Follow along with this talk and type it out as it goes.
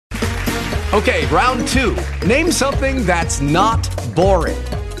Okay, round two. Name something that's not boring.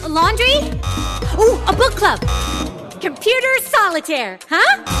 A laundry? Ooh, a book club. Computer solitaire,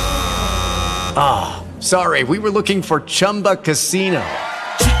 huh? Ah, sorry, we were looking for Chumba Casino.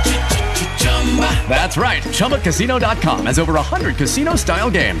 That's right, ChumbaCasino.com has over 100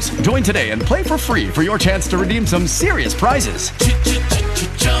 casino-style games. Join today and play for free for your chance to redeem some serious prizes.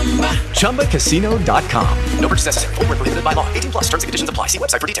 ChumbaCasino.com. No purchase necessary. Void where prohibited by law. 18 plus. Terms and conditions apply. See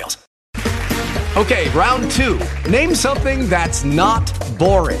website for details. Okay, round two. Name something that's not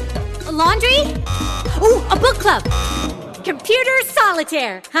boring. A laundry? Ooh, a book club. Computer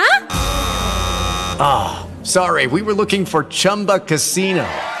solitaire, huh? Ah, sorry, we were looking for Chumba Casino.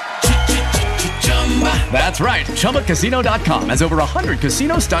 That's right, ChumbaCasino.com has over 100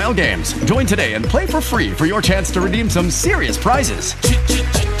 casino-style games. Join today and play for free for your chance to redeem some serious prizes.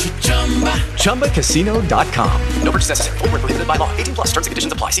 ChumbaCasino.com. No purchase necessary. Void where prohibited by law. 18 plus. Terms and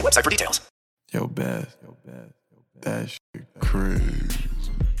conditions apply. See website for details. Yo, Beth. That shit crazy.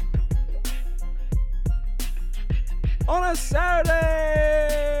 On a Saturday,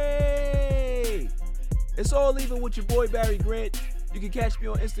 it's All Even with your boy Barry Grant. You can catch me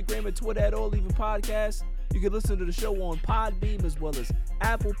on Instagram and Twitter at All Even Podcast. You can listen to the show on Podbeam as well as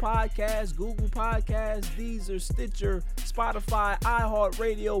Apple Podcasts, Google Podcasts, Deezer, Stitcher, Spotify,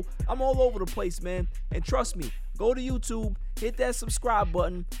 iHeartRadio. I'm all over the place, man. And trust me, go to YouTube, hit that subscribe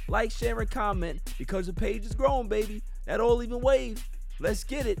button, like, share, and comment because the page is growing, baby. That All Even wave. Let's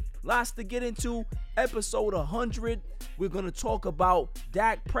get it. Lots to get into. Episode 100. We're going to talk about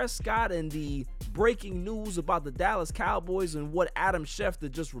Dak Prescott and the breaking news about the Dallas Cowboys and what Adam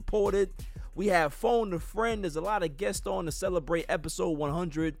Schefter just reported. We have Phone a Friend. There's a lot of guests on to celebrate episode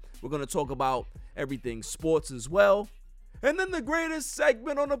 100. We're going to talk about everything sports as well. And then the greatest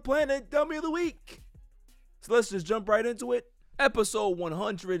segment on the planet, Dummy of the Week. So let's just jump right into it. Episode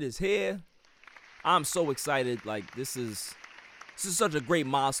 100 is here. I'm so excited. Like, this is such a great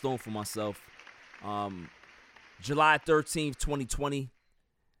milestone for myself. July 13th, 2020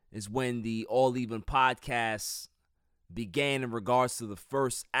 is when the All Even podcast began in regards to the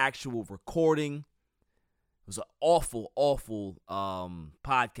first actual recording. It was an awful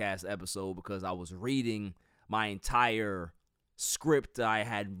podcast episode because I was reading my entire script. I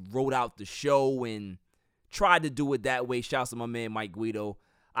had wrote out the show and tried to do it that way. Shouts to my man Mike Guido.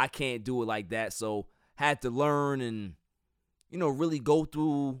 I can't do it like that, so had to learn and really go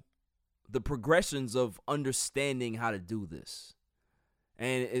through the progressions of understanding how to do this.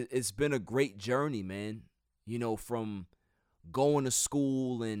 And it's been a great journey, man. From going to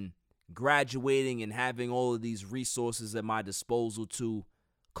school and graduating and having all of these resources at my disposal to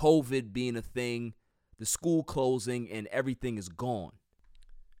COVID being a thing, the school closing, and everything is gone.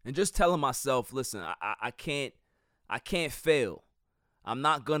 And just telling myself, listen, I can't fail. I'm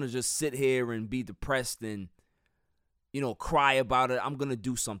not going to just sit here and be depressed and, cry about it. I'm going to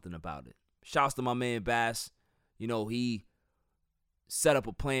do something about it. Shouts to my man Bass. He set up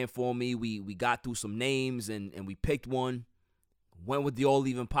a plan for me. We got through some names and we picked one. Went with the All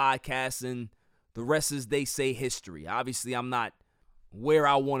Even podcast, and the rest is, they say, history. Obviously, I'm not where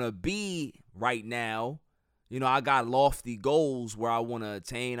I want to be right now. I got lofty goals where I want to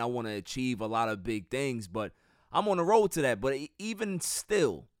attain. I want to achieve a lot of big things, but I'm on the road to that. But even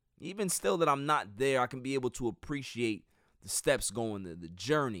still that I'm not there, I can be able to appreciate the steps going, the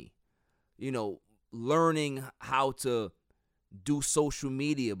journey. Learning how to do social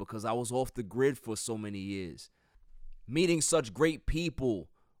media because I was off the grid for so many years. Meeting such great people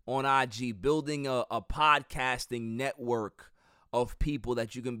on IG, building a podcasting network of people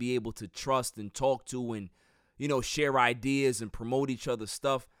that you can be able to trust and talk to and, share ideas and promote each other's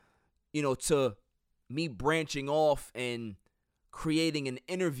stuff, to me branching off and creating an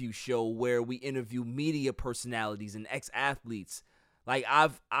interview show where we interview media personalities and ex-athletes. Like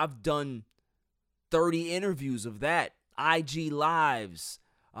I've done 30 interviews of that, IG lives.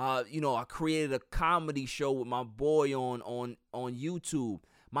 I created a comedy show with my boy on YouTube.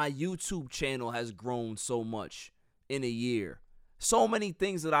 My YouTube channel has grown so much in a year. So many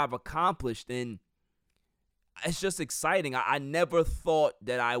things that I've accomplished, and it's just exciting. I never thought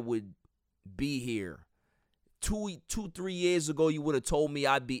that I would be here. 3 years ago, you would have told me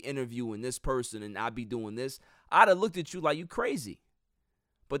I'd be interviewing this person and I'd be doing this. I'd have looked at you like you crazy.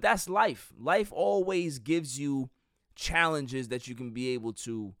 But that's life. Life always gives you challenges that you can be able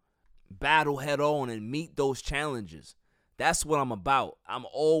to battle head on and meet those challenges. That's what I'm about. I'm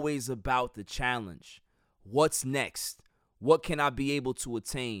always about the challenge. What's next? What can I be able to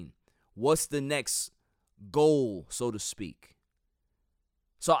attain? What's the next goal, so to speak?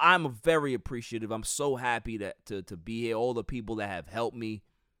 So I'm very appreciative. I'm so happy to be here. All the people that have helped me,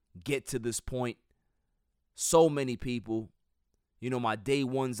 get to this point. So many people, my day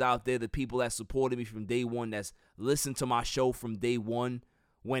ones out there, the people that supported me from day one, that's listened to my show from day one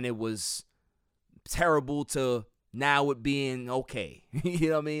when it was terrible to now it being okay. You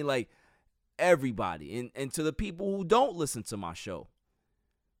know what I mean? Like, everybody. And to the people who don't listen to my show,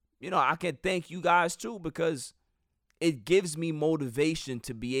 I can thank you guys too, because it gives me motivation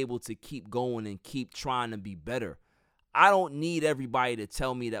to be able to keep going and keep trying to be better. I don't need everybody to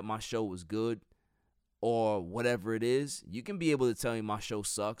tell me that my show is good or whatever it is. You can be able to tell me my show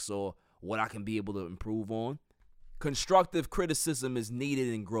sucks or what I can be able to improve on. Constructive criticism is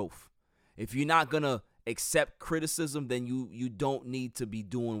needed in growth. If you're not going to accept criticism, then you don't need to be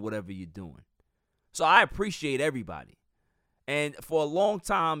doing whatever you're doing. So I appreciate everybody. And for a long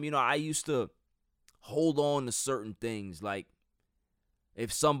time, I used to hold on to certain things. Like,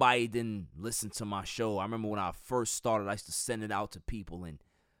 if somebody didn't listen to my show, I remember when I first started, I used to send it out to people and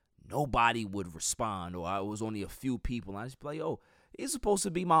nobody would respond, or it was only a few people. And I just be like, yo, these supposed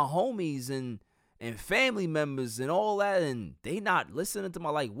to be my homies and family members and all that, and they not listening to my,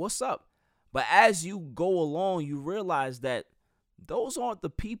 like, what's up? But as you go along, you realize that those aren't the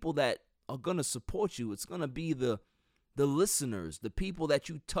people that are going to support you. It's going to be the listeners, the people that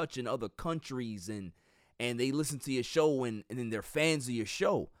you touch in other countries and they listen to your show and then they're fans of your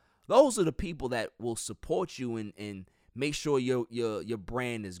show. Those are the people that will support you and make sure your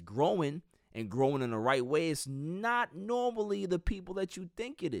brand is growing and growing in the right way. It's not normally the people that you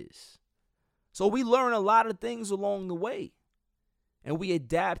think it is. So we learn a lot of things along the way and we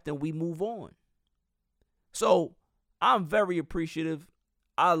adapt and we move on. So I'm very appreciative.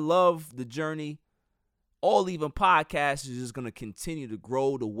 I love the journey. All Even Podcast is just going to continue to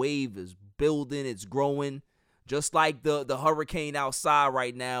grow. The wave is building. It's growing. Just like the hurricane outside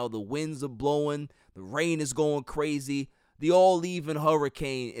right now. The winds are blowing. The rain is going crazy. The All Even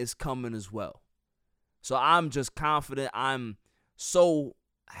hurricane is coming as well. So I'm just confident. I'm so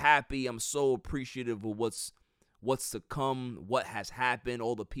happy. I'm so appreciative of what's to come, what has happened,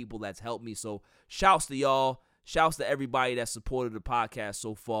 all the people that's helped me. So shouts to y'all. Shouts to everybody that supported the podcast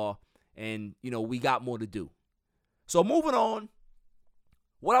so far. And, we got more to do. So moving on,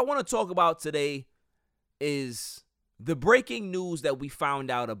 what I want to talk about today is the breaking news that we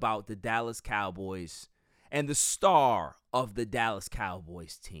found out about the Dallas Cowboys and the star of the Dallas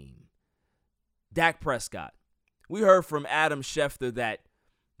Cowboys team, Dak Prescott. We heard from Adam Schefter that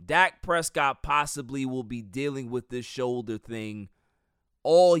Dak Prescott possibly will be dealing with this shoulder thing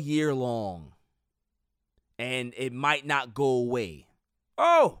all year long, and it might not go away.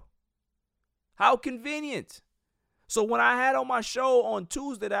 Oh! How convenient. So when I had on my show on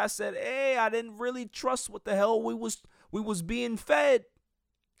Tuesday, I said, hey, I didn't really trust what the hell we was being fed.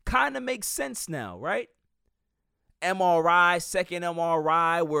 Kind of makes sense now, right? MRI, second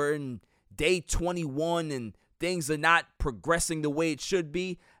MRI, we're in day 21 and things are not progressing the way it should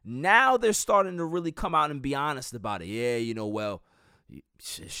be. Now they're starting to really come out and be honest about it. Yeah,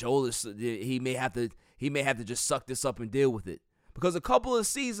 shoulders, he may have to just suck this up and deal with it. Because a couple of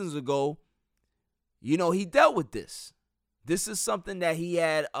seasons ago, he dealt with this. This is something that he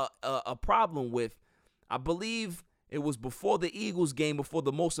had a problem with. I believe it was before the Eagles game, before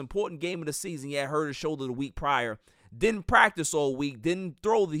the most important game of the season. He had hurt his shoulder the week prior. Didn't practice all week. Didn't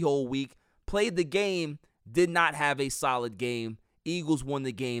throw the whole week. Played the game. Did not have a solid game. Eagles won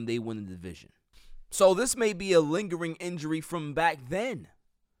the game. They win the division. So this may be a lingering injury from back then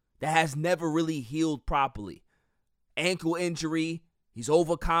that has never really healed properly. Ankle injury. He's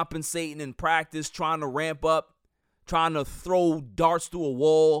overcompensating in practice, trying to ramp up, trying to throw darts through a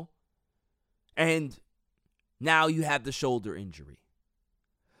wall. And now you have the shoulder injury.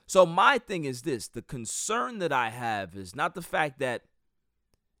 So my thing is this. The concern that I have is not the fact that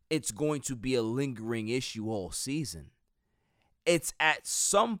it's going to be a lingering issue all season. It's at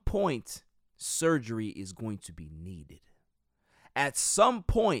some point, surgery is going to be needed. At some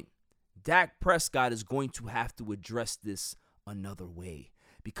point, Dak Prescott is going to have to address this another way,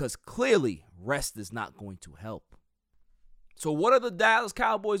 because clearly rest is not going to help. So what are the Dallas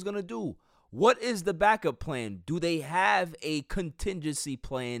Cowboys going to do? What is the backup plan? Do they have a contingency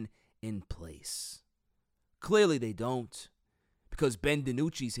plan in place? Clearly they don't, because Ben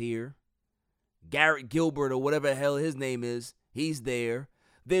DiNucci's here. Garrett Gilbert, or whatever the hell his name is, he's there.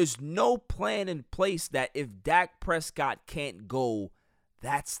 There's no plan in place that if Dak Prescott can't go,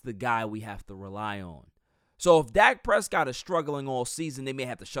 that's the guy we have to rely on. So if Dak Prescott is struggling all season, they may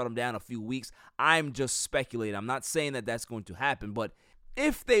have to shut him down a few weeks. I'm just speculating. I'm not saying that that's going to happen, but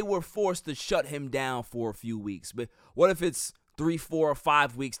if they were forced to shut him down for a few weeks, but what if it's 3, 4, or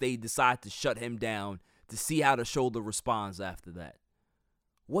 5 weeks they decide to shut him down to see how the shoulder responds after that?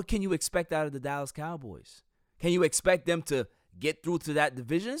 what can you expect out of the Dallas Cowboys? Can you expect them to get through to that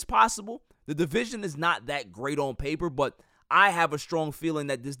division? It's possible. The division is not that great on paper, but I have a strong feeling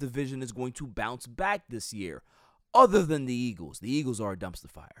that this division is going to bounce back this year. Other than the Eagles. The Eagles are a dumpster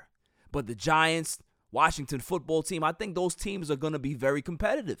fire. But the Giants, Washington football team, I think those teams are going to be very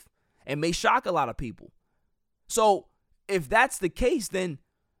competitive and may shock a lot of people. So if that's the case, then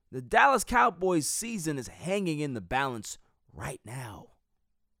the Dallas Cowboys season is hanging in the balance right now.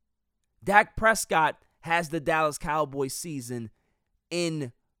 Dak Prescott has the Dallas Cowboys season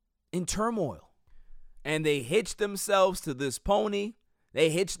in turmoil. And they hitched themselves to this pony. They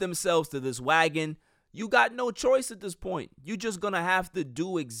hitched themselves to this wagon. You got no choice at this point. You're just going to have to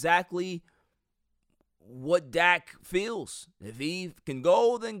do exactly what Dak feels. If he can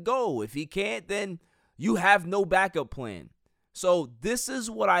go, then go. If he can't, then you have no backup plan. So this is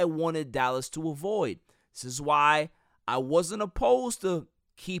what I wanted Dallas to avoid. This is why I wasn't opposed to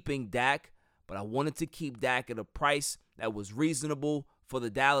keeping Dak, but I wanted to keep Dak at a price that was reasonable for the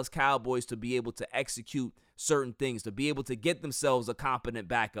Dallas Cowboys to be able to execute certain things, to be able to get themselves a competent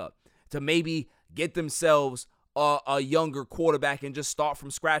backup, to maybe get themselves a younger quarterback and just start from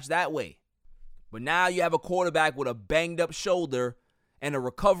scratch that way. But now you have a quarterback with a banged up shoulder and a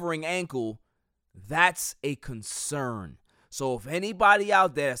recovering ankle. That's a concern. So if anybody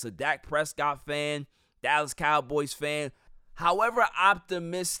out there that's a Dak Prescott fan, Dallas Cowboys fan, however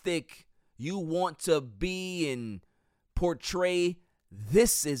optimistic you want to be and portray,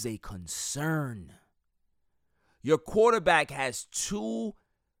 this is a concern. Your quarterback has 2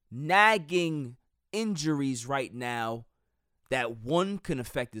 nagging injuries right now that one can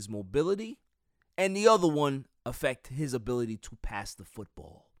affect his mobility and the other one affect his ability to pass the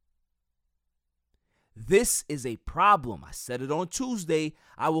football. This is a problem. I said it on Tuesday.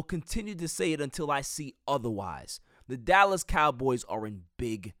 I will continue to say it until I see otherwise. The Dallas Cowboys are in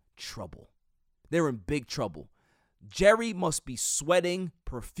big trouble. They're in big trouble. Jerry must be sweating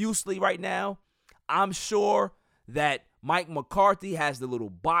profusely right now. I'm sure that Mike McCarthy has the little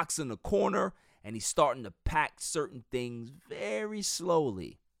box in the corner and he's starting to pack certain things very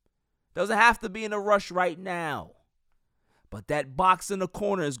slowly. Doesn't have to be in a rush right now. But that box in the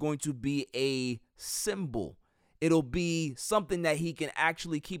corner is going to be a symbol. It'll be something that he can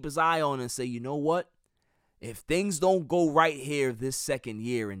actually keep his eye on and say, you know what? If things don't go right here this second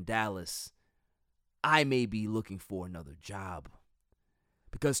year in Dallas, I may be looking for another job.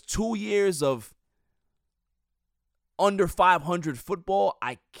 Because 2 years of under 500 football,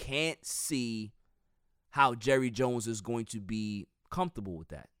 I can't see how Jerry Jones is going to be comfortable with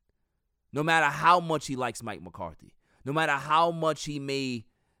that. No matter how much he likes Mike McCarthy, no matter how much he may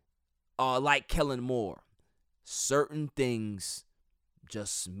like Kellen Moore, certain things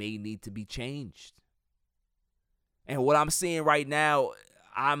just may need to be changed. And what I'm seeing right now,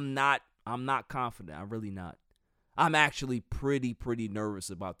 I'm not confident. I'm really not. I'm actually pretty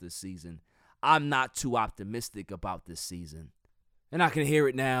nervous about this season. I'm not too optimistic about this season. And I can hear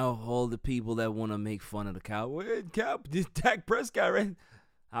it now, all the people that want to make fun of the Cowboys. Dak Prescott, right?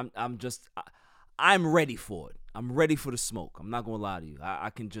 I'm ready for it. I'm ready for the smoke. I'm not going to lie to you. I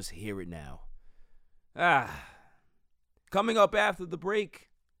can just hear it now. Coming up after the break,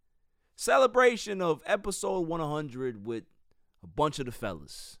 celebration of episode 100 with a bunch of the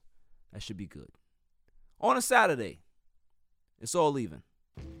fellas. That should be good. On a Saturday, it's all even.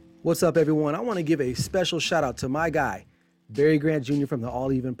 What's up, everyone? I want to give a special shout out to my guy, Barry Grant Jr. from the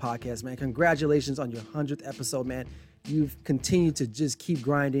All Even podcast, man. Congratulations on your 100th episode, man. You've continued to just keep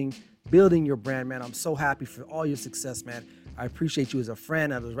grinding, building your brand, man. I'm so happy for all your success, man. I appreciate you as a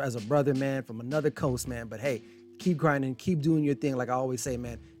friend, as a brother, man, from another coast, man. But hey, keep grinding, keep doing your thing. Like I always say,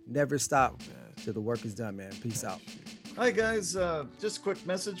 man, never stop till the work is done, man. Peace out. Hi, guys. Just a quick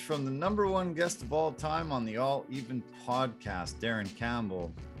message from the #1 guest of all time on the All Even podcast, Darren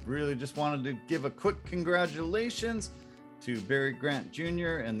Campbell. Really just wanted to give a quick congratulations to Barry Grant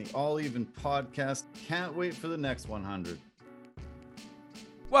Jr. and the All Even podcast. Can't wait for the next 100.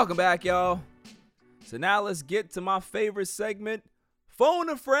 Welcome back, y'all. So now let's get to my favorite segment, Phone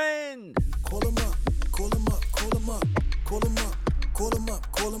a Friend. Call him up, call him up, call him up, call him up, call him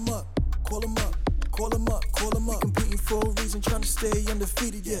up, call him up, call him up, call him up, call him up. Competing for a reason, trying to stay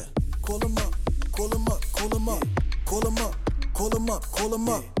undefeated, yeah. Call him up, call him up, call him up, call him up, call him up, call him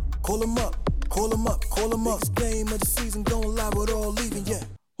up, call him up, call him up, call him up. Biggest game of the season, don't lie, we're all leaving, yeah.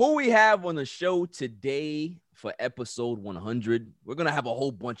 Who we have on the show today for episode 100? We're going to have a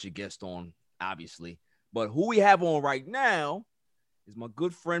whole bunch of guests on, obviously. But who we have on right now is my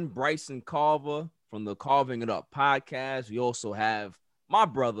good friend Bryson Carver from the Carving It Up podcast. We also have my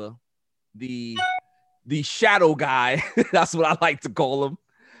brother, the shadow guy. That's what I like to call him.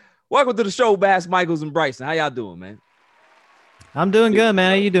 Welcome to the show, Bass Michaels and Bryson. How y'all doing, man? I'm doing good,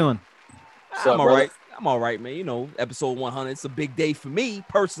 man. How you doing? I'm all right. I'm all right, man. You know, episode 100. It's a big day for me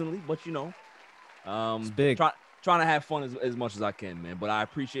personally, but you know, It's big. Trying to have fun as much as I can, man. But I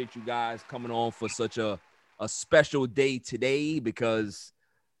appreciate you guys coming on for such a special day today because,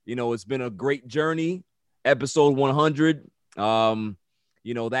 you know, it's been a great journey. Episode 100. You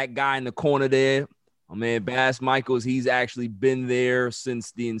know, that guy in the corner there, my man Bass Michaels, he's actually been there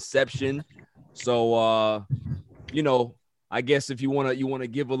since the inception. So, you know, I guess if you want to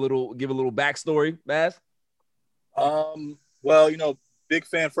give a little backstory, Bass. Well, you know, big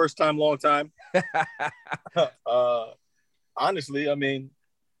fan, first time, long time. Honestly, I mean,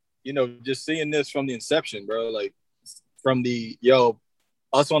 you know, just seeing this from the inception, bro, like from the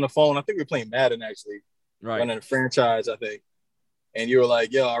us on the phone. I think we were playing Madden actually, right? Running a franchise, I think. And you were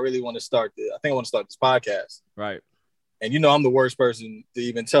like, I really want to start this. I think I want to start this podcast. Right. And, you know, I'm the worst person to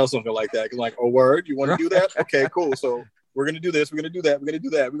even tell something like that. Cause like, oh, word, you want to do that? Okay, cool. So we're going to do this. We're going to do that. We're going to do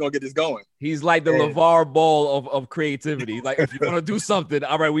that. We're going to get this going. He's like the LeVar Ball of creativity. Like, if you're going to do something,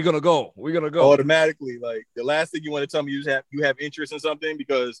 all right, we're going to go. We're going to go. Automatically. Like, the last thing you want to tell me is you have interest in something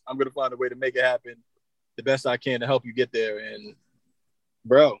because I'm going to find a way to make it happen the best I can to help you get there. And,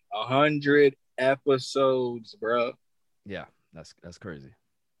 bro, 100 episodes, bro. Yeah. That's crazy.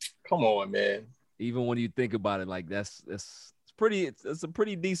 Come on, man. Even when you think about it, like it's a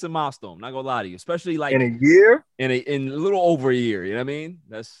pretty decent milestone. Not gonna lie to you, especially like in a year, in a little over a year. You know what I mean?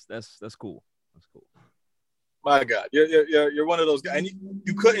 That's cool. That's cool. My God, you're one of those guys, and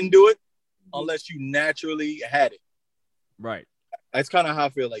you couldn't do it unless you naturally had it. Right. That's kind of how I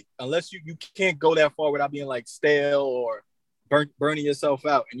feel. Like unless you can't go that far without being like stale or burning yourself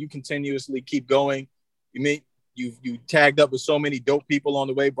out, and you continuously keep going. You tagged up with so many dope people on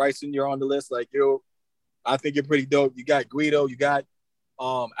the way. Bryson, you're on the list. Like, I think you're pretty dope. You got Guido, you got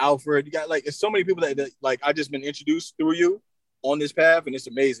Alfred, you got like, it's so many people that like I just been introduced through you on this path, and it's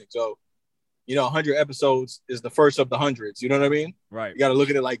amazing. So, you know, 100 episodes is the first of the hundreds. You know what I mean? Right. You got to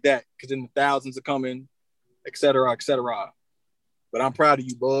look at it like that because then the thousands are coming, et cetera, et cetera. But I'm proud of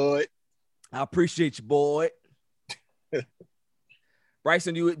you, boy. I appreciate you, boy.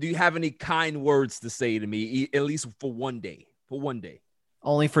 Bryson, do you have any kind words to say to me, at least for one day? For one day.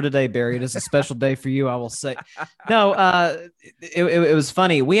 Only for today, Barry. It is a special day for you, I will say. No, it was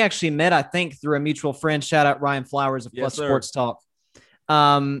funny. We actually met, I think, through a mutual friend. Shout out Ryan Flowers of Plus Sports Talk.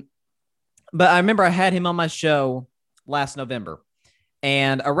 But I remember I had him on my show last November.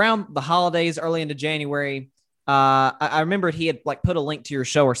 And around the holidays, early into January, I remembered he had like put a link to your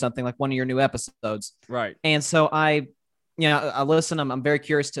show or something, like one of your new episodes. Right. And so I listen. I'm very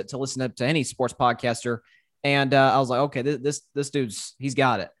curious to listen to any sports podcaster, and I was like, okay, this dude's he's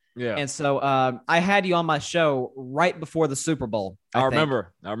got it. Yeah. And so I had you on my show right before the Super Bowl. I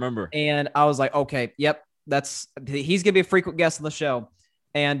remember. And I was like, okay, yep, he's gonna be a frequent guest on the show.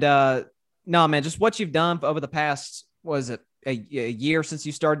 And no, man, just what you've done over the past, was it a year since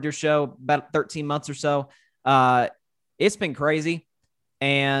you started your show, about 13 months or so. It's been crazy,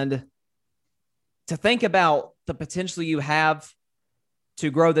 and to think about the potential you have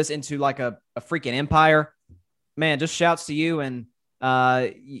to grow this into like a freaking empire, man, just shouts to you. And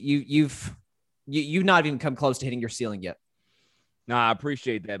you've not even come close to hitting your ceiling yet. Nah, I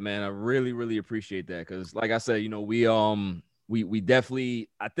appreciate that, man. I really, really appreciate that. Cause like I said, you know, we definitely,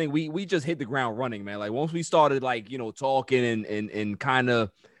 I think we just hit the ground running, man. Like once we started like, you know, talking and kind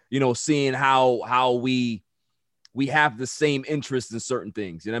of, you know, seeing how we have the same interest in certain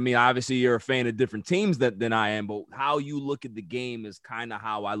things. You know what I mean? Obviously, you're a fan of different teams than I am, but how you look at the game is kind of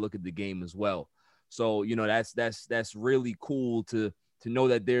how I look at the game as well. So, you know, that's really cool to know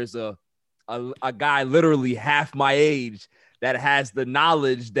that there's a guy literally half my age that has the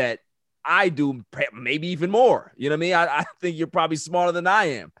knowledge that I do, maybe even more. You know what I mean? I think you're probably smarter than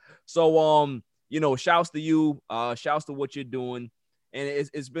I am. So, you know, shouts to you, shouts to what you're doing. And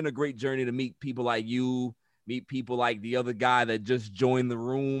it's been a great journey to meet people like you, meet people like the other guy that just joined the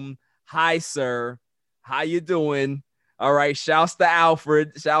room. Hi, sir. How you doing? All right. Shouts to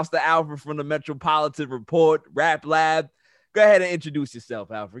Alfred. Shouts to Alfred from the Metropolitan Report, Rap Lab. Go ahead and introduce yourself,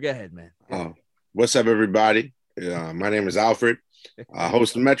 Alfred. Go ahead, man. What's up, everybody? My name is Alfred. I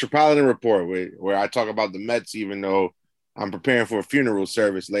host the Metropolitan Report, where I talk about the Mets, even though I'm preparing for a funeral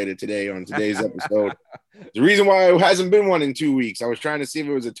service later today on today's episode. The reason why it hasn't been one in 2 weeks, I was trying to see if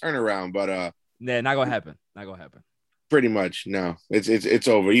it was a turnaround, but nah, not gonna happen. Not gonna happen. Pretty much, no. It's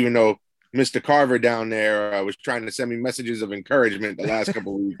over. Even though Mr. Carver down there was trying to send me messages of encouragement the last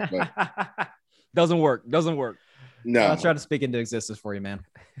couple of weeks, but doesn't work. No, I'll try to speak into existence for you, man.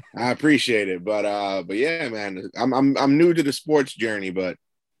 I appreciate it, but yeah, man, I'm new to the sports journey, but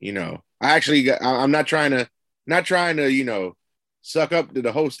I'm not trying to, suck up to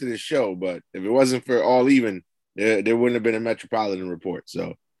the host of this show, but if it wasn't for All Even, there wouldn't have been a Metropolitan Report.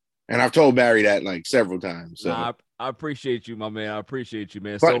 So, and I've told Barry that like several times. So Nah, I appreciate you, my man. I appreciate you,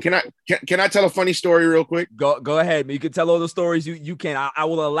 man. But So can I tell a funny story real quick? go ahead, man. You can tell all the stories you can. I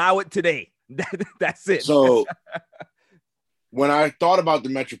will allow it today. That's it. So when I thought about the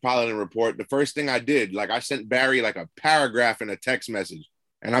Metropolitan Report, the first thing I did, like I sent Barry like a paragraph in a text message,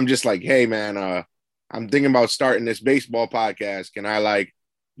 and I'm just like, hey man, I'm thinking about starting this baseball podcast. Can I like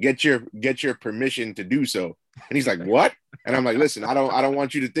get your permission to do so? And he's like, what? And I'm like, listen, I don't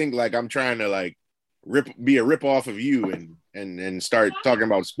want you to think like I'm trying to like be a rip off of you and start talking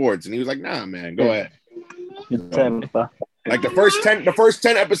about sports. And he was like, nah, man, go ahead. Like the first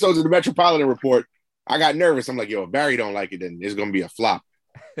 10 episodes of the Metropolitan Report, I got nervous. I'm like, yo, if Barry don't like it, then it's gonna be a flop.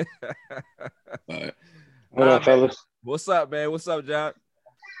 What up, fellas? What's up, man? What's up, John?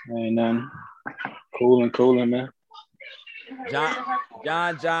 Ain't nothing. Cooling, man.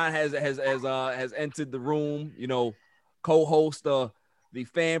 John has entered the room. Co-host the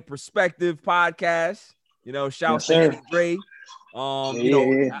Fan Perspective podcast. Shout to Eddie Gray.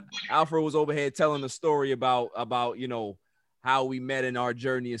 Alfred was over here telling the story about how we met in our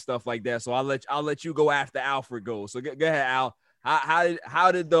journey and stuff like that. So I'll let you go after Alfred goes. So go ahead, Al.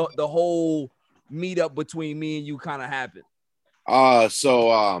 How did the whole meetup between me and you kind of happen?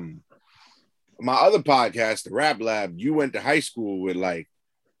 So my other podcast, the Rap Lab, you went to high school with like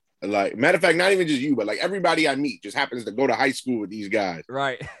matter of fact, not even just you, but like everybody I meet just happens to go to high school with these guys.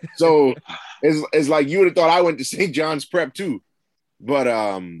 Right. So it's like you would have thought I went to St. John's Prep too. But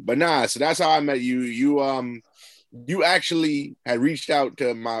nah, so that's how I met you. You actually had reached out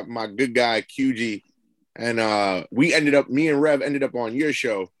to my good guy QG, and me and Rev ended up on your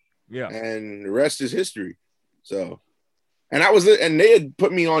show. Yeah. And the rest is history. So and they had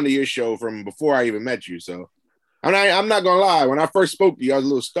put me onto your show from before I even met you. So I'm not gonna lie, when I first spoke to you, I was a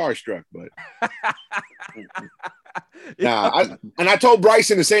little starstruck, but I told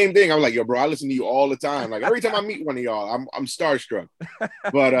Bryson the same thing. I was like, yo, bro, I listen to you all the time. Like every time I meet one of y'all, I'm starstruck.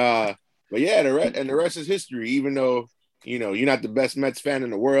 But yeah, the rest is history. Even though you're not the best Mets fan in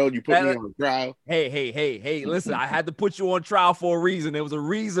the world, you put me on trial. Hey, listen, I had to put you on trial for a reason. There was a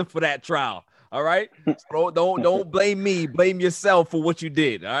reason for that trial. All right. So don't blame me. Blame yourself for what you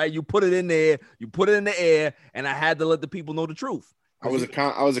did. All right. You put it in there. You put it in the air, and I had to let the people know the truth. I was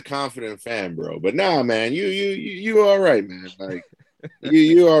a confident fan, bro. But nah, man, you all right, man. Like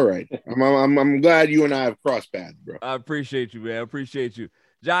you all right. I'm glad you and I have crossed paths, bro. I appreciate you, man. I appreciate you,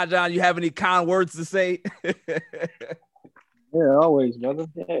 John. You have any kind words to say? Yeah, always, brother.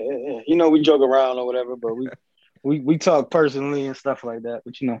 Yeah. We joke around or whatever, but we talk personally and stuff like that.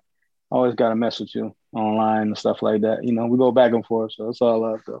 But I always got to mess with you online and stuff like that. We go back and forth, so it's all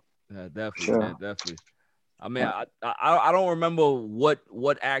love, though. Yeah, definitely, sure. Man, definitely. I mean, I don't remember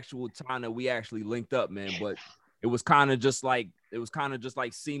what actual time that we actually linked up, man, but it was kind of just like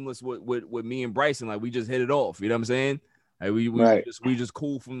seamless with me and Bryson. Like we just hit it off. You know what I'm saying? Like we just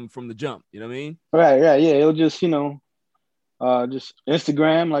cool from the jump. You know what I mean? Right. Yeah. It was just just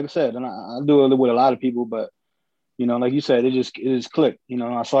Instagram, like I said, and I do it with a lot of people, but like you said, it just clicked.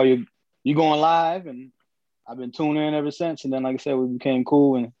 I saw you going live, and I've been tuning in ever since. And then, like I said, we became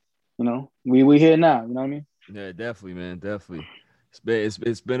cool, and we here now. You know what I mean? Yeah, definitely, man. Definitely.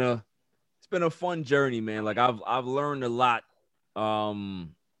 It's been a fun journey, man. Like I've learned a lot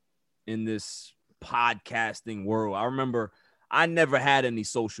in this podcasting world. I remember I never had any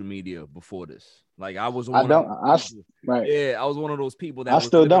social media before this. Like I was one of those people that I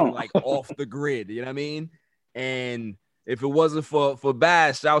still don't like off the grid. You know what I mean? And if it wasn't for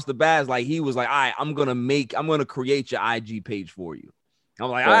Baz, shouts to Baz, like he was like, all right, I'm gonna create your IG page for you. I'm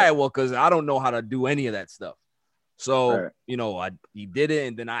like, all right, well, because I don't know how to do any of that stuff. So, he did it,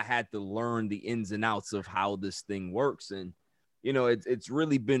 and then I had to learn the ins and outs of how this thing works. And, it's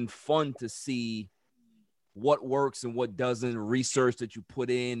really been fun to see what works and what doesn't, research that you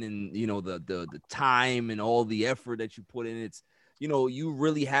put in, and, the time and all the effort that you put in. It's, you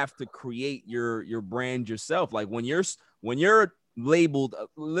really have to create your brand yourself. Like when you're labeled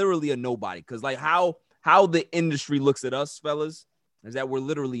literally a nobody, because like how the industry looks at us, fellas, is that we're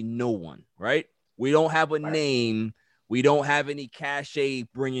literally no one, right? We don't have a name. We don't have any cachet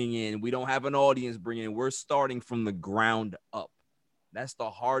bringing in. We don't have an audience bringing in. We're starting from the ground up. That's the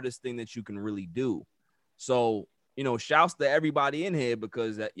hardest thing that you can really do. So, shouts to everybody in here,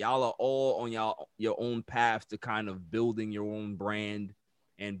 because y'all are all on your own path to kind of building your own brand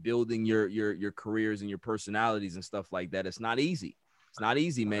and building your careers and your personalities and stuff like that. It's not easy. It's not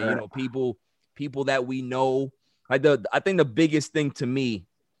easy, man. People that we know. I think the biggest thing to me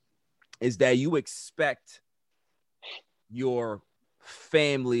is that you expect your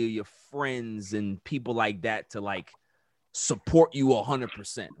family or your friends and people like that to like support you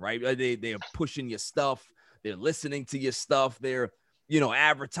 100%, right? They're pushing your stuff, they're listening to your stuff, they're, you know,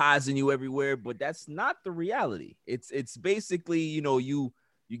 advertising you everywhere, but that's not the reality. It's basically, you know, you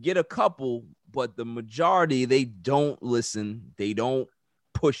get a couple, but the majority, they don't listen, they don't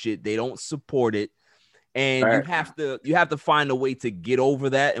push it, they don't support it. And you have to find a way to get over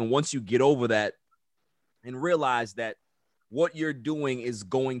that. And once you get over that and realize that what you're doing is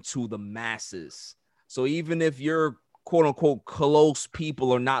going to the masses. So even if your quote unquote close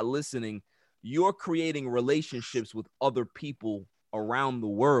people are not listening, you're creating relationships with other people around the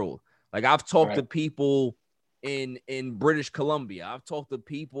world. Like I've talked to people in British Columbia. I've talked to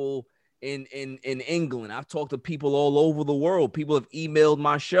people in England. I've talked to people all over the world. People have emailed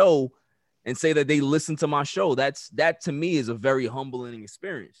my show and say that they listen to my show. That to me is a very humbling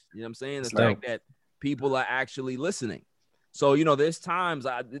experience. You know what I'm saying? The fact that people are actually listening. So, you know, there's times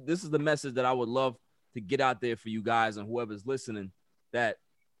this is the message that I would love to get out there for you guys and whoever's listening, that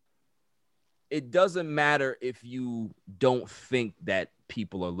it doesn't matter if you don't think that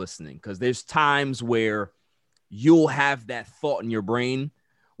people are listening, because there's times where you'll have that thought in your brain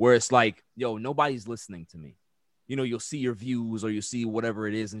where it's like, yo, nobody's listening to me. You know, you'll see your views or you see whatever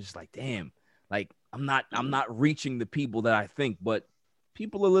it is and just like, damn, like I'm not reaching the people that I think, but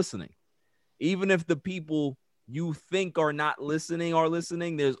people are listening. Even if the people you think are not listening are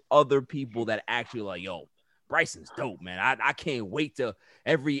listening, there's other people that actually like, yo, Bryson's dope, man. I can't wait to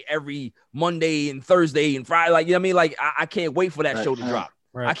every Monday and Thursday and Friday. Like, you know what I mean? Like, I can't wait for that show to drop.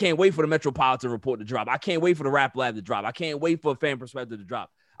 Right. I can't wait for the Metropolitan Report to drop. I can't wait for the Rap Lab to drop. I can't wait for Fan Perspective to drop.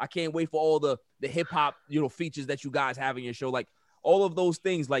 I can't wait for all the hip hop, you know, features that you guys have in your show. Like all of those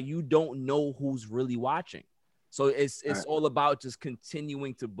things, like you don't know who's really watching. So it's all about just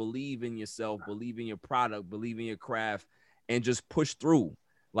continuing to believe in yourself, believe in your product, believe in your craft, and just push through.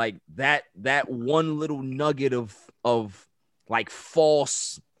 Like that one little nugget of like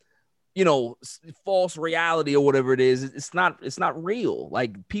false, you know, false reality or whatever it is. It's not real.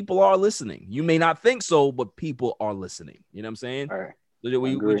 Like people are listening. You may not think so, but people are listening. You know what I'm saying? All right. So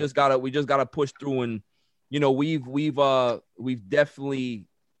we just gotta push through, and you know we've definitely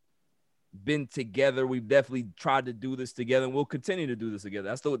been together. We've definitely tried to do this together, and we'll continue to do this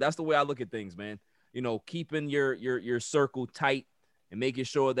together. That's the way I look at things, man. You know, keeping your circle tight and making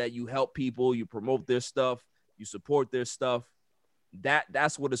sure that you help people, you promote their stuff, you support their stuff.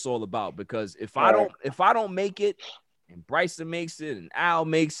 That's what it's all about. Because if I don't make it, and Bryson makes it, and Al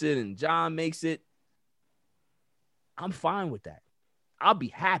makes it, and John makes it, I'm fine with that. I'll be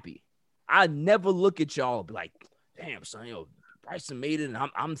happy. I never look at y'all and be like, damn, son, yo, Bryson made it and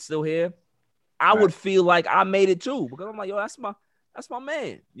I'm still here. I would feel like I made it too, because I'm like, yo, that's my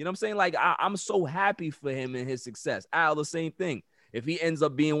man. You know what I'm saying? Like I'm so happy for him and his success. Al, the same thing. If he ends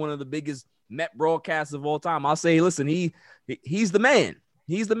up being one of the biggest Met broadcasters of all time, I'll say, listen, he's the man.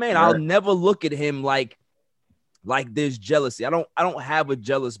 He's the man. Right. I'll never look at him like there's jealousy. I don't have a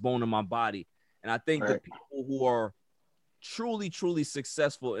jealous bone in my body. And I think the people who are truly, truly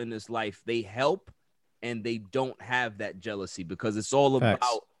successful in this life, they help and they don't have that jealousy, because it's all about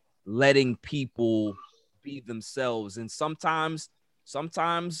letting people be themselves. And sometimes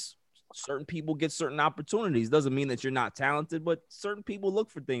certain people get certain opportunities. Doesn't mean that you're not talented, but certain people look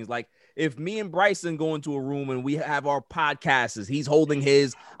for things. Like if me and Bryson go into a room and we have our podcasts, he's holding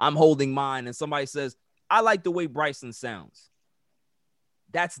his, I'm holding mine, and somebody says, I like the way Bryson sounds.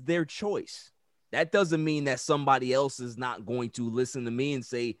 That's their choice. That doesn't mean that somebody else is not going to listen to me and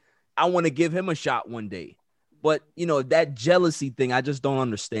say, I want to give him a shot one day. But, you know, that jealousy thing, I just don't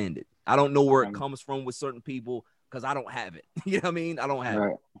understand it. I don't know where it comes from with certain people, because I don't have it. You know what I mean? I don't have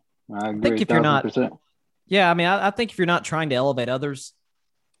it. I agree. I think if you're not, I think if you're not trying to elevate others,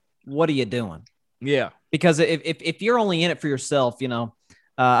 what are you doing? Yeah. Because if you're only in it for yourself, you know,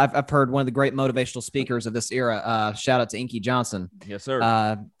 I've heard one of the great motivational speakers of this era, shout out to Inky Johnson. Yes,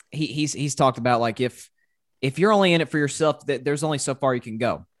 sir. He's talked about, like, if you're only in it for yourself, that there's only so far you can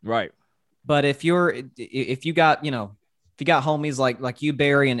go. Right. But if you got homies like you,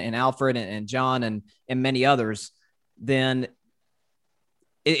 Barry, and Alfred and John and many others, then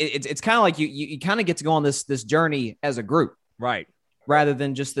it's kind of like you kind of get to go on this journey as a group. Right. Rather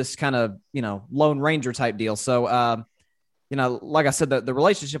than just this kind of, you know, Lone Ranger type deal. So, you know, like I said, the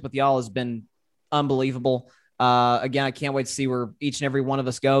relationship with y'all has been unbelievable. Again, I can't wait to see where each and every one of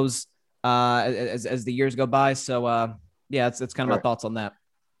us goes as the years go by. So, yeah, it's kind of my thoughts on that.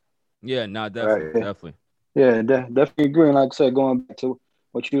 Yeah, no, definitely. Yeah, definitely agree. And like I said, going back to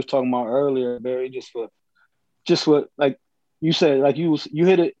what you was talking about earlier, Barry, just what like you said, like you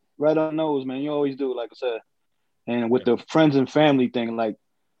hit it right on the nose, man. You always do, like I said. And with the friends and family thing, like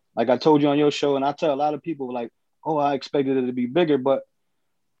I told you on your show, and I tell a lot of people, like, oh, I expected it to be bigger, but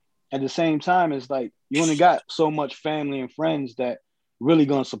at the same time, it's like you only got so much family and friends that really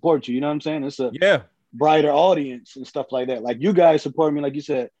gonna support you. You know what I'm saying? It's a brighter audience and stuff like that. Like you guys support me, like you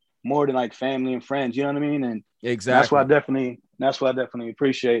said, more than like family and friends. You know what I mean? And exactly. That's what I definitely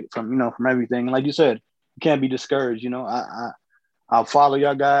appreciate from everything. And like you said, you can't be discouraged. I'll follow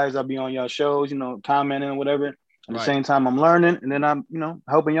y'all guys. I'll be on y'all shows. Commenting and whatever. At the same time, I'm learning, and then I'm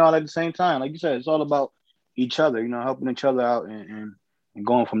helping y'all at the same time. Like you said, it's all about each other. Helping each other out and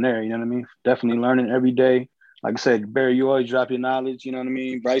going from there. You know what I mean? Definitely learning every day. Like I said, Barry, you always drop your knowledge. You know what I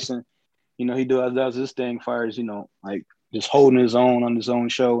mean? Bryson, he does his thing as far as like just holding his own on his own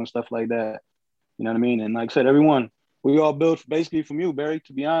show and stuff like that. You know what I mean? And like I said, everyone, we all built basically from you, Barry.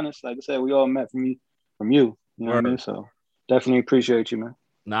 To be honest, like I said, we all met from you. You know what I mean? So definitely appreciate you, man.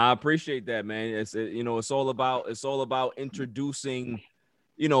 Nah, I appreciate that, man. It's all about introducing,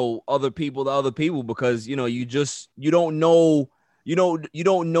 other people to other people, because you don't know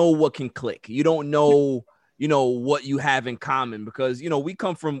what can click. You don't know, what you have in common, because we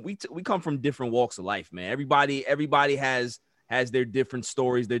come from different walks of life, man. Everybody has their different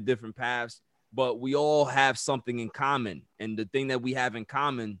stories, their different paths, but we all have something in common. And the thing that we have in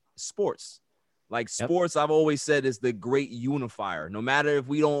common is sports. Like sports, I've always said, is the great unifier. No matter if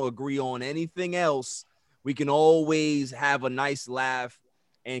we don't agree on anything else, we can always have a nice laugh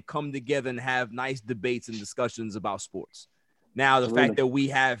and come together and have nice debates and discussions about sports. Now, the fact that we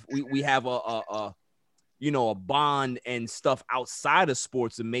have a bond and stuff outside of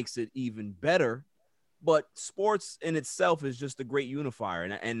sports, it makes it even better. But sports in itself is just a great unifier,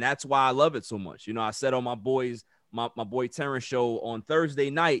 and that's why I love it so much. I said on my boy Terrence show on Thursday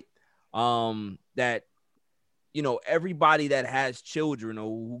night, that everybody that has children or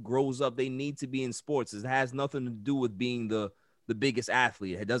who grows up, they need to be in sports. It has nothing to do with being the biggest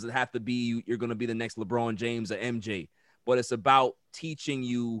athlete. It doesn't have to be you're going to be the next LeBron James or MJ, but it's about teaching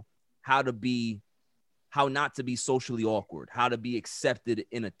you how not to be socially awkward, how to be accepted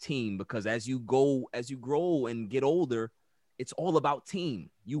in a team, because as you grow and get older, it's all about team.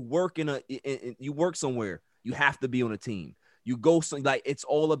 You work you work somewhere, you have to be on a team. You go it's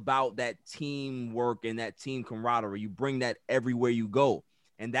all about that teamwork and that team camaraderie. You bring that everywhere you go.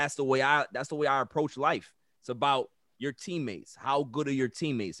 And that's the way I approach life. It's about your teammates. How good are your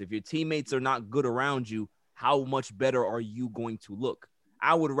teammates? If your teammates are not good around you, how much better are you going to look?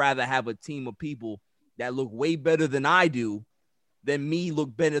 I would rather have a team of people that look way better than I do than me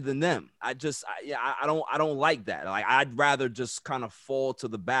look better than them. I don't like that. Like, I'd rather just kind of fall to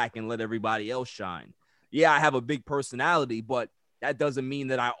the back and let everybody else shine. Yeah, I have a big personality, but that doesn't mean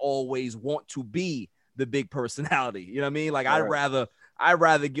that I always want to be the big personality. You know what I mean? Like, I'd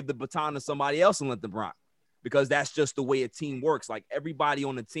rather give the baton to somebody else and let them rock, because that's just the way a team works. Like, everybody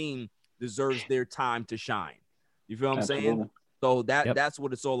on the team deserves their time to shine. You feel what I'm saying? So that's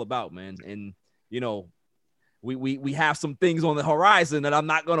what it's all about, man. And we have some things on the horizon that I'm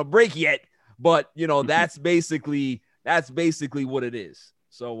not gonna break yet, but that's basically what it is.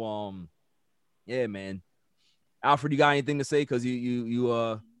 So yeah, man. Alfred, you got anything to say? Because you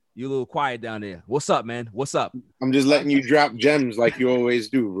a little quiet down there. What's up, man? What's up? I'm just letting you drop gems like you always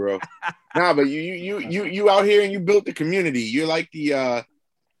do, bro. Nah, but you out here and you built the community. You're like the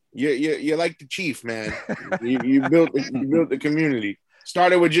you're like the chief, man. You built the community.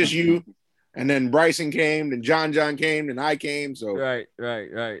 Started with just you, and then Bryson came, then John came, then I came. So right.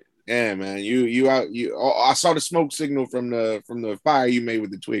 Yeah, man. I saw the smoke signal from the fire you made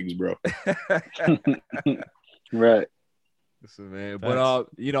with the twigs, bro. Right. Listen, man. But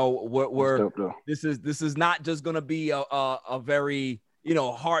this is not just gonna be a very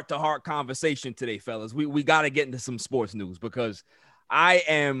heart-to-heart conversation today, fellas. We got to get into some sports news, because I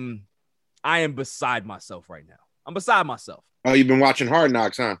am beside myself right now. I'm beside myself. Oh, you've been watching Hard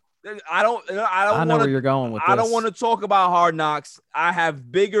Knocks, huh? I know where you're going with this. I don't want to talk about Hard Knocks. I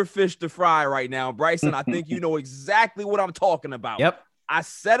have bigger fish to fry right now. Bryson, I think you know exactly what I'm talking about. Yep. I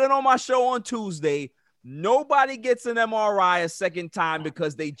said it on my show on Tuesday. Nobody gets an MRI a second time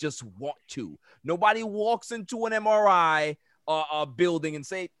because they just want to. Nobody walks into an MRI building and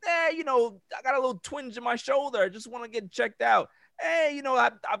say, I got a little twinge in my shoulder. I just want to get checked out. Hey,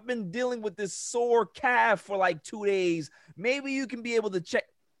 I've been dealing with this sore calf for like 2 days. Maybe you can be able to check.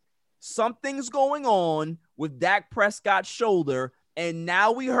 Something's going on with Dak Prescott's shoulder, and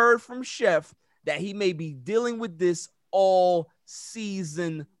now we heard from Chef that he may be dealing with this all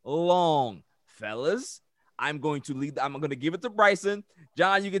season long. Fellas, I'm going to give it to Bryson.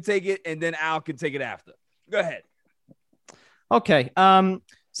 John, you can take it, and then Al can take it after. Go ahead. Okay.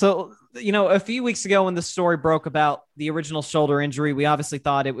 So, a few weeks ago when the story broke about the original shoulder injury, we obviously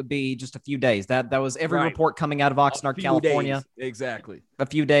thought it would be just a few days. That was every report coming out of Oxnard, California. Days. Exactly. A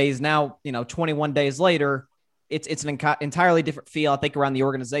few days. Now, 21 days later, it's an entirely different feel, I think, around the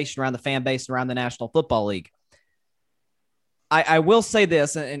organization, around the fan base, and around the National Football League. I will say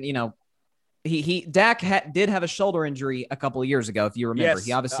this, and Dak did have a shoulder injury a couple of years ago, if you remember. Yes,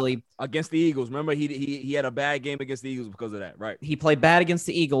 he obviously against the Eagles. Remember, he had a bad game against the Eagles because of that, right? He played bad against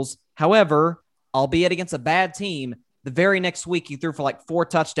the Eagles. However, albeit against a bad team, the very next week he threw for like 4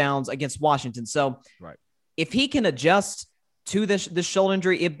 touchdowns against Washington. So if he can adjust to this shoulder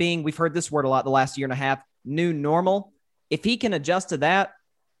injury, it being, we've heard this word a lot the last year and a half, new normal. If he can adjust to that,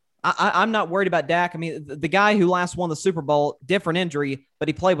 I'm not worried about Dak. I mean, the guy who last won the Super Bowl, different injury, but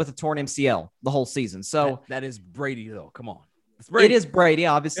he played with a torn MCL the whole season. So that is Brady, though. Come on, it is Brady,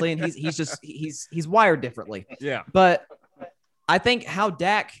 obviously, and he's wired differently. Yeah, but I think how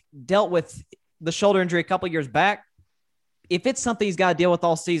Dak dealt with the shoulder injury a couple of years back, if it's something he's got to deal with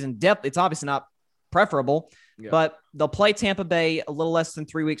all season, it's obviously not preferable. Yeah. But they'll play Tampa Bay a little less than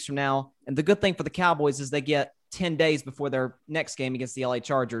 3 weeks from now, and the good thing for the Cowboys is they get 10 days before their next game against the LA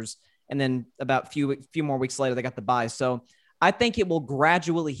Chargers. And then about a few more weeks later, they got the bye. So I think it will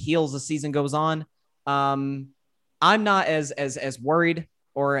gradually heal as the season goes on. I'm not as worried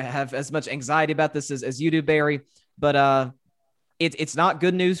or have as much anxiety about this as you do, Barry, but it's not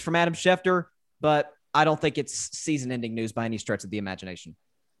good news from Adam Schefter, but I don't think it's season-ending news by any stretch of the imagination.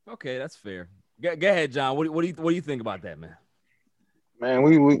 Okay, that's fair. Go ahead, John. What do you think about that, man? Man,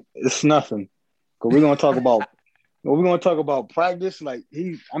 we it's nothing. Because we're gonna talk about practice. Like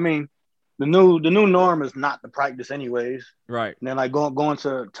the new norm is not the practice anyways. Right. And then like going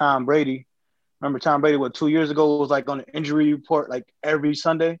to Tom Brady. Remember Tom Brady, 2 years ago, was like on the injury report like every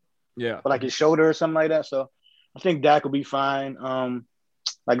Sunday. Yeah. For like his shoulder or something like that. So I think Dak will be fine.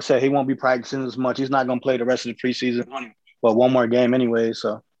 Like I said, he won't be practicing as much. He's not gonna play the rest of the preseason, but one more game anyway.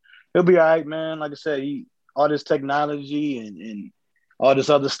 So he'll be all right, man. Like I said, all this technology and all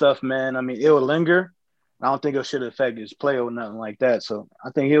this other stuff, man. I mean, it will linger. I don't think it should affect his play or nothing like that. So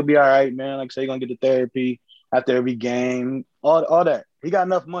I think he'll be all right, man. Like I say, he's going to get the therapy after every game, all that. He got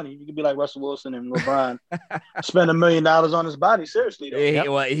enough money. You could be like Russell Wilson and LeBron, spend $1 million on his body. Seriously, though.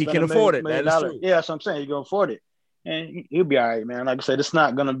 Yeah, he can afford it. That is true. Yeah, that's what I'm saying. He can afford it. And he'll be all right, man. Like I said, it's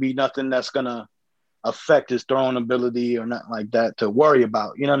not going to be nothing that's going to affect his throwing ability or nothing like that to worry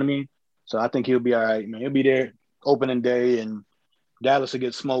about. You know what I mean? So I think he'll be all right, man. He'll be there opening day, and Dallas will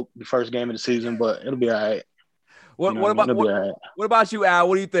get smoked the first game of the season, but it'll be all right. What about you, Al?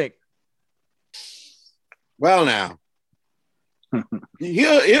 What do you think? Well, now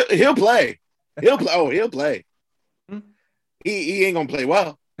he'll play. He'll play. Oh, he'll play. He ain't gonna play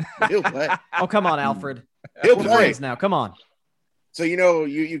well. He'll play. Oh, come on, Alfred. He'll play now. Come on. So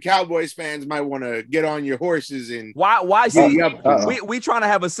you Cowboys fans might want to get on your horses and why see we trying to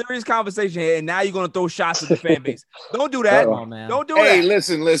have a serious conversation here, and now you're gonna throw shots at the fan base. Don't do that. Oh, man. Don't do that. Hey, that.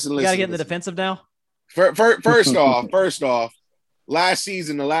 listen. You gotta get in the defensive now. First off, last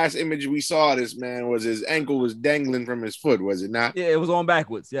season, the last image we saw of this man was his ankle was dangling from his foot, was it not? Yeah, it was on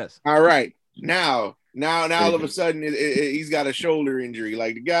backwards. Yes. All right. Now, all of a sudden, he's got a shoulder injury.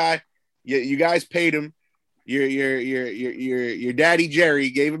 Like the guy, you guys paid him. Your daddy Jerry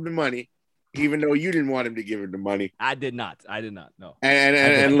gave him the money, even though you didn't want him to give him the money. I did not. No.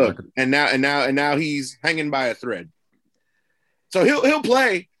 And look, and now he's hanging by a thread. So he'll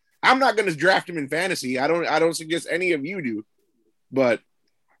play. I'm not going to draft him in fantasy. I don't suggest any of you do. But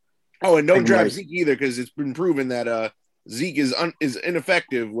and don't draft Zeke either, because it's been proven that Zeke is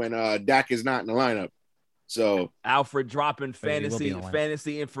ineffective when Dak is not in the lineup. So Alfred dropping fantasy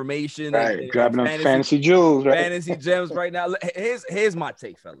information, right? Dropping fantasy jewels, right? Fantasy gems right now. Here's my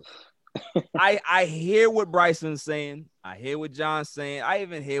take, fellas. I hear what Bryson's saying. I hear what John's saying. I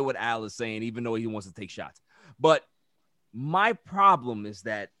even hear what Al is saying, even though he wants to take shots. But my problem is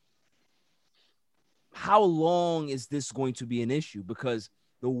that how long is this going to be an issue? Because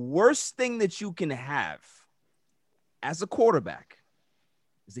the worst thing that you can have as a quarterback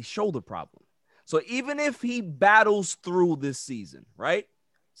is a shoulder problem. So even if he battles through this season, right?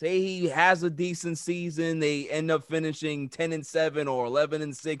 Say he has a decent season, they end up finishing 10-7 or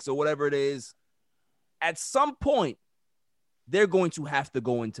 11-6 or whatever it is. At some point, they're going to have to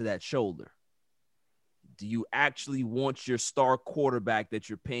go into that shoulder. Do you actually want your star quarterback that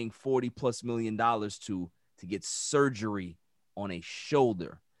you're paying $40+ million to get surgery on a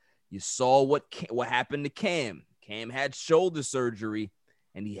shoulder? You saw what happened to Cam. Cam had shoulder surgery,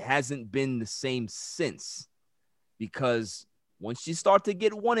 and he hasn't been the same since, because once you start to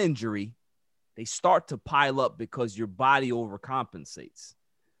get one injury, they start to pile up because your body overcompensates.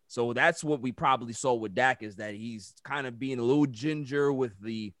 So that's what we probably saw with Dak, is that he's kind of being a little ginger with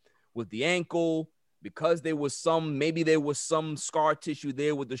the ankle, because there was some scar tissue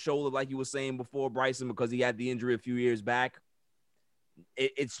there with the shoulder, like you were saying before, Bryson, because he had the injury a few years back.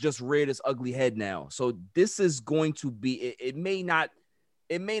 It's just reared its ugly head now. So this is going to be, it may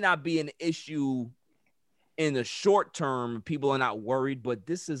not be an issue in the short term. People are not worried, but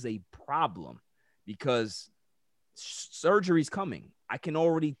this is a problem because surgery's coming. I can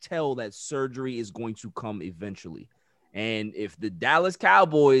already tell that surgery is going to come eventually. And if the Dallas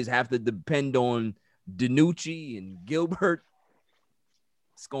Cowboys have to depend on DiNucci and Gilbert,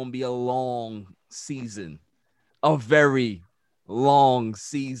 it's going to be a long season, a very long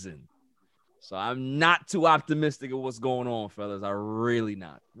season. So I'm not too optimistic of what's going on, fellas. I really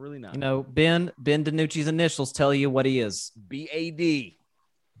not. You know, Ben DiNucci's initials tell you what he is. B-A-D.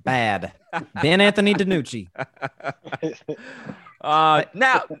 Bad. Ben Anthony DiNucci.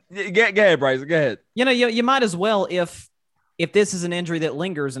 Now, go ahead, Bryce. Go ahead. You know, you might as well, if this is an injury that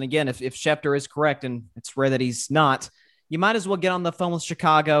lingers, and again, if Schefter is correct, and it's rare that he's not, you might as well get on the phone with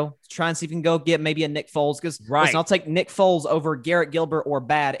Chicago, try and see if you can go get maybe a Nick Foles. Because listen, I'll take Nick Foles over Garrett Gilbert or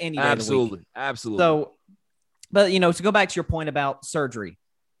Bad any day of the week. Absolutely. So, but, you know, to go back to your point about surgery,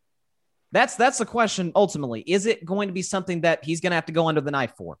 that's the question ultimately. Is it going to be something that he's going to have to go under the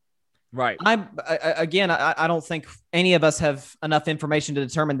knife for? Right. I don't think any of us have enough information to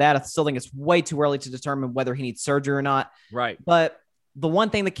determine that. I still think it's way too early to determine whether he needs surgery or not. Right. But the one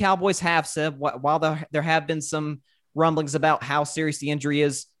thing the Cowboys have said, while there have been some rumblings about how serious the injury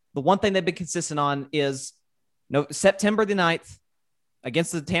is, the one thing they've been consistent on is September the 9th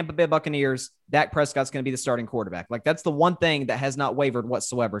against the Tampa Bay Buccaneers, Dak Prescott's going to be the starting quarterback. Like, that's the one thing that has not wavered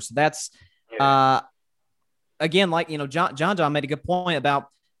whatsoever. So that's, again, like, you know, John made a good point about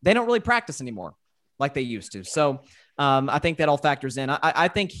they don't really practice anymore like they used to. So I think that all factors in. I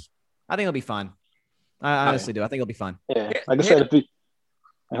think it'll be fine. I honestly do. I think it'll be fine. Yeah. Like I said,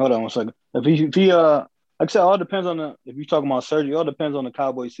 hold on one second. If he like I said, all depends on if you're talking about surgery, all depends on the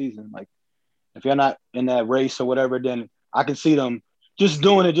Cowboys season. Like, if you're not in that race or whatever, then I can see them just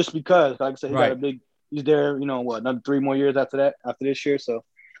doing it just because. Like I said, he's there, you know, another 3 more years after this year. So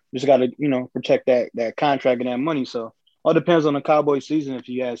you just got to, you know, protect that contract and that money. So all depends on the Cowboys season if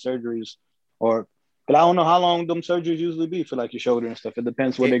he has surgeries but I don't know how long them surgeries usually be for like your shoulder and stuff. It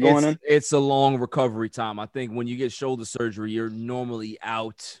depends where they're going in. It's a long recovery time. I think when you get shoulder surgery, you're normally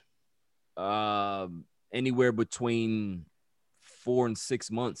out anywhere between 4 and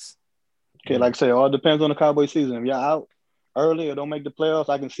 6 months. Okay, like I say, all depends on the Cowboys season. If you're out early or don't make the playoffs,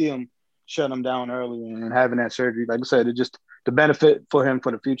 I can see him shutting them down early and having that surgery. Like I said, it's just the benefit for him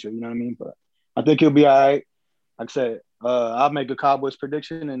for the future. You know what I mean? But I think he'll be all right. Like I said, I'll make a Cowboys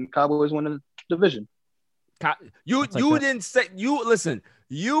prediction and Cowboys win the division. You didn't say listen.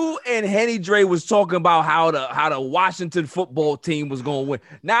 You and Henny Dre was talking about how the Washington football team was going to win.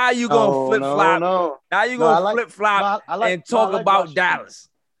 Now you gonna flip flop. No. Now you gonna flip flop and talk about Washington. Dallas.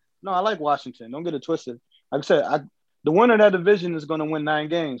 No, I like Washington. Don't get it twisted. Like I said, the winner of that division is going to win 9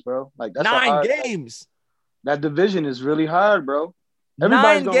 games, bro. Like, that's 9 games. That division is really hard, bro.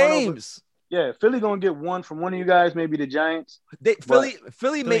 9 games. Yeah, Philly gonna get one from one of you guys, maybe the Giants.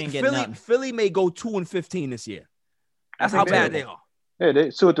 Philly may go 2-15 this year. That's how bad they are. Yeah,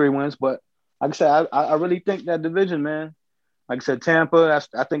 they 2 or 3 wins, but like I said, I really think that division, man. Like I said, Tampa.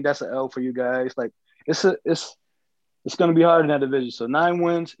 I think that's an L for you guys. Like, it's gonna be hard in that division. So 9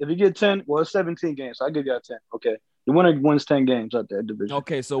 wins. If you get 10, well, it's 17 games. So I give you a 10. Okay, the winner wins 10 games out that division.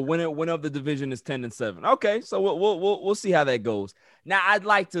 Okay, so winner of the division is 10-7. Okay, so we'll see how that goes. Now I'd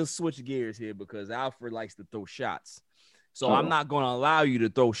like to switch gears here because Alfred likes to throw shots. So I'm not going to allow you to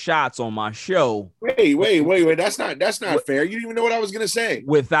throw shots on my show. Wait. That's not fair. You didn't even know what I was going to say.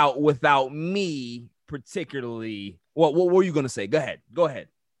 Without me particularly. What were you going to say? Go ahead.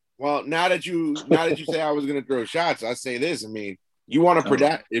 Well, now that you say I was going to throw shots, I say this. I mean, if you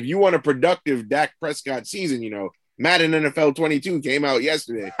want a productive Dak Prescott season, you know, Madden NFL 22 came out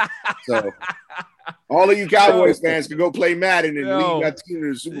yesterday. So all of you Cowboys fans can go play Madden and lead that team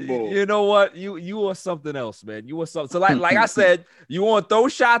to the Super Bowl. You know what? You are something else, man. You are something. So like I said, you want to throw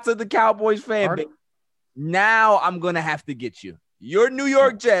shots at the Cowboys fan base. Now I'm going to have to get you. Your New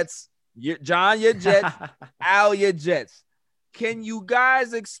York Jets. John, your Jets. Al, your Jets. Can you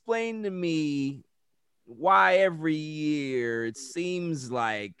guys explain to me why every year it seems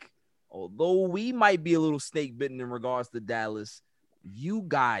like, although we might be a little snake bitten in regards to Dallas, you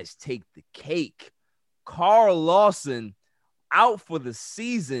guys take the cake? Carl Lawson out for the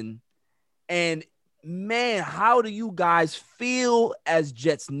season. And man, how do you guys feel as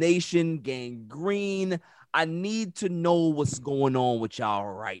Jets Nation? Gangrene, I need to know what's going on with y'all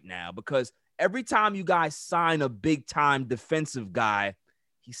right now, because every time you guys sign a big time defensive guy,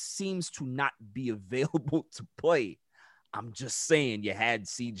 he seems to not be available to play. I'm just saying, you had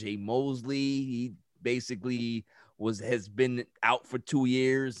CJ Mosley. He basically has been out for 2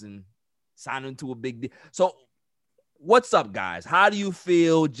 years and signed into a big deal. So what's up, guys? How do you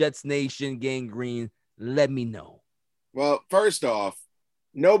feel, Jets Nation, Gang Green? Let me know. Well, first off,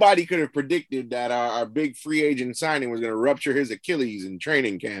 nobody could have predicted that our big free agent signing was going to rupture his Achilles in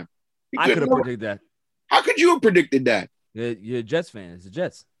training camp. I could have predicted that. How could you have predicted that? You're a Jets fan. It's the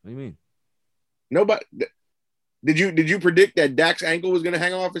Jets. What do you mean? Nobody. Did you predict that Dak's ankle was going to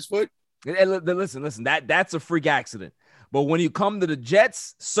hang off his foot? Listen. That's a freak accident. But when you come to the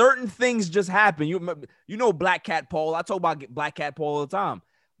Jets, certain things just happen. You know Black Cat Paul. I talk about Black Cat Paul all the time.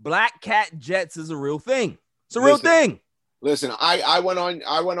 Black Cat Jets is a real thing. It's a real thing. Listen, I went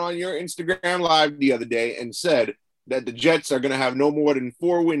on your Instagram Live the other day and said that the Jets are going to have no more than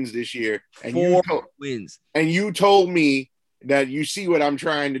 4 wins this year. And 4 wins. And you told me that you see what I'm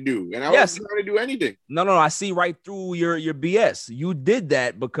trying to do. And I wasn't trying to do anything. No. I see right through your BS. You did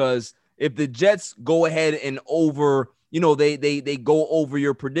that because if the Jets go ahead and they go over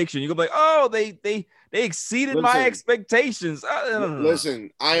your prediction, you're going to be like, oh, they exceeded my expectations.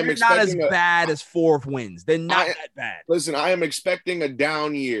 Listen, I am expecting not as bad as 4 wins. They're not that bad. Listen, I am expecting a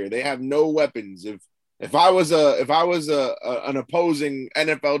down year. They have no weapons. If I was an opposing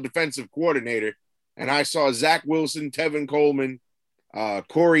NFL defensive coordinator and I saw Zach Wilson, Tevin Coleman,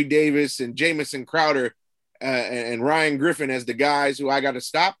 Corey Davis, and Jamison Crowder and Ryan Griffin as the guys who I got to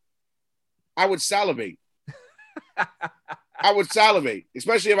stop, I would salivate. I would salivate,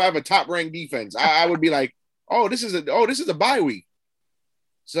 especially if I have a top-ranked defense. I would be like, this is a bye week.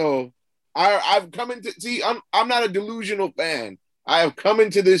 So I've come into I'm not a delusional fan. I have come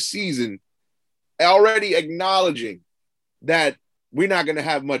into this season already acknowledging that we're not going to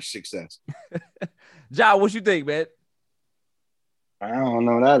have much success. John, what you think, man? I don't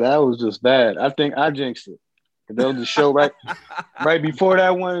know. That was just bad. I think I jinxed it. There was a show right before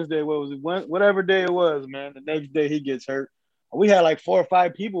that Wednesday. What was it? Whatever day it was, man. The next day he gets hurt. We had like 4 or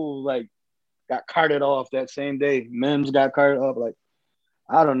 5 people got carted off that same day. Mims got carted off. Like,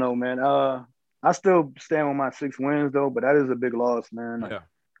 I don't know, man. I still stand on my 6 wins though, but that is a big loss, man. Like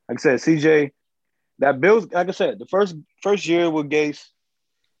I said, CJ, that Bills, like I said, the first year with Gase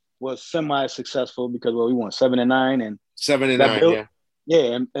was semi-successful because we won 7-9 and 7-9,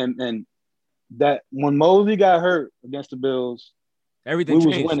 and that when Mosley got hurt against the Bills, everything we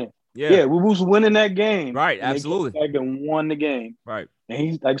changed. was winning. Yeah, we was winning that game. Right, absolutely. They and won the game. Right. And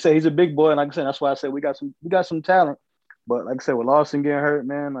he's like I said, he's a big boy. And like I said, that's why I said we got some talent. But like I said, with Lawson getting hurt,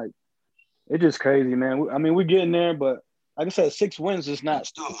 man, like it's just crazy, man. I mean, we're getting there, but like I said, 6 wins is not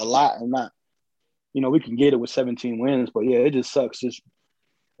still a lot, and not, we can get it with 17 wins. But yeah, it just sucks. It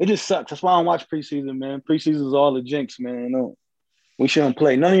just sucks. That's why I don't watch preseason, man. Preseason is all the jinx, man. We shouldn't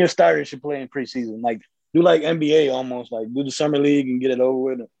play. None of your starters should play in preseason. Like, do like NBA almost. Like, do the summer league and get it over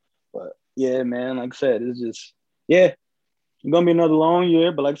with. But, yeah, man, like I said, it's just, it's going to be another long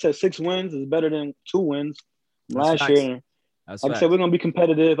year. But like I said, 6 wins is better than 2 wins last year. Like I said, we're going to be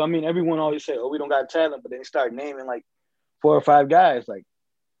competitive. I mean, everyone always say, we don't got talent. But then they start naming, like, 4 or 5 guys. Like,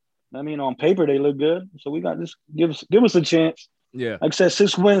 I mean, on paper, they look good. So we got this. Give us a chance. Yeah. Like I said,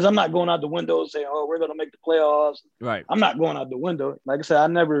 6 wins. I'm not going out the window saying, we're going to make the playoffs. Right. I'm not going out the window. Like I said, I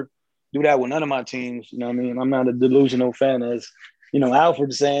never do that with none of my teams. You know what I mean? I'm not a delusional fan, as,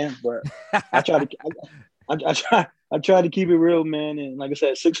 Alfred's saying, but I try to keep it real, man. And like I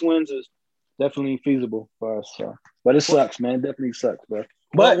said, 6 wins is definitely feasible for us. So. But it sucks, man. It definitely sucks, bro.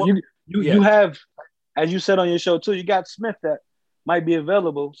 But you have, as you said on your show too, you got Smith that might be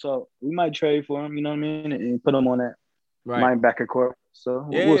available. So we might trade for him, you know what I mean? And put him on that. Right. Linebacker court. So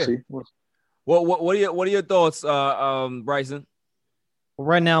we'll see. What are your thoughts, Bryson? Well,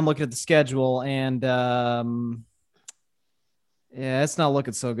 right now I'm looking at the schedule, and it's not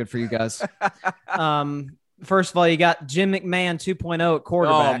looking so good for you guys. First of all, you got Jim McMahon 2.0 at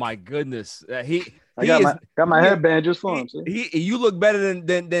quarterback. Oh my goodness, I got my headband just for him. You look better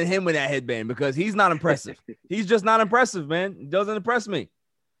than him with that headband, because he's not impressive. He's just not impressive, man. He doesn't impress me.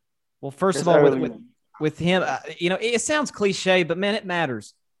 Well, first of all, with him, it sounds cliche, but man, it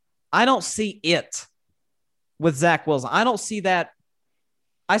matters. I don't see it with Zach Wilson. I don't see that.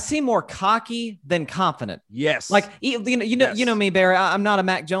 I see more cocky than confident. Yes. Like, you know me, Barry. I'm not a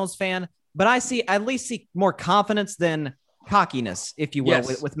Mac Jones fan, but I at least see more confidence than cockiness, if you will,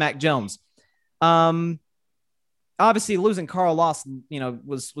 with Mac Jones. Obviously losing Carl Lawson,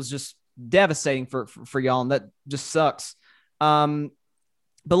 was just devastating for y'all, and that just sucks. But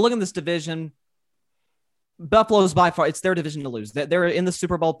look at this division. Buffalo's by far, it's their division to lose. They're in the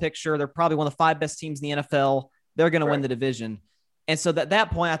Super Bowl picture. They're probably one of the 5 best teams in the NFL. They're going to win the division. And so at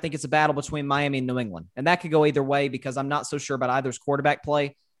that point, I think it's a battle between Miami and New England. And that could go either way because I'm not so sure about either's quarterback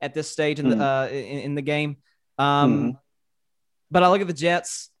play at this stage in the game. But I look at the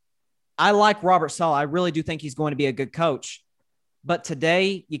Jets. I like Robert Saleh. I really do think he's going to be a good coach. But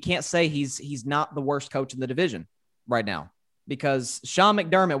today, you can't say he's not the worst coach in the division right now because Sean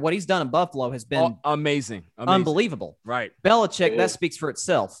McDermott, what he's done in Buffalo has been amazing. Unbelievable. Right. Belichick, that speaks for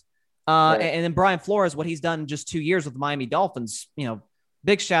itself. And then Brian Flores, what he's done in just 2 years with the Miami Dolphins,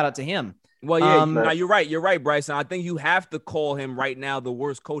 big shout out to him. Well, yeah, no, you're right. You're right, Bryson. I think you have to call him right now the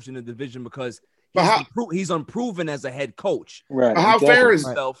worst coach in the division because he's unproven as a head coach. Right. How fair is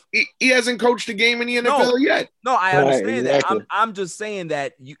he hasn't coached a game in the NFL yet? No, I understand that. I'm just saying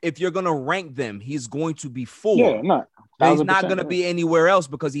that if you're going to rank them, he's going to be 4. Yeah, no. He's not going to be anywhere else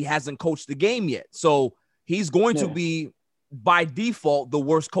because he hasn't coached the game yet. So he's going to be, by default, the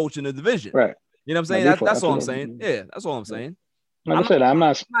worst coach in the division. Right. You know what I'm saying? That's all I'm saying. Yeah, that's all I'm saying. I'm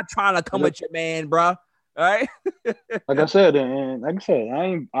not trying to come at your man, bro. All right. like I said, I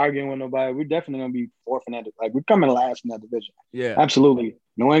ain't arguing with nobody. We're definitely gonna be 4th in that. Like we're coming last in that division. Yeah, absolutely.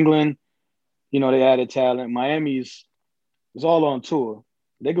 New England, they added talent. Miami's is all on Tua.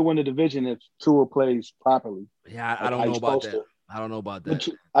 They could win the division if Tua plays properly. Yeah, I don't know about that. I don't know about that.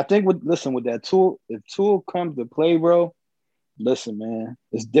 I think with that Tua, if Tua comes to play, bro, listen, man,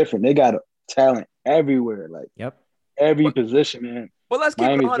 it's different. They got talent everywhere. Like, every position, man. Well, let's keep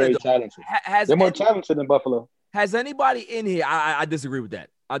Miami's it very 100. talented. They're more talented than Buffalo. Has anybody in here? I disagree with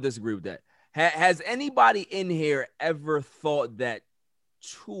that. Has anybody in here ever thought that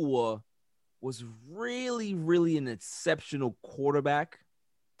Tua was really, really an exceptional quarterback?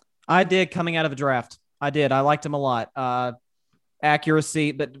 I did coming out of a draft. I did. I liked him a lot.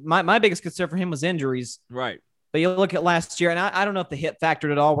 Accuracy, but my biggest concern for him was injuries. Right. But you look at last year, and I don't know if the hit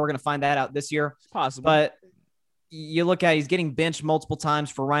factored at all. We're going to find that out this year. It's possible. But you look at he's getting benched multiple times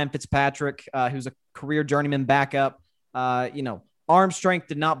for Ryan Fitzpatrick, who's a career journeyman backup. Arm strength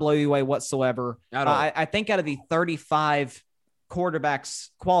did not blow you away whatsoever. I think out of the 35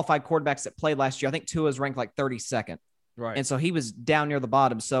 qualified quarterbacks that played last year, I think Tua is ranked like 32nd. Right. And so he was down near the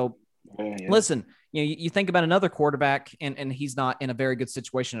bottom. So listen, you think about another quarterback and he's not in a very good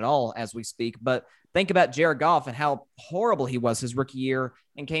situation at all as we speak, but think about Jared Goff and how horrible he was his rookie year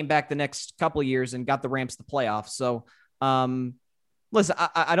and came back the next couple of years and got the Rams to the playoffs. So listen,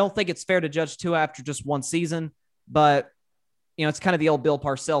 I don't think it's fair to judge Tua after just one season, but it's kind of the old Bill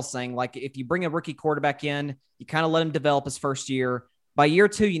Parcells saying, like, if you bring a rookie quarterback in, you kind of let him develop his first year. By year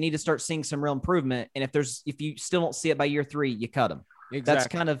 2, you need to start seeing some real improvement. And if you still don't see it by year 3, you cut him. Exactly.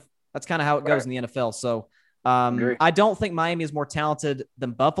 That's kind of how it goes in the NFL. So I don't think Miami is more talented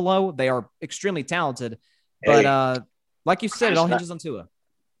than Buffalo. They are extremely talented, but like you said, it all hinges on Tua.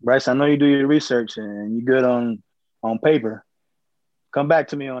 Bryce, I know you do your research and you're good on paper. Come back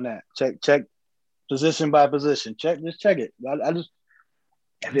to me on that. Check position by position. Just check it. I just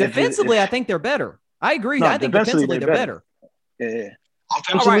defensively, I think they're better. I agree. I think defensively they're better. Yeah.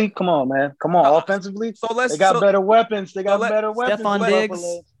 Offensively, come on, man. Come on, offensively. They got better weapons. They got better weapons. Stephon Diggs.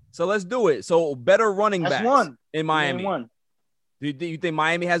 So let's do it. So better running backs in Miami. One. Do you think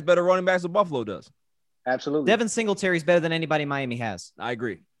Miami has better running backs than Buffalo does? Absolutely. Devin Singletary is better than anybody Miami has. I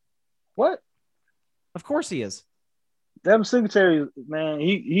agree. What? Of course he is. Devin Singletary, man,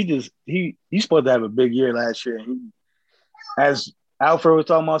 he's supposed to have a big year last year. As Alfred was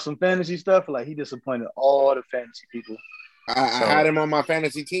talking about some fantasy stuff, like he disappointed all the fantasy people. I had him on my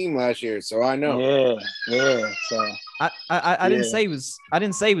fantasy team last year, so I know. Yeah. So I didn't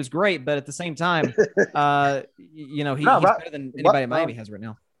say he was great, but at the same time, he's better than anybody Miami has right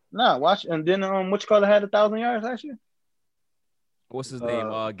now. No, watch, and then which color had 1,000 yards last year? What's his name?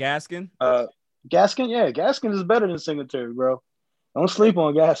 Gaskin. Gaskin, yeah, Gaskin is better than Singletary, bro. Don't sleep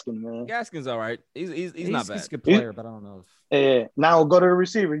on Gaskin, man. Gaskin's all right. He's not bad. He's a good player, but I don't know. Yeah. Now we'll go to the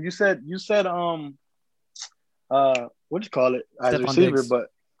receiver. You said what you call it as a receiver, Diggs. But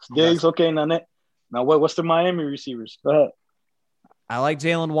Diggs, okay. Now what's the Miami receivers? Go ahead. I like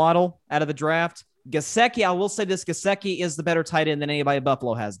Jalen Waddle out of the draft. Gesicki, I will say this: Gesicki is the better tight end than anybody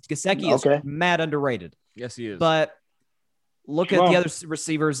Buffalo has. Gesicki is mad underrated. Yes, he is. But look at the other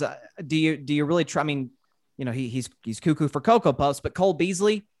receivers. Do you really try? I mean, he's cuckoo for Cocoa Puffs, but Cole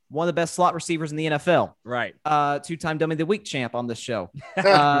Beasley, one of the best slot receivers in the NFL. Right. 2-time Dummy of the Week champ on this show.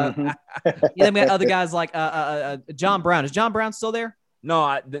 Then we got other guys like John Brown. Is John Brown still there? No,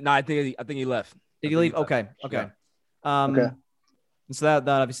 I think he left. Did he leave? Okay. Okay. And so that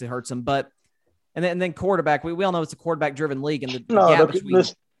obviously hurts him. But and then quarterback. We all know it's a quarterback driven league, and the gap between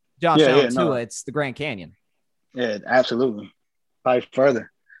Josh Allen and Tua, it's the Grand Canyon. Yeah, absolutely. Probably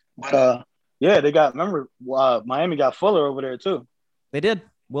further. But yeah, they got. Remember, Miami got Fuller over there too. They did.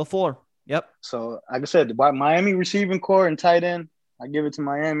 Will Fuller. Yep. So, like I said, the Miami receiving core and tight end, I give it to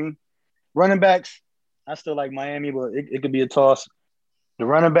Miami. Running backs, I still like Miami, but it could be a toss. The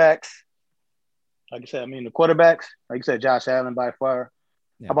running backs, like I said, the quarterbacks, like you said, Josh Allen by far.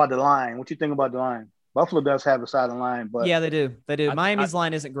 Yeah. How about the line? What you think about the line? Buffalo does have a solid line, but yeah, they do. They do. Miami's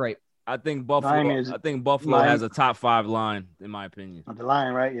line isn't great. I think Buffalo has a top 5 line, in my opinion. The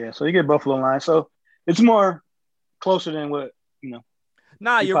line, right? Yeah. So you get Buffalo line. So it's more closer than what,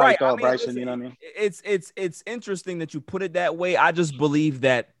 Nah, you're right. Bryson, listen, you know what I mean? It's interesting that you put it that way. I just believe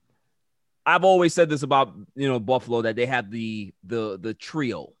that I've always said this about, Buffalo, that they have the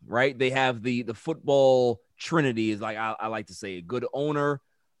trio, right? They have the football trinity, is like I like to say, a good owner,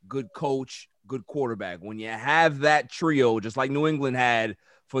 good coach, good quarterback. When you have that trio, just like New England had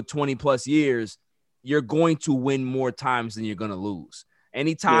for 20 plus years, you're going to win more times than you're going to lose.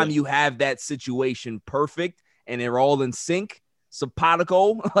 Anytime you have that situation perfect and they're all in sync,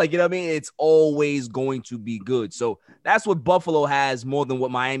 simpatico, it's always going to be good. So that's what Buffalo has more than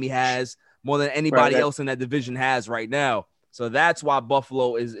what Miami has, more than anybody else in that division has right now. So that's why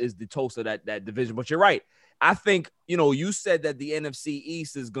Buffalo is the toast of that division. But you're right. I think, you said that the NFC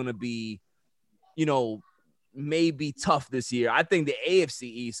East is going to be, maybe tough this year. I think the AFC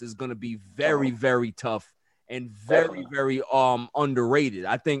East is going to be very, very tough and very, very underrated.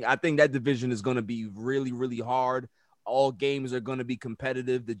 I think that division is going to be really, really hard. All games are going to be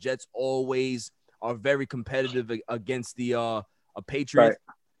competitive. The Jets always are very competitive against the Patriots.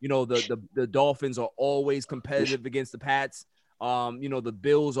 Right. The Dolphins are always competitive against the Pats. The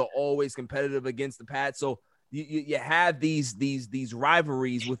Bills are always competitive against the Pats. So you have these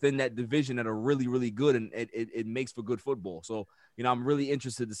rivalries within that division that are really, really good, and it makes for good football. So, I'm really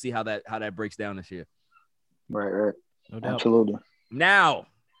interested to see how that breaks down this year. Right. No doubt. Absolutely. Now,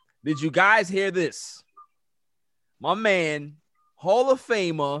 did you guys hear this? My man, Hall of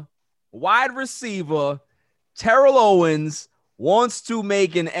Famer, wide receiver, Terrell Owens wants to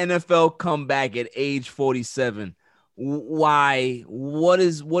make an NFL comeback at age 47. Why? What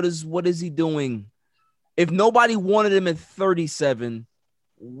is he doing? If nobody wanted him at 37,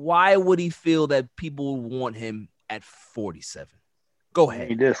 why would he feel that people want him at 47? Go ahead.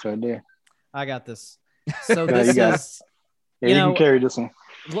 He did right there. I got this. So this is, you can carry this one.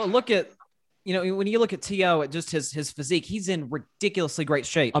 Look at, when you look at T.O., at just his physique, he's in ridiculously great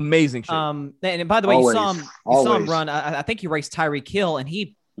shape. Amazing shape. And by the way, you saw him run. I think he raced Tyreek Hill, and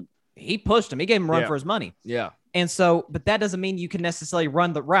he pushed him. He gave him a run for his money. Yeah. And so, but that doesn't mean you can necessarily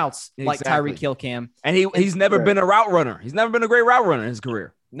run the routes like Tyreek Hill can. And he's never been a route runner. He's never been a great route runner in his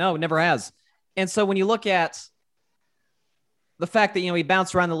career. No, never has. And so when you look at the fact that, he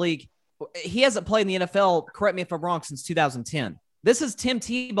bounced around the league, he hasn't played in the NFL, correct me if I'm wrong, since 2010. This is Tim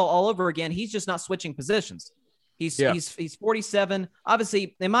Tebow all over again. He's just not switching positions. He's 47.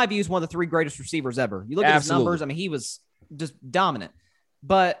 Obviously, in my view, he's one of the 3 greatest receivers ever. You look at his numbers. He was just dominant.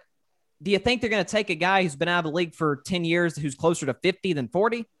 But do you think they're going to take a guy who's been out of the league for 10 years, who's closer to 50 than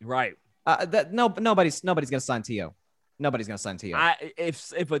 40? Right. Nobody's going to sign T.O. Nobody's going to sign T.O.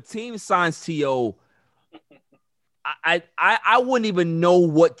 If a team signs T.O., I wouldn't even know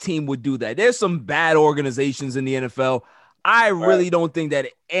what team would do that. There's some bad organizations in the NFL. I really don't think that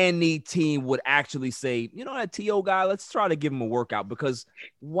any team would actually say, that T.O. guy, let's try to give him a workout, because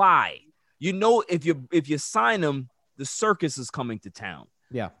why? If you sign him, the circus is coming to town.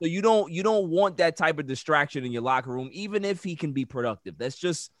 Yeah. So you don't want that type of distraction in your locker room, even if he can be productive. That's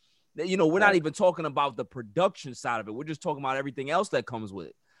just, we're not even talking about the production side of it. We're just talking about everything else that comes with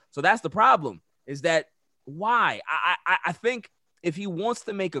it. So that's the problem, is that why? I think if he wants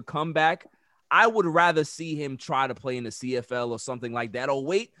to make a comeback, I would rather see him try to play in the CFL or something like that, or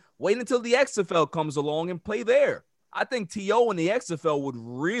wait until the XFL comes along and play there. I think T.O. in the XFL would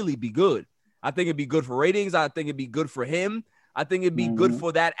really be good. I think it'd be good for ratings. I think it'd be good for him. I think it'd be good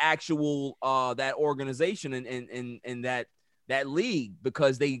for that actual that organization and that league,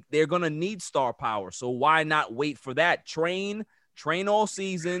 because they're gonna need star power. So why not wait for that? Train all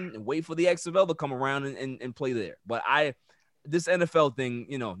season and wait for the XFL to come around and play there. But this NFL thing,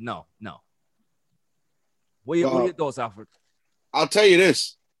 no. What are your thoughts, Alfred? I'll tell you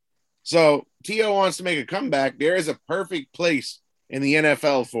this. So T.O. wants to make a comeback. There is a perfect place in the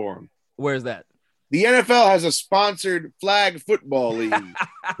NFL for him. Where's that? The NFL has a sponsored flag football league.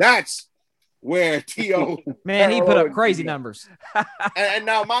 That's where T.O. Man, he put up crazy numbers. And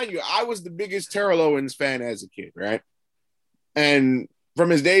now, mind you, I was the biggest Terrell Owens fan as a kid, right? And from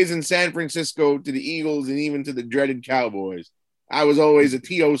his days in San Francisco to the Eagles and even to the dreaded Cowboys, I was always a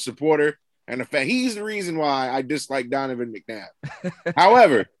T.O. supporter. And he's the reason why I dislike Donovan McNabb.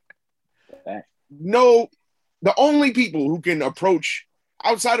 However, the only people who can approach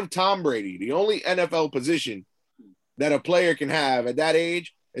outside of Tom Brady, the only NFL position that a player can have at that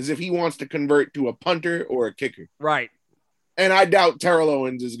age is if he wants to convert to a punter or a kicker. Right. And I doubt Terrell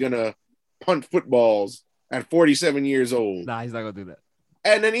Owens is going to punt footballs at 47 years old. Nah, he's not going to do that.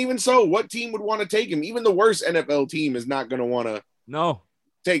 And then even so, what team would want to take him? Even the worst NFL team is not going to want to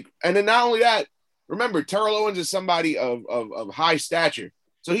take. And then not only that, remember, Terrell Owens is somebody of high stature.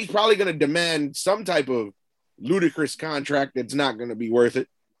 So he's probably going to demand some type of ludicrous contract that's not going to be worth it.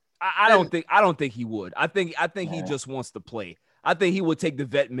 I don't think he would. I think he just wants to play. I think he would take the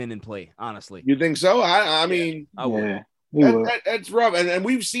vet men and play, honestly. You think so? I mean, I would. That's rough. And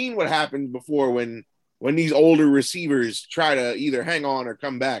we've seen what happens before when these older receivers try to either hang on or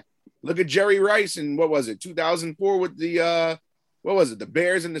come back. Look at Jerry Rice in, 2004 with the the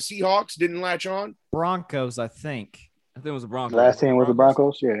Bears and the Seahawks didn't latch on? Broncos, I think. I think it was the Broncos. Last team was the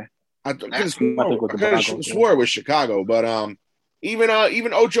Broncos, yeah. I swore it was Chicago, but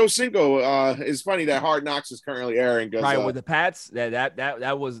even Ocho Cinco is funny that Hard Knocks is currently airing. Right, with the Pats,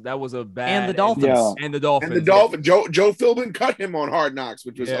 that was a bad. And the Dolphins. And the Dolphins. Joe Philbin cut him on Hard Knocks,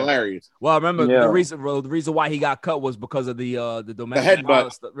 which was hilarious. Well, I remember the reason why he got cut was because of the domestic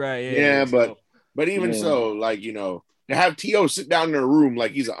headbutt stuff. Right. Yeah, but even so, like, you know, to have T.O. sit down in a room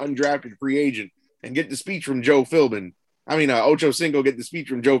like he's an undrafted free agent and get the speech from Joe Philbin. I mean, Ocho Cinco get the speech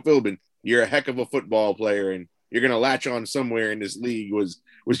from Joe Philbin. You're a heck of a football player, and you're gonna latch on somewhere in this league was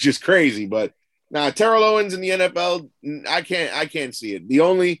just crazy. But now Terrell Owens in the NFL, I can't see it. The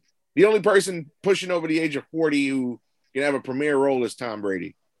only person pushing over the age of 40 who can have a premier role is Tom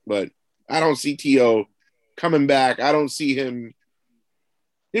Brady. But I don't see T.O. coming back. I don't see him.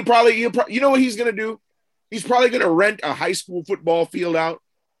 You know what he's gonna do? He's probably gonna rent a high school football field out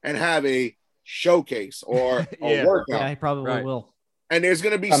and have a showcase or a workout. Yeah, he probably will. And there's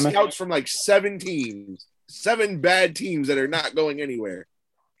going to be scouts from like 7 bad teams that are not going anywhere.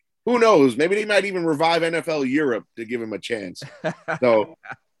 Who knows? Maybe they might even revive NFL Europe to give him a chance. So,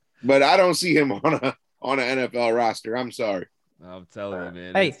 but I don't see him on an NFL roster. I'm sorry. I'm telling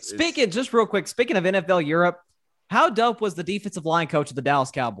you, man. Hey, just real quick, speaking of NFL Europe, how dope was the defensive line coach of the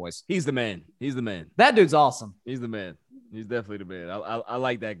Dallas Cowboys? He's the man. That dude's awesome. He's the man. He's definitely the man. I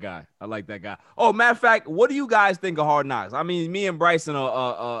like that guy. Oh, matter of fact, what do you guys think of Hard Knocks? I mean, me and Bryson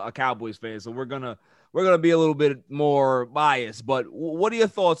are a Cowboys fan, so we're gonna be a little bit more biased. But what are your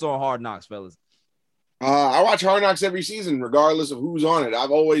thoughts on Hard Knocks, fellas? I watch Hard Knocks every season, regardless of who's on it.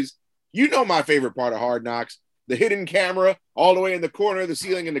 I've always, my favorite part of Hard Knocks, the hidden camera all the way in the corner of the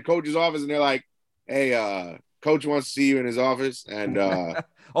ceiling in the coach's office, and they're like, "Hey, coach wants to see you in his office," and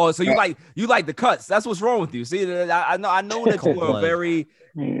oh, so you like the cuts? That's what's wrong with you. See, I know that you are very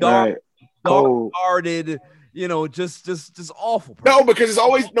dark-hearted, you know, just awful. No, because it's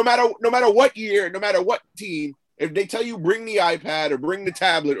always no matter what year, no matter what team, if they tell you bring the iPad or bring the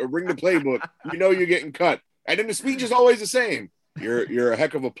tablet or bring the playbook, you know you're getting cut. And then the speech is always the same. You're a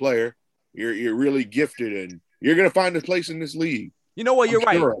heck of a player. You're really gifted, and you're gonna find a place in this league. You know what? You're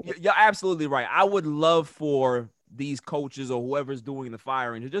right. You're absolutely right. I would love for these coaches or whoever's doing the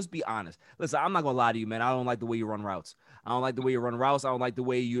firing to just be honest. Listen, I'm not gonna lie to you, man. I don't like the way you run routes. I don't like the way the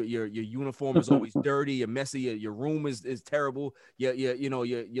way your uniform is always dirty, you're messy, your room is terrible.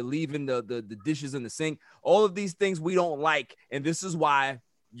 You're leaving the dishes in the sink. All of these things we don't like, and this is why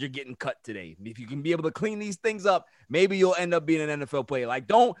you're getting cut today. If you can be able to clean these things up, maybe you'll end up being an NFL player. Like,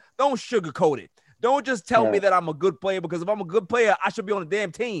 don't sugarcoat it. Don't just tell me that I'm a good player, because if I'm a good player, I should be on a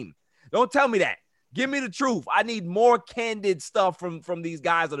damn team. Don't tell me that. Give me the truth. I need more candid stuff from these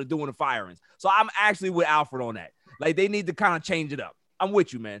guys that are doing the firings. So I'm actually with Alfred on that. Like, they need to kind of change it up. I'm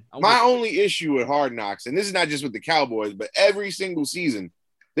with you, man. My only issue with Hard Knocks, and this is not just with the Cowboys, but every single season,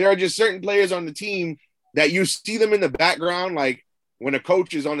 there are just certain players on the team that you see them in the background, like when a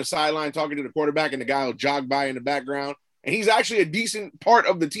coach is on the sideline talking to the quarterback and the guy will jog by in the background, and he's actually a decent part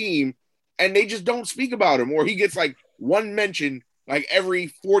of the team, and they just don't speak about him, or he gets like one mention like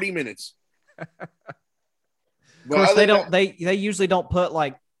every 40 minutes. Of course, they usually don't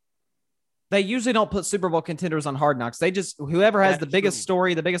put Super Bowl contenders on Hard Knocks. They just, whoever has the biggest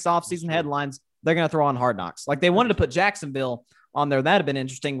story, the biggest offseason headlines, they're going to throw on Hard Knocks. Like, they wanted to put Jacksonville on there. That'd have been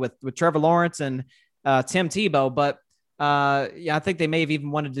interesting with Trevor Lawrence and Tim Tebow. But I think they may have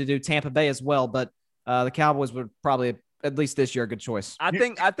even wanted to do Tampa Bay as well. But the Cowboys would probably, at least this year, a good choice. I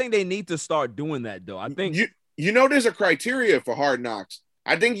think they need to start doing that, though. I think there's a criteria for Hard Knocks.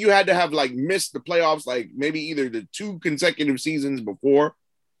 I think you had to have like missed the playoffs, like maybe either the 2 consecutive seasons before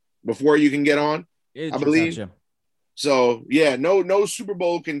you can get on. I believe. So yeah, no Super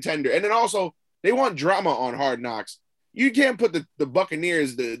Bowl contender. And then also they want drama on Hard Knocks. You can't put the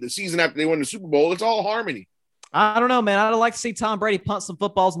Buccaneers the season after they won the Super Bowl. It's all harmony. I don't know, man. I'd like to see Tom Brady punt some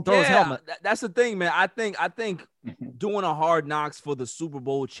footballs and throw his helmet. That's the thing, man. I think doing a Hard Knocks for the Super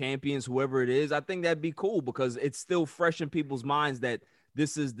Bowl champions, whoever it is, I think that'd be cool because it's still fresh in people's minds that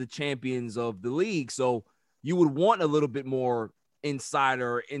this is the champions of the league. So you would want a little bit more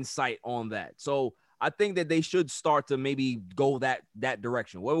insider insight on that. So I think that they should start to maybe go that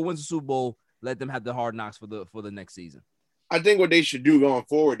direction. Whoever wins the Super Bowl, let them have the Hard Knocks for the next season. I think what they should do going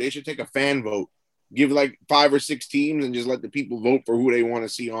forward, they should take a fan vote. Give like 5 or 6 teams and just let the people vote for who they want to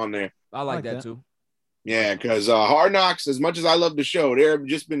see on there. I like that too. Yeah, because Hard Knocks, as much as I love the show, there have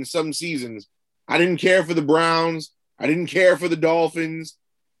just been some seasons I didn't care for the Browns. I didn't care for the Dolphins.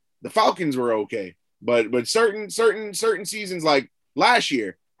 The Falcons were okay. But certain seasons like last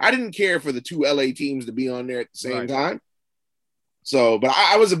year, I didn't care for the 2 LA teams to be on there at the same time. So, but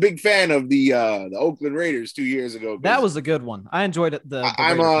I was a big fan of the Oakland Raiders 2 years ago. That was a good one. I enjoyed it.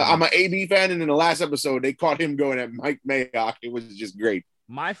 I'm an AB fan, and in the last episode, they caught him going at Mike Mayock. It was just great.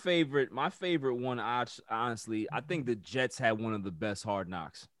 My favorite one, honestly, I think the Jets had one of the best Hard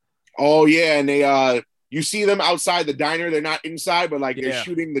Knocks. Oh yeah, and they you see them outside the diner. They're not inside, but like they're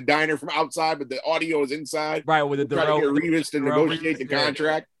shooting the diner from outside, but the audio is inside. Right, with the trying to get Revis to negotiate the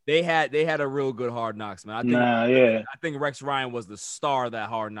contract. They had a real good Hard Knocks, man. I think Rex Ryan was the star of that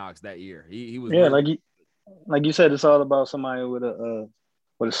Hard Knocks that year. He was like you said, it's all about somebody with a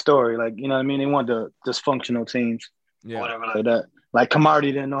story. Like, you know what I mean? They want the dysfunctional teams, whatever like that. Like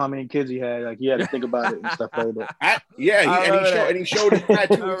Camardi didn't know how many kids he had. Like he had to think about it and stuff like that. He showed his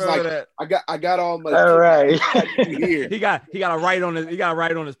tattoos. Like I got all my. All right. Here. He got a right on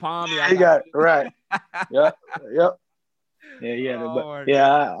his palm. He got right. Yep.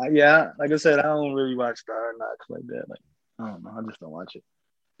 Yeah. Like I said, I don't really watch the Hard Knocks like that. Like I don't know. I just don't watch it.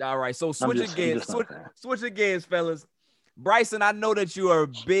 All right. So switch again, fellas. Bryson, I know that you are a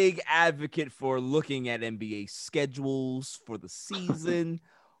big advocate for looking at NBA schedules for the season.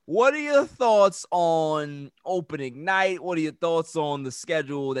 What are your thoughts on opening night? What are your thoughts on the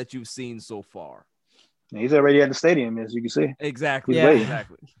schedule that you've seen so far? He's already at the stadium, as you can see. Exactly. Yeah,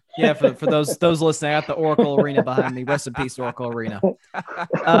 exactly. Yeah, for those listening, I got the Oracle Arena behind me. Rest in peace, Oracle Arena.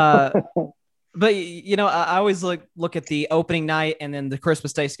 But you know, I always look at the opening night and then the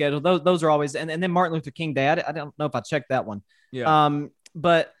Christmas Day schedule. Those are always, and then Martin Luther King Day. I don't know if I checked that one. Yeah.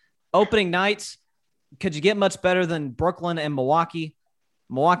 But opening nights, could you get much better than Brooklyn and Milwaukee?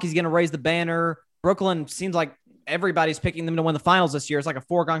 Milwaukee's going to raise the banner. Brooklyn seems like everybody's picking them to win the finals this year. It's like a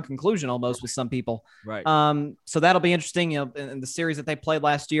foregone conclusion almost with some people. Right. So that'll be interesting. You know, in the series that they played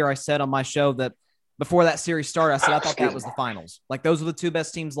last year, I said on my show that before that series started, I said I thought that was the finals. Like those were the 2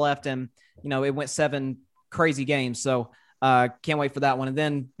 best teams left, and you know it went 7 crazy games. So can't wait for that one. And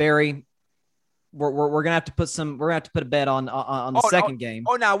then Barry, we're gonna have to put a bet on the second game.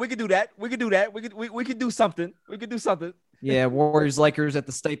 Oh, no, we could do that. We could do something. We could do something. Yeah, Warriors Lakers at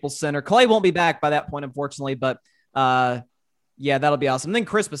the Staples Center. Clay won't be back by that point, unfortunately, but yeah, that'll be awesome. And then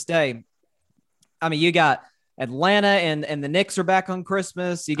Christmas Day. I mean, you got Atlanta and the Knicks are back on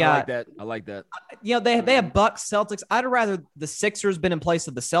Christmas. You got I like that. You know, they have Bucks, Celtics. I'd rather the Sixers been in place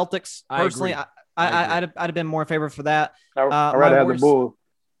of the Celtics. Personally, I'd have been more in favor for that. I'd rather have the Bulls.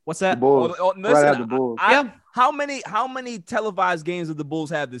 What's that? The Bulls. Listen, the Bulls. Yeah. How many televised games did the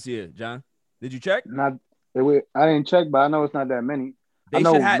Bulls have this year, John? Did you check? I didn't check, but I know it's not that many. They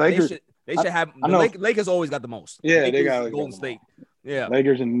should have. Lakers always got the most. Yeah, Lakers, they got Golden State. Yeah,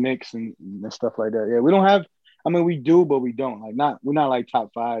 Lakers and Knicks and stuff like that. Yeah, we don't have. I mean, we do, but we don't. We're not like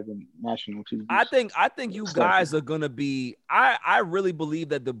top 5 in national TV. I think you guys are gonna be. I really believe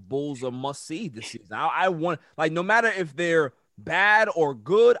that the Bulls are must see this season. I want, like, no matter if they're bad or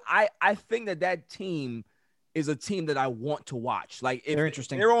good, I think that team is a team that I want to watch. Like, if they're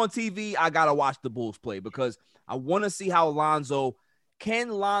interesting, they're on TV, I gotta watch the Bulls play because I want to see how Lonzo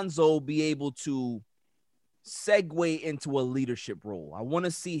be able to segue into a leadership role. I want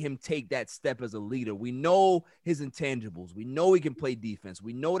to see him take that step as a leader. We know his intangibles. We know he can play defense.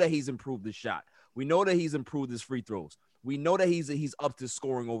 We know that he's improved his shot. We know that he's improved his free throws. We know that he's up to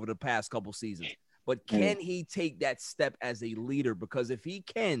scoring over the past couple seasons. But can he take that step as a leader? Because if he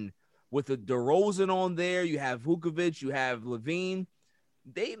can, with the DeRozan on there, you have Vukovic, you have Levine,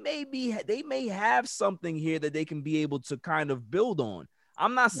 they may have something here that they can be able to kind of build on.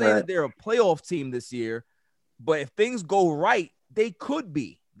 I'm not saying that they're a playoff team this year, but if things go right, they could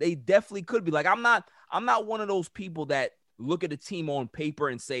be. They definitely could be. Like, I'm not one of those people that look at a team on paper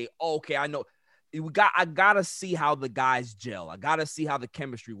and say, oh, okay, I know. I gotta see how the guys gel. I gotta see how the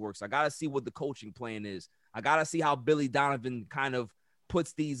chemistry works. I gotta see what the coaching plan is. I got to see how Billy Donovan kind of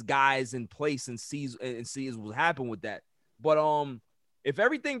puts these guys in place and sees what happen with that. But if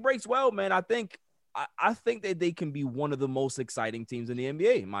everything breaks well, man, I think that they can be one of the most exciting teams in the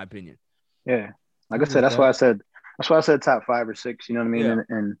NBA, in my opinion. Yeah, like I said, that's why I said top 5 or 6. You know what I mean? Yeah.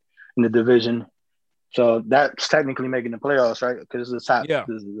 In the division, so that's technically making the playoffs, right? Because the top,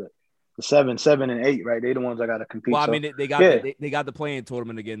 the 7, and 8, right? They're the ones that got to compete. Well, I so, mean, they got the play-in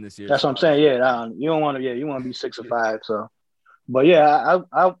tournament again this year. That's what I'm saying. Yeah, you don't want to. Yeah, you want to be 6 or 5. So, but yeah,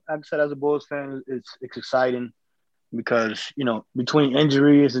 I like I said, as a Bulls fan, it's exciting because between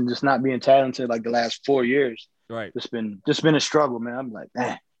injuries and just not being talented like the last 4 years, right? It's been a struggle, man. I'm like,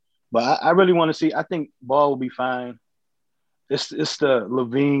 man. But I really want to see. I think Ball will be fine. It's the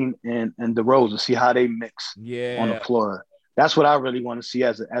Levine and DeRozan, see how they mix on the floor. That's what I really want to see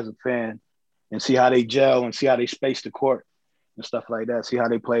as a fan, and see how they gel and see how they space the court and stuff like that. See how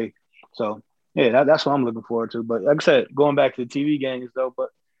they play. So yeah, that's what I'm looking forward to. But like I said, going back to the TV games though, but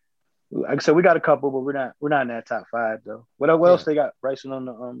like I said, we got a couple, but we're not in that top 5 though. What else they got, Bryson, on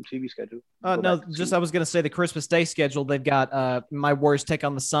the TV schedule? No, just I was going to say the Christmas Day schedule. They've got my Warriors take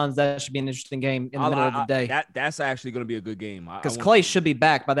on the Suns. That should be an interesting game in the middle of the day. That's actually going to be a good game because Clay should be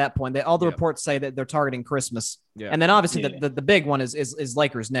back by that point. All the reports say that they're targeting Christmas. Yeah. And then obviously the big one is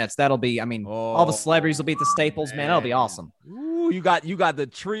Lakers Nets. That'll be, I mean, all the celebrities will be at the Staples. Man, that'll be awesome. Ooh, you got the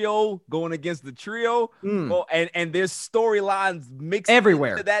trio going against the trio. Oh, and there's storylines mixed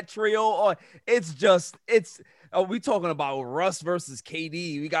everywhere into that trio. Oh, we talking about Russ versus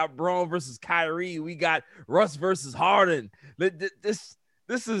KD. We got Braun versus Kyrie. We got Russ versus Harden. This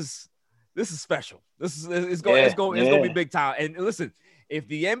is special. It's going to be big time. And listen, if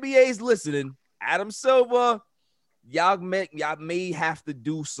the NBA is listening, Adam Silver, y'all may have to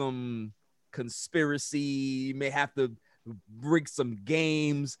do some conspiracy. You may have to rig some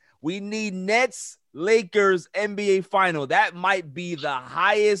games. We need Nets Lakers NBA final. That might be the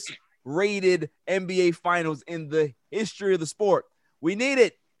highest rated NBA finals in the history of the sport. We need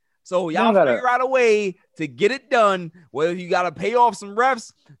it. So y'all figure out a way to get it done. Whether you got to pay off some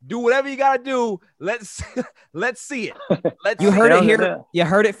refs, do whatever you got to do. Let's see it. You heard it here. You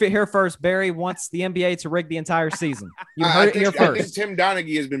heard it here first. Barry wants the NBA to rig the entire season. You heard it here first. I think Tim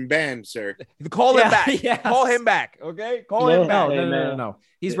Donaghy has been banned, sir. Call him back. Yes. Call him back. Okay. Call him back. No.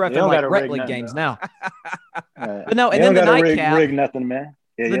 He's reffing like rec league games now. But no, and then the nightcap. Rig nothing, man.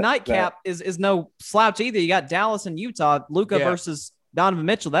 The nightcap is no slouch either. You got Dallas and Utah, Luka versus Donovan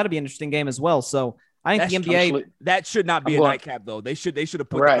Mitchell. That'll be an interesting game as well. So I think the NBA that should not be a nightcap though. They should have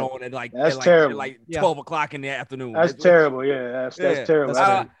put it on at like 12 o'clock in the afternoon. That's terrible. Yeah, that's terrible.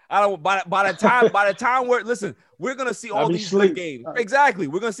 I don't. By the time we're gonna see all these good games. Exactly,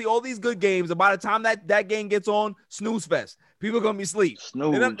 we're gonna see all these good games, and by the time that game gets on, snooze fest. People are gonna be asleep. They're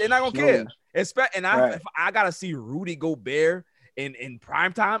not gonna care. And I gotta see Rudy Gobert in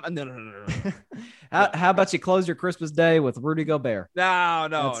prime time. No. How about you close your Christmas Day with Rudy Gobert? No.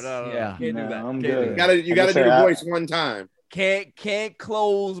 Yeah. Can't do that. I'm good. You gotta do the voice one time. Can't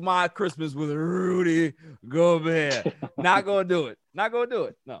close my Christmas with Rudy Gobert. Not gonna do it.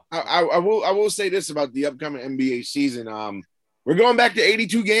 No. I will say this about the upcoming NBA season. We're going back to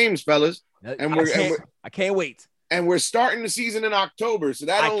 82 games, fellas. And I can't wait. And we're starting the season in October.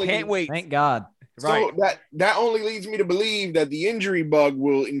 So I can't wait. Thank God. So that only leads me to believe that the injury bug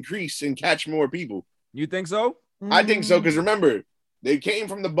will increase and catch more people. You think so? I think so, because remember, they came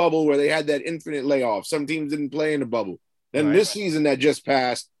from the bubble where they had that infinite layoff. Some teams didn't play in the bubble. Then this season that just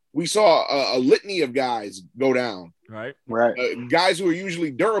passed, we saw a litany of guys go down. Right. Guys who are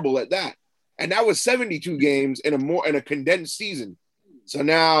usually durable at that. And that was 72 games in a condensed season. So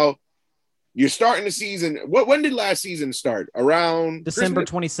now you're starting the season. When did last season start? Around December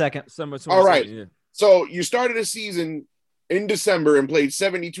 22nd. December 22nd. All right. Yeah. So you started a season in December and played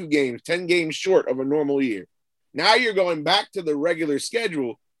 72 games, 10 games short of a normal year. Now you're going back to the regular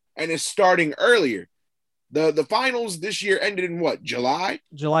schedule and it's starting earlier. The finals this year ended in what? July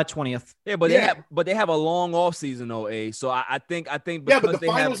 20th. Yeah, but they have a long off season though, So I think but the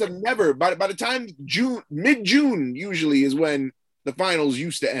finals have never by the time mid-June usually is when the finals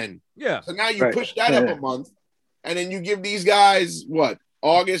used to end. Yeah. So now you push that up a month, and then you give these guys what?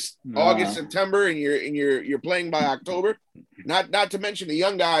 August, September, and you're playing by October. Not to mention the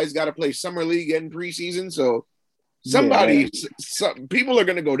young guys got to play summer league and preseason. So some people are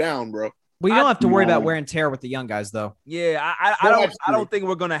gonna go down, bro. Well, you don't have to worry about wear and tear with the young guys, though. Yeah, I don't think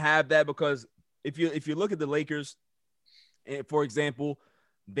we're gonna have that, because if you look at the Lakers, for example,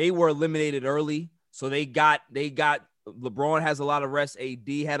 they were eliminated early, so they got LeBron has a lot of rest, AD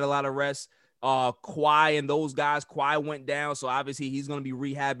had a lot of rest. Kawhi and those guys. Kawhi went down, so obviously he's going to be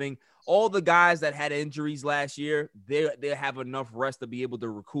rehabbing. All the guys that had injuries last year, they have enough rest to be able to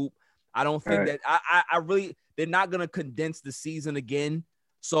recoup. I don't think that I really they're not going to condense the season again.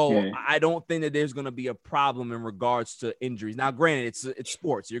 So I don't think that there's going to be a problem in regards to injuries. Now, granted, it's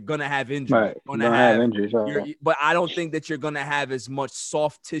sports. You're going to have injuries. Right. You're gonna have injuries. But I don't think that you're going to have as much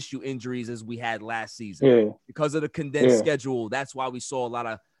soft tissue injuries as we had last season because of the condensed schedule. That's why we saw a lot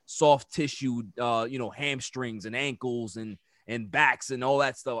of soft tissue, hamstrings and ankles and backs and all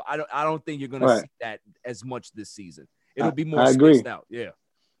that stuff. I don't think you're going to see that as much this season. It'll be more spaced out. Yeah.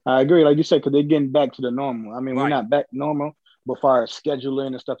 I agree. Like you said, because they're getting back to the normal. I mean, we're not back normal. But far as scheduling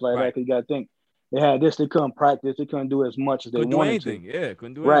and stuff like that, you got to think they had this. They couldn't practice. They couldn't do as much as they wanted to. Yeah,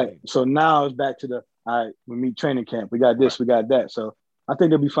 couldn't do anything. Right. So now it's back to the all right. We meet training camp. We got this. We got that. So I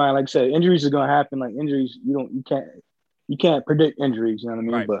think they'll be fine. Like I said, injuries are gonna happen. Like injuries, you can't predict injuries. You know what I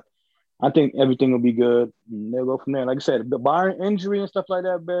mean? Right. But I think everything will be good. And they'll go from there. Like I said, the barring injury and stuff like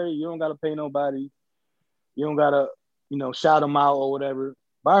that, Barry, you don't got to pay nobody. You don't got to shout them out or whatever.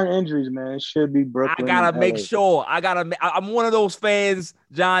 Barring injuries, man, it should be Brooklyn. I gotta make sure. I'm one of those fans,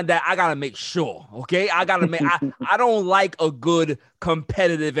 John, that I gotta make sure. Okay, I gotta make. I don't like a good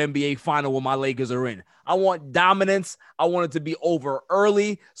competitive NBA final when my Lakers are in. I want dominance. I want it to be over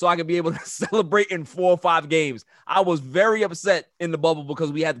early so I can be able to celebrate in 4 or 5 games. I was very upset in the bubble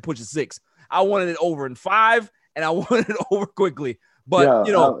because we had to push a 6. I wanted it over in 5, and I wanted it over quickly. But,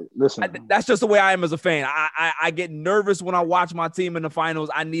 listen, that's just the way I am as a fan. I get nervous when I watch my team in the finals.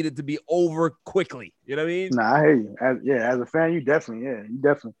 I need it to be over quickly. You know what I mean? Nah, I hear you. As a fan, you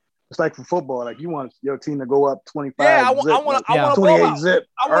definitely. It's like for football, like you want your team to go up 25. Yeah, I want a blowout. Zip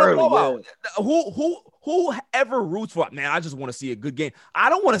I want early, a blowout. Who ever roots for? Man, I just want to see a good game. I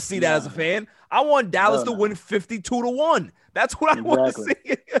don't want to see that as a fan. I want Dallas to win 52-1. That's what I want to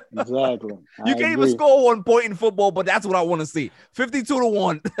see. Exactly. You can't even score 1 point in football, but that's what I want to see.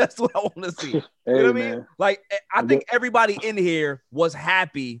 52-1. That's what I want to see. You know what I mean? Like, I think everybody in here was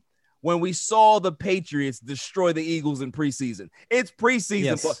happy when we saw the Patriots destroy the Eagles in preseason. It's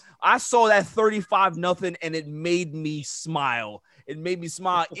preseason, but I saw that 35-0, and it made me smile. It made me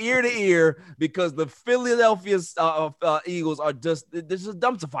smile ear to ear because the Philadelphia Eagles are just a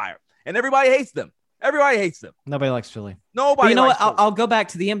dumpster fire, and everybody hates them. Everybody hates them. Nobody likes Philly. Nobody. But you know likes what? I'll go back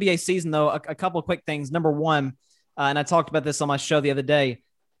to the NBA season though. A couple of quick things. Number one, and I talked about this on my show the other day.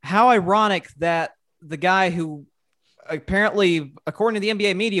 How ironic that the guy who apparently, according to the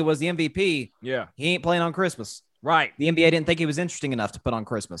NBA media, was the MVP. Yeah, he ain't playing on Christmas. Right. The NBA didn't think he was interesting enough to put on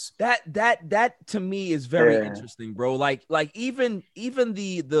Christmas. That to me is very interesting, bro. Like even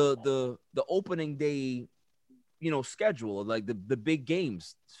the opening day, schedule, like the big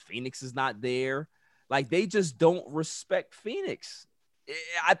games. Phoenix is not there. Like they just don't respect Phoenix.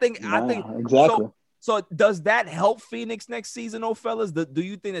 I think exactly. So does that help Phoenix next season, oh fellas? Do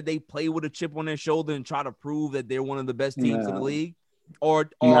you think that they play with a chip on their shoulder and try to prove that they're one of the best teams in the league? Or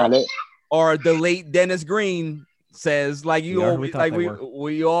the late Dennis Green says, like we are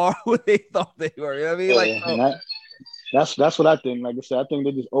what they thought they were. You know what I mean? That's what I think. Like I said, I think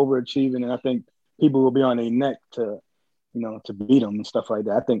they're just overachieving, and I think people will be on their neck to beat them and stuff like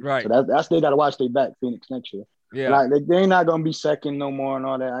that. I think so that's they got to watch their back, Phoenix, next year. Yeah, like they're not gonna be second no more and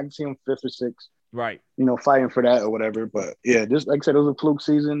all that. I can see them 5th or 6th. Right. Fighting for that or whatever. But yeah, just like I said, it was a fluke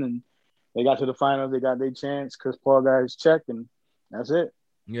season, and they got to the finals. They got their chance. Chris Paul got his check, and that's it.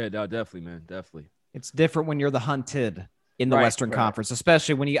 Yeah, no, definitely, man, definitely. It's different when you're the hunted in the Western Conference,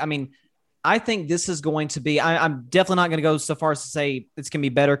 especially when I think this is going to be. I'm definitely not going to go so far as to say it's going to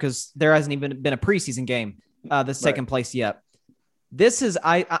be better because there hasn't even been a preseason game that's taken place yet. This is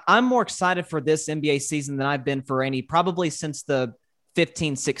I'm more excited for this NBA season than I've been for any probably since the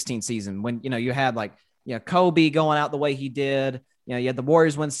 15-16 season when you had Kobe going out the way he did. You had the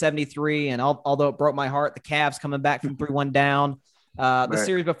Warriors win 73, and although it broke my heart, the Cavs coming back from 3-1 down. The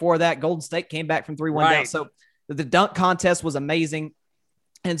series before that, Golden State came back from 3-1 down. So the dunk contest was amazing.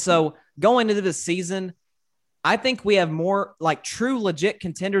 And so going into this season, I think we have more like true legit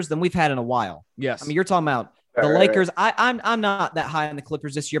contenders than we've had in a while. Yes. I mean, you're talking about the Lakers. I'm not that high on the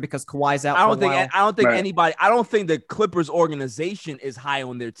Clippers this year because Kawhi's out. I don't think anybody. I don't think the Clippers organization is high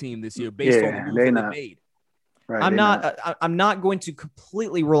on their team this year based on the moves they made. Right, I'm not going to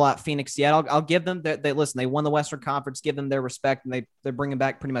completely rule out Phoenix yet. I'll give them they listen. They won the Western Conference. Give them their respect, and they're bringing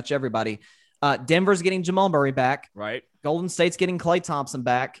back pretty much everybody. Denver's getting Jamal Murray back. Right. Golden State's getting Klay Thompson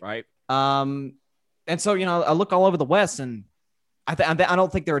back. Right. And so I look all over the West, and I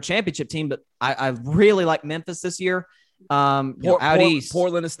don't think they're a championship team, but I really like Memphis this year. Out east,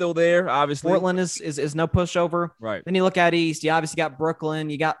 Portland is still there. Obviously, Portland is no pushover. Right. Then you look out east. You obviously got Brooklyn.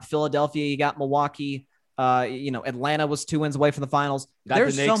 You got Philadelphia. You got Milwaukee. Atlanta was 2 wins away from the finals.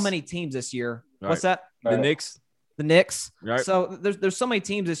 There's so many teams this year. Right. What's that? The Knicks. The Knicks. Right. So there's so many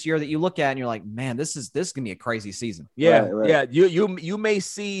teams this year that you look at and you're like, man, this is gonna be a crazy season. Yeah, Right. yeah. You may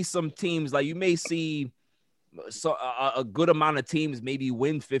see some teams, like you may see a good amount of teams maybe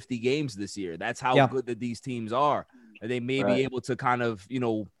win 50 games this year. That's how good that these teams are. And they may be able to kind of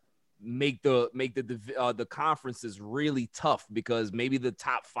make the conferences really tough, because maybe the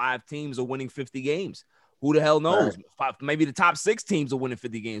top 5 teams are winning 50 games. Who the hell knows? Maybe the top 6 teams are winning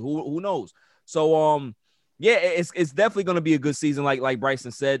 50 games. Who knows? So it's definitely going to be a good season, like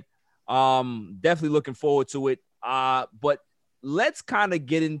Bryson said. Definitely looking forward to it. But let's kind of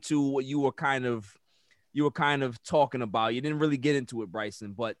get into what you were kind of talking about. You didn't really get into it,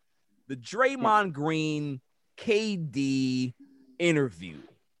 Bryson, but the Draymond Green KD interview.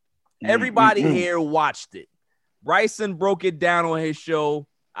 Everybody here watched it. Bryson broke it down on his show.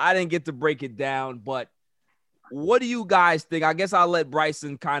 I didn't get to break it down, but what do you guys think? I guess I'll let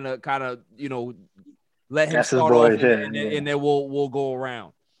Bryson kind of let him start off, and then we'll go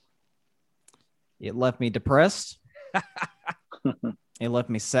around. It left me depressed. It left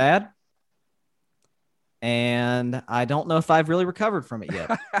me sad. And I don't know if I've really recovered from it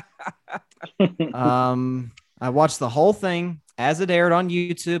yet. I watched the whole thing as it aired on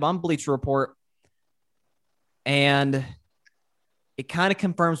YouTube, on Bleacher Report. And it kind of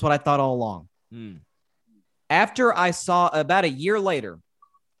confirms what I thought all along. After I saw, about a year later,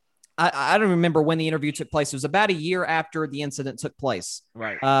 I don't remember when the interview took place. It was about a year after the incident took place.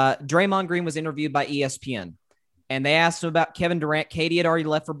 Right. Draymond Green was interviewed by ESPN, and they asked him about Kevin Durant. KD had already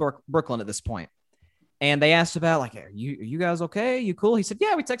left for Brooklyn at this point. And they asked about, like, are you guys okay? You cool? He said,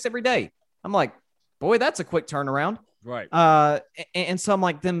 yeah, we text every day. I'm like, boy, that's a quick turnaround. Right. And so I'm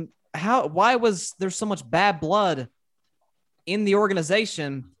like, then why was there so much bad blood in the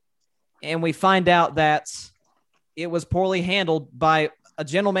organization? And we find out that it was poorly handled by a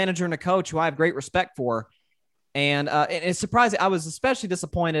general manager and a coach who I have great respect for. And it's surprising. I was especially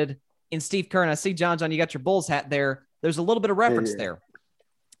disappointed in Steve Kerr. And I see, John, you got your Bulls hat there. There's a little bit of reference there,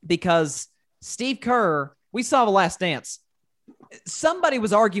 because Steve Kerr, we saw The Last Dance. Somebody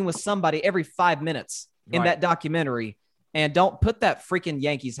was arguing with somebody every 5 minutes in that documentary. And don't put that freaking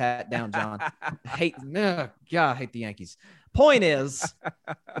Yankees hat down, John. I hate the Yankees.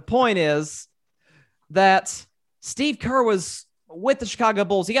 The point is that Steve Kerr was with the Chicago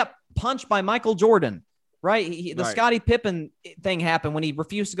Bulls. He got punched by Michael Jordan, right? The Scottie Pippen thing happened when he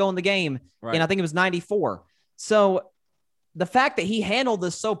refused to go in the game. Right. And I think it was 94. So the fact that he handled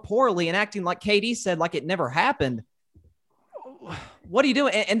this so poorly and acting like KD said, like it never happened. What are you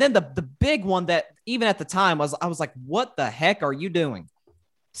doing? And then the big one that even at the time I was like, what the heck are you doing?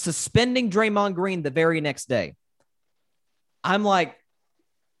 Suspending Draymond Green the very next day. I'm like,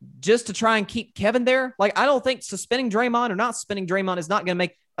 just to try and keep Kevin there? Like, I don't think suspending Draymond or not suspending Draymond is not going to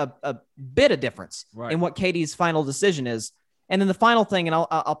make a bit of difference in what KD's final decision is. And then the final thing, and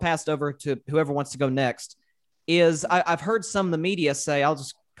I'll pass it over to whoever wants to go next, is I've heard some of the media say, I'll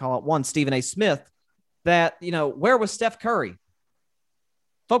just call it one, Stephen A. Smith, that, where was Steph Curry?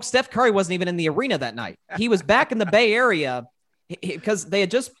 Folks, Steph Curry wasn't even in the arena that night. He was back in the Bay Area because he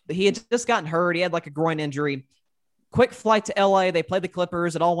had just gotten hurt. He had like a groin injury. Quick flight to LA. They played the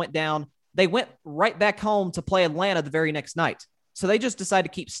Clippers. It all went down. They went right back home to play Atlanta the very next night. So they just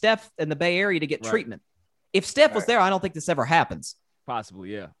decided to keep Steph in the Bay Area to get treatment. If Steph was there, I don't think this ever happens.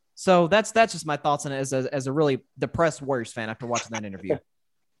 Possibly, yeah. So that's just my thoughts on it as a really depressed Warriors fan after watching that interview.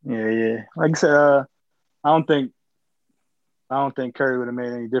 Yeah. Like I said, I don't think Curry would have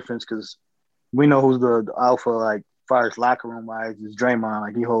made any difference, because we know who's the alpha, like, as far as locker room wise, is Draymond.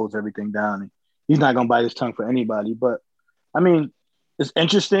 Like, he holds everything down. And he's not gonna bite his tongue for anybody. But I mean, it's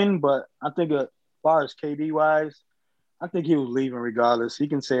interesting. But I think as far as KD wise, I think he was leaving regardless. He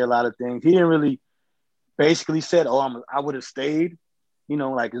can say a lot of things. He didn't really basically said, "Oh, I would have stayed."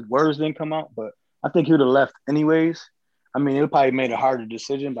 Like, his words didn't come out. But I think he would have left anyways. I mean, it probably made a harder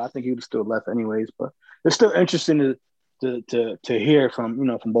decision, but I think he would have still left anyways. But it's still interesting to hear from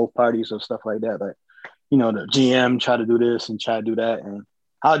from both parties of stuff like that. Like, the GM try to do this and try to do that, and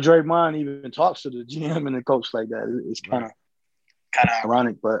how Draymond even talks to the GM and the coach like that. It's kind of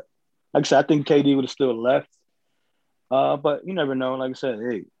ironic. But like I said, I think KD would have still left. But you never know. Like I said,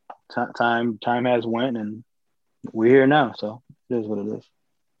 hey, time has went, and we're here now. So it is what it is.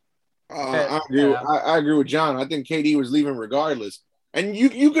 I agree with John. I think KD was leaving regardless. And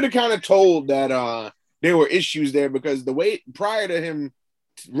you could have kind of told that there were issues there, because the way prior to him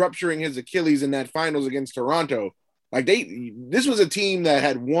rupturing his Achilles in that finals against Toronto, Like this was a team that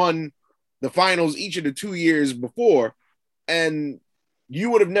had won the finals each of the 2 years before, and you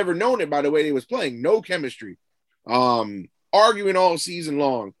would have never known it by the way they was playing. No chemistry, arguing all season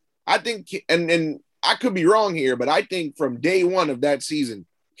long. I think, and I could be wrong here, but I think from day one of that season,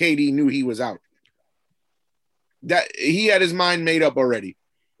 KD knew he was out. That he had his mind made up already.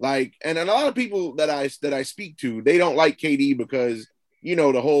 Like, and a lot of people that I speak to, they don't like KD because, you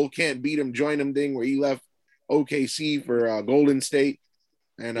know, the whole can't beat him, join him thing where he left OKC for Golden State.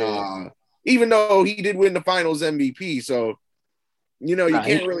 And even though he did win the finals MVP, so, you know, you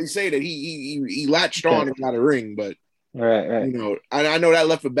can't really say that he latched on and got a ring, but right. You know, I know that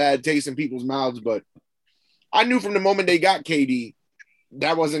left a bad taste in people's mouths, but I knew from the moment they got KD,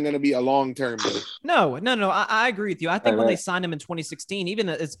 that wasn't going to be a long-term thing. No. I agree with you. I think when they signed him in 2016, even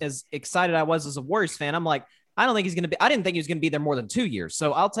as excited I was as a Warriors fan, I'm like, I didn't think he was going to be there more than 2 years.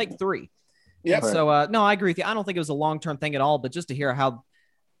 So I'll take 3. Yeah. So, no, I agree with you. I don't think it was a long-term thing at all, but just to hear how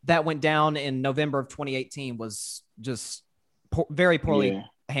that went down in November of 2018 was just very poorly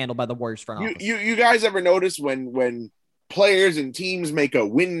handled by the Warriors front office. You guys ever notice when players and teams make a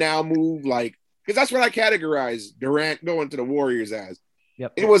win now move, like, because that's what I categorize Durant going to the Warriors as.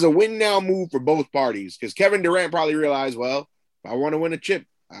 Yep. It was a win now move for both parties because Kevin Durant probably realized, well, if I want to win a chip,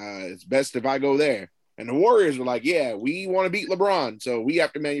 it's best if I go there. And the Warriors were like, yeah, we want to beat LeBron, so we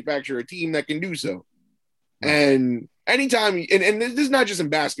have to manufacture a team that can do so. Right. And anytime, and this is not just in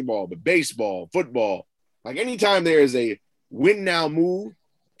basketball, but baseball, football, like anytime there is a win now move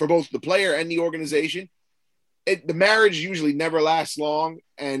for both the player and the organization, the marriage usually never lasts long,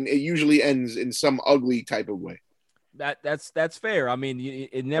 and it usually ends in some ugly type of way. That's fair. I mean,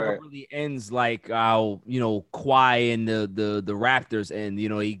 it never really ends like how, you know, Kawhi and the Raptors, and, you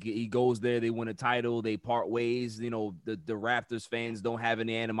know, he goes there, they win a title, they part ways. You know, the Raptors fans don't have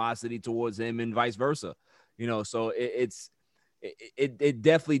any animosity towards him, and vice versa. You know, so it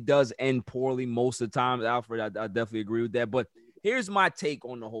definitely does end poorly most of the time. Alfred, I definitely agree with that. But here's my take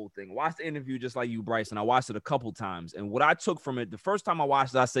on the whole thing. I watched the interview just like you, Bryson. I watched it a couple times, and what I took from it, the first time I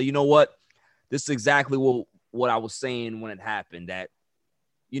watched it, I said, you know what, this is exactly what I was saying when it happened, that,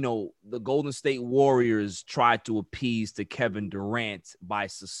 you know, the Golden State Warriors tried to appease to Kevin Durant by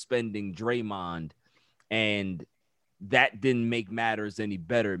suspending Draymond, and that didn't make matters any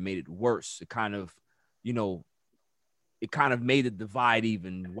better. It made it worse. It kind of, you know, made the divide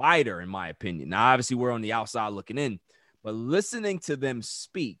even wider, in my opinion. Now, obviously, we're on the outside looking in, but listening to them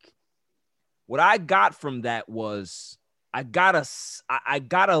speak, what I got from that was I got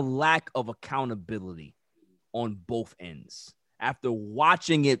a lack of accountability on both ends. After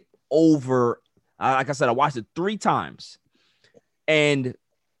watching it over, like I said, I watched it 3 times, and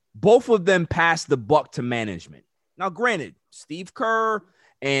both of them passed the buck to management. Now, granted, Steve Kerr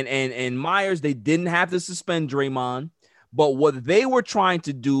and Myers, they didn't have to suspend Draymond, but what they were trying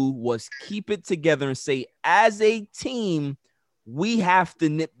to do was keep it together and say, as a team, we have to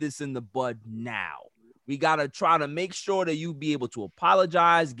nip this in the bud now. We got to try to make sure that you be able to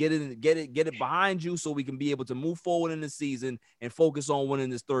apologize, get it behind you, so we can be able to move forward in the season and focus on winning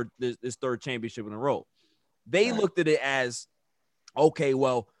this third championship in a row. They looked at it as, okay,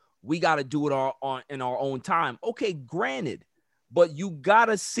 well, we got to do it in our own time. Okay, granted, but you got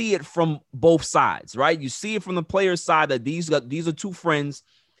to see it from both sides, right? You see it from the player's side that these are two friends.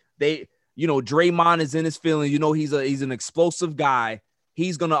 They, you know, Draymond is in his feelings. You know, he's an explosive guy.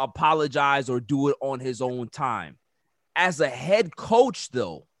 He's going to apologize or do it on his own time. As a head coach,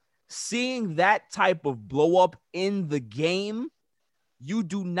 though, seeing that type of blow up in the game, you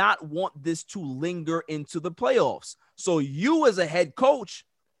do not want this to linger into the playoffs. So you, as a head coach,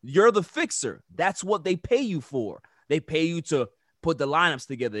 you're the fixer. That's what they pay you for. They pay you to put the lineups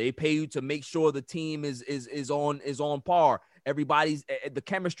together. They pay you to make sure the team is on par. Everybody's, the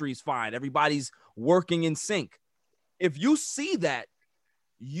chemistry is fine. Everybody's working in sync. If you see that,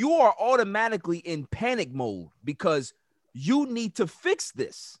 you are automatically in panic mode because you need to fix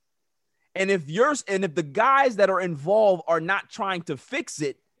this. And if the guys that are involved are not trying to fix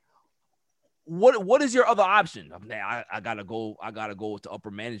it, what is your other option? I gotta go to upper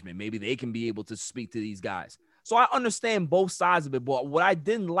management. Maybe they can be able to speak to these guys. So I understand both sides of it, but what I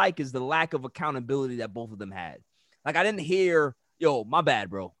didn't like is the lack of accountability that both of them had. Like, I didn't hear, yo, my bad,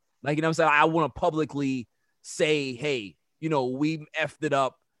 bro. Like, you know what I'm saying? I want to publicly say, hey, you know, we effed it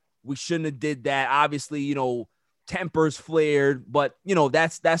up. We shouldn't have did that. Obviously, you know, tempers flared, but, you know,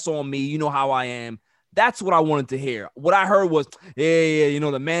 that's on me. You know how I am. That's what I wanted to hear. What I heard was, yeah, you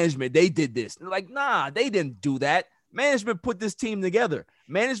know, the management, they did this. Like, nah, they didn't do that. Management put this team together.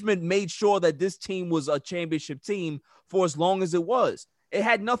 Management made sure that this team was a championship team for as long as it was. It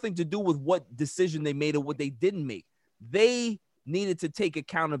had nothing to do with what decision they made or what they didn't make. they needed to take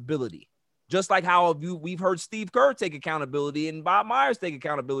accountability. Just like how we've heard Steve Kerr take accountability and Bob Myers take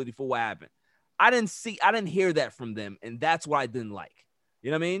accountability for what happened. I didn't hear that from them, and that's what I didn't like.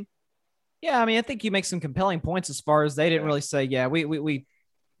 You know what I mean? Yeah, I mean, I think you make some compelling points as far as they didn't really say, yeah, we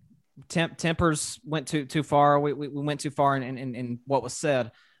tempers went too far. We went too far in what was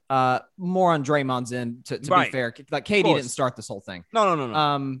said. More on Draymond's end, to be fair. Like, KD didn't start this whole thing.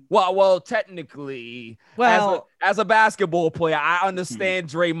 No. Well, technically, as a basketball player, I understand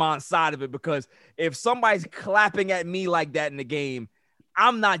Draymond's side of it, because if somebody's clapping at me like that in the game,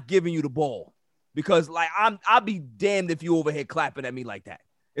 I'm not giving you the ball, because like I'll be damned if you over here clapping at me like that.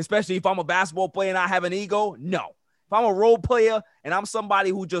 Especially if I'm a basketball player and I have an ego. No. If I'm a role player and I'm somebody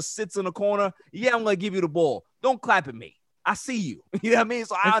who just sits in the corner, yeah, I'm gonna give you the ball. Don't clap at me. I see you. You know what I mean?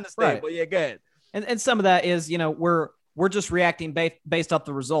 So I understand. Right. But yeah, go ahead. And some of that is, we're just reacting based off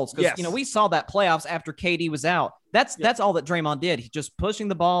the results. Because we saw that playoffs after KD was out. That's all that Draymond did. He just pushing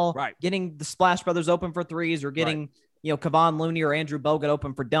the ball, getting the Splash Brothers open for threes, or getting Kevon Looney or Andrew Bogut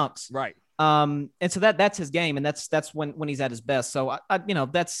open for dunks. Right. And so that's his game, and that's when he's at his best. So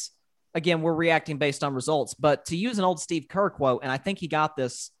that's, again, we're reacting based on results. But to use an old Steve Kerr quote, and I think he got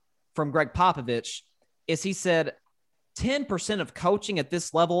this from Greg Popovich, is he said 10% of coaching at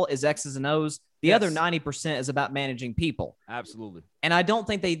this level is X's and O's. The other 90% is about managing people. Absolutely. And I don't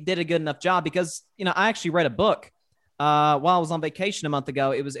think they did a good enough job, because I actually read a book while I was on vacation a month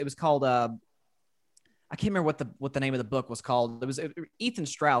ago. It was called I can't remember what the name of the book was called. Ethan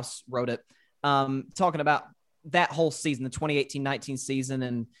Strauss wrote it, talking about that whole season, the 2018-19 season,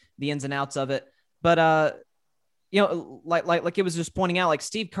 and the ins and outs of it. But like it was just pointing out, like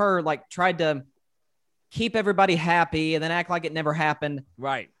Steve Kerr tried to keep everybody happy and then act like it never happened.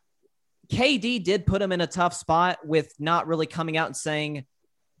 Right. KD did put him in a tough spot with not really coming out and saying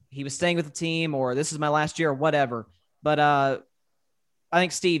he was staying with the team, or this is my last year, or whatever. But I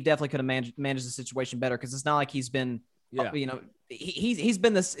think Steve definitely could have managed the situation better, because it's not like he's been, he's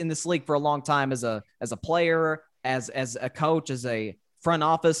been in this league for a long time as a player, as a coach, as a front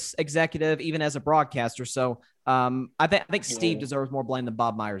office executive, even as a broadcaster. So I think Steve deserves more blame than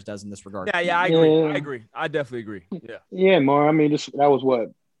Bob Myers does in this regard. Yeah, I agree. I agree. I definitely agree. Yeah. Yeah, more. I mean, that was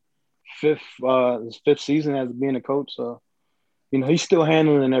what, his fifth season as being a coach. So, he's still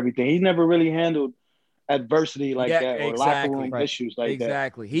handling everything. He's never really handled adversity like that, or locker room issues like that.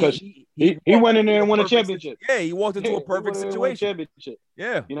 Exactly. He went in there and won a championship. Yeah, he walked into a perfect situation.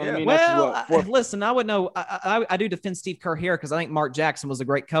 Yeah. You know what I mean? Well, listen, I would know. I do defend Steve Kerr here, because I think Mark Jackson was a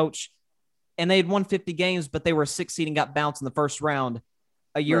great coach, and they had won 50 games, but they were a 6 seed and got bounced in the first round.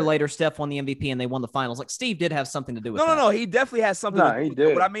 A year later, Steph won the MVP and they won the finals. Like, Steve did have something to do with that. No. He definitely has something to do with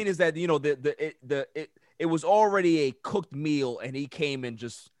it. What I mean is that, it was already a cooked meal, and he came and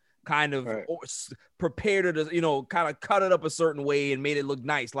just kind of prepared it, kind of cut it up a certain way and made it look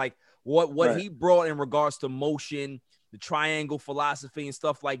nice. Like what he brought in regards to motion, the triangle philosophy and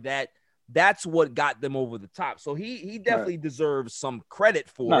stuff like that, that's what got them over the top. So he definitely deserves some credit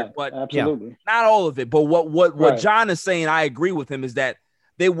for it, but absolutely not all of it. But what John is saying, I agree with him, is that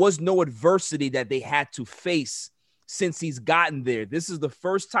there was no adversity that they had to face since he's gotten there. This is the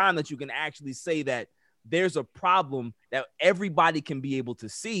first time that you can actually say that there's a problem that everybody can be able to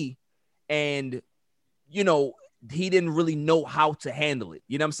see. And, he didn't really know how to handle it.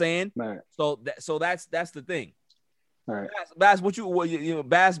 You know what I'm saying? Right. So that's the thing. All right.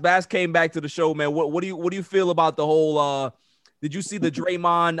 Bass, Bass came back to the show, man. What do you feel about the whole, did you see the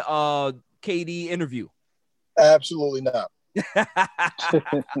Draymond, KD interview? Absolutely not.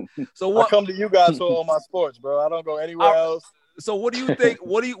 So what? I come to you guys for all my sports, bro. I don't go anywhere else. So what do you think?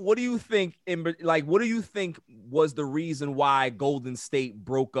 What do you think? What do you think was the reason why Golden State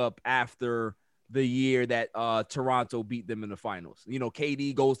broke up after the year that Toronto beat them in the finals?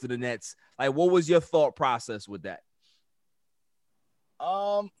 KD goes to the Nets. Like, what was your thought process with that?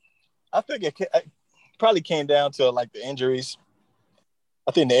 I think it probably came down to like the injuries.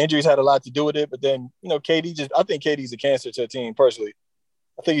 I think the injuries had a lot to do with it, but then, KD I think KD's a cancer to a team personally.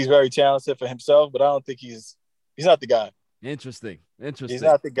 I think he's very talented for himself, but I don't think he's not the guy. Interesting. He's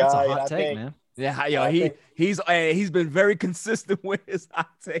not the guy. That's a hot take, man. Yeah, he's been very consistent with his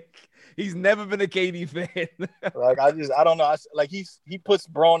hot take. He's never been a KD fan. Like, I don't know. He puts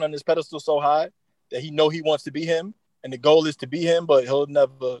Braun on this pedestal so high that he wants to be him, and the goal is to be him, but he'll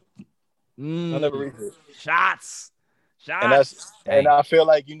never reach it. Shots. And I feel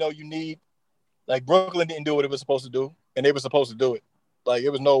like you need, like, Brooklyn didn't do what it was supposed to do, and they were supposed to do it. Like, it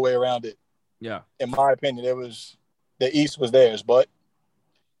was no way around it. Yeah. In my opinion, the East was theirs, but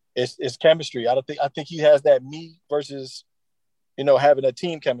it's chemistry. I think he has that me versus, having a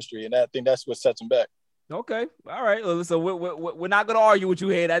team chemistry, and I think that's what sets him back. Okay. All right. Well, listen, we're not going to argue with you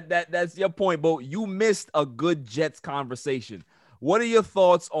here. That's your point, but you missed a good Jets conversation. What are your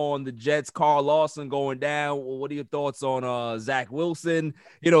thoughts on the Jets? Carl Lawson going down. What are your thoughts on Zach Wilson?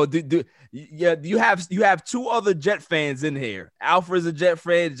 You know, you have two other Jet fans in here. Alfred's a Jet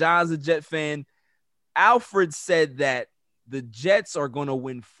fan. John's a Jet fan. Alfred said that the Jets are going to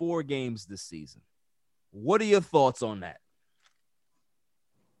win 4 games this season. What are your thoughts on that?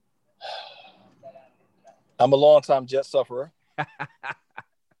 I'm a longtime Jet sufferer.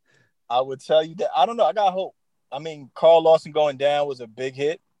 I would tell you that. I don't know. I got hope. I mean, Carl Lawson going down was a big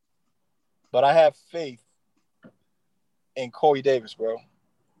hit, but I have faith in Corey Davis, bro.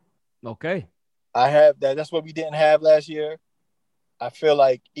 Okay. I have that. That's what we didn't have last year. I feel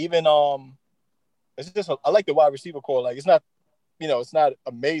like even it's just I like the wide receiver core. Like it's not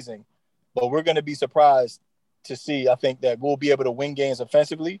amazing, but we're going to be surprised to see. I think that we'll be able to win games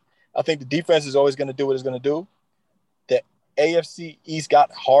offensively. I think the defense is always going to do what it's going to do. The AFC East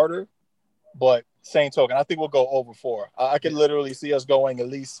got harder, but same token, I think we'll go over 4. I could literally see us going at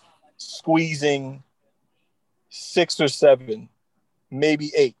least squeezing 6 or 7,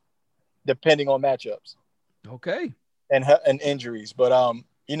 maybe 8, depending on matchups. Okay. And injuries, but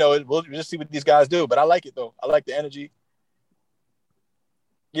we'll just see what these guys do. But I like it though. I like the energy.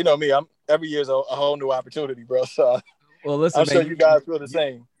 You know me, every year's a whole new opportunity, bro. So well, listen, I'm sure you guys feel the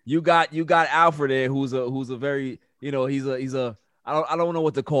same. You got Alfred there, who's a very he's a I don't know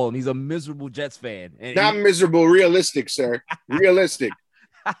what to call him. He's a miserable Jets fan. And not miserable, realistic, sir. Realistic.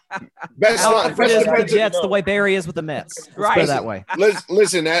 Alfred is with the Jets the way Barry is with the Mets. Let's put it that way.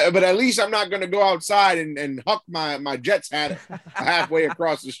 Listen, but at least I'm not going to go outside and huck my Jets hat halfway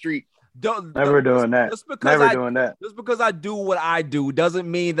across the street. Never doing that. Just because I do what I do doesn't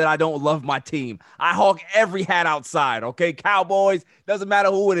mean that I don't love my team. I hawk every hat outside, okay? Cowboys, doesn't matter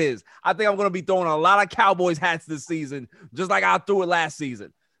who it is. I think I'm going to be throwing a lot of Cowboys hats this season, just like I threw it last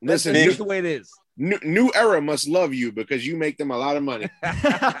season. Listen, that's just the way it is. New Era must love you because you make them a lot of money.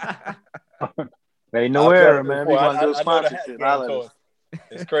 Ain't no era, man. We gonna do sponsorship.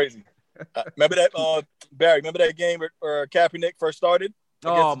 It's crazy. Remember that, Barry? Remember that game where Kaepernick first started?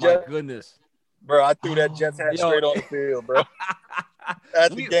 Oh my goodness, bro! I threw that Jets hat straight on the field, bro.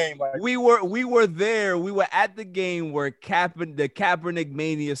 At the game, like. we were there. We were at the game where the Kaepernick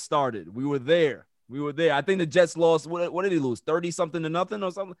mania started. We were there. I think the Jets lost. What did he lose? 30-something to nothing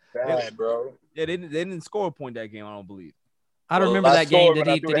or something? Bad, bro. Yeah, they didn't score a point that game. I don't believe. I don't remember that game. Did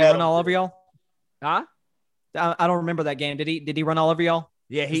he run all over y'all? Huh? I don't remember that game. Did he run all over y'all?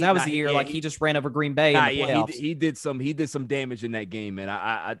 Yeah, that was the year he just ran over Green Bay in the playoffs. He did some damage in that game, man.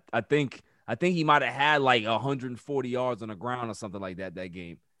 I think he might have had like 140 yards on the ground or something like that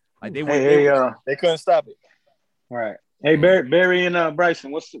game. Like they couldn't stop it. All right. Hey, Barry and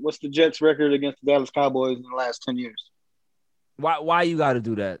Bryson, what's the Jets record against the Dallas Cowboys in the last 10 years? Why you got to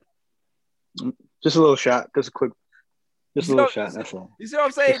do that? Just a little shot, just a little shot. That's all. You see what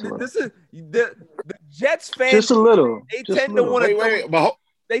I'm saying? This is the Jets fans. Just a little. They tend to want to.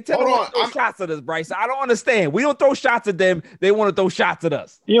 They tend to want to throw shots at us, Bryce. I don't understand. We don't throw shots at them. They want to throw shots at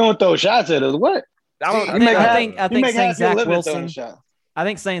us. You don't throw shots at us. What? I think saying Zach Wilson. I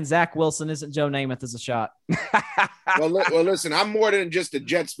think saying Zach Wilson isn't Joe Namath is a shot. well, listen. I'm more than just a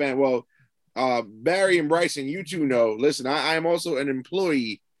Jets fan. Well, Barry and Bryson, you two know. Listen, I am also an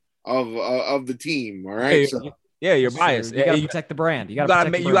employee of the team. All right. Yeah, you're biased. You got to protect the brand. You got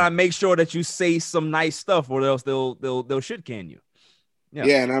to make sure that you say some nice stuff, or else they'll shit can you.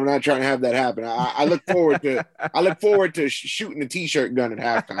 Yeah, and I'm not trying to have that happen. I look forward to shooting the t-shirt gun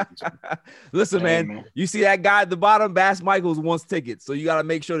at halftime. Listen, man, you see that guy at the bottom? Bass Michaels wants tickets, so you got to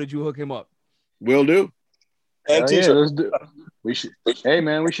make sure that you hook him up. Will do. And let's do. We should. Hey,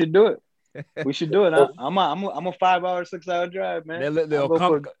 man, we should do it. We should do it. I'm a 5-hour, 6-hour drive, man.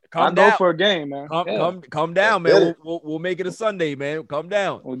 Come down. Go for a game, man. Come down, man. We'll make it a Sunday, man. Come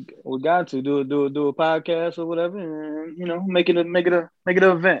down. We got to do a podcast or whatever, and make it an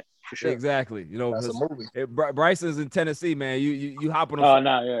event for sure. Exactly. That's a movie. Bryson's in Tennessee, man. You hop on.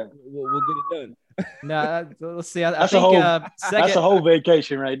 Yeah. We'll get it done. No, let's see. That's a whole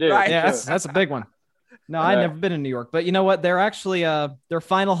vacation right there. Right. Yeah, that's a big one. No, I've never been in New York, but you know what? They're actually their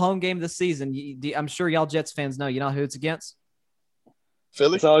final home game this season. I'm sure y'all Jets fans know. You know who it's against?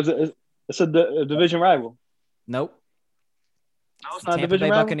 Philly. So it's a division rival. Nope. It's not Tampa Bay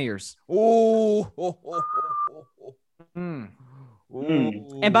rival? Buccaneers. Ooh.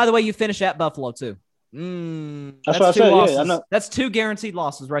 And by the way, you finish at Buffalo too. That's what I said. Losses. Yeah, I know. That's 2 guaranteed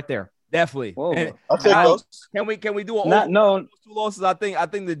losses right there. Definitely. I'll take those. Can we do no 2 losses? I think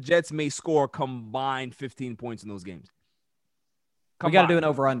the Jets may score combined 15 points in those games. We got to do an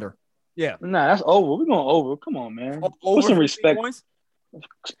over under. Yeah. Nah, that's over. We're going over. Come on, man. Over Put some respect. points?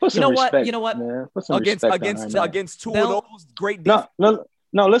 Put some respect. You know what? Man. Put some Against respect on her, man. against two of those great No, defenses.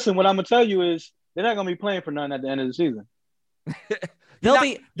 no. Listen, what I'm gonna tell you is they're not gonna be playing for nothing at the end of the season.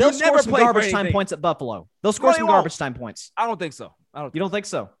 They'll score some garbage time points at Buffalo. They'll score some garbage time points. I don't think so. You don't think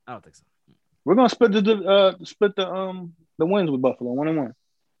so? I don't think so. We're gonna split the wins with Buffalo 1-1.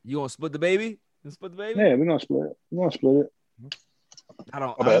 You gonna split the baby? You split the baby? Yeah, we're gonna split it. We're gonna split it. I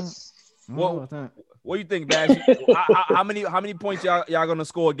don't. What do you think, Bash? how many points y'all gonna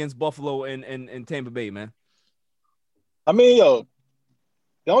score against Buffalo and Tampa Bay, man? I mean,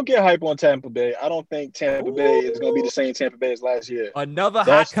 don't get hype on Tampa Bay. I don't think Tampa Bay is going to be the same Tampa Bay as last year. Another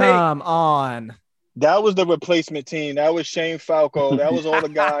hot take. Come on. That was the replacement team. That was Shane Falco. That was all the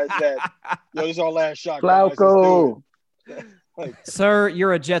guys that, this is our last shot. Falco. Sir,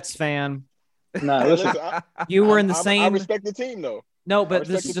 you're a Jets fan. Nah, listen. You were in the same. I respect the team, though. No, but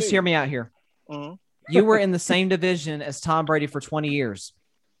just hear me out here. Mm-hmm. You were in the same division as Tom Brady for 20 years.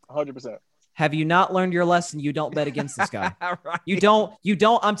 100%. Have you not learned your lesson? You don't bet against this guy. Right. You don't.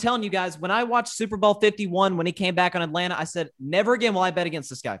 I'm telling you guys, when I watched Super Bowl 51, when he came back on Atlanta, I said, never again will I bet against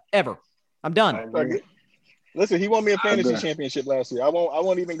this guy. Ever. I'm done. Listen, he won me a fantasy championship last year. I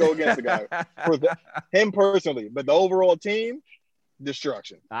won't even go against the guy. Him personally, but the overall team,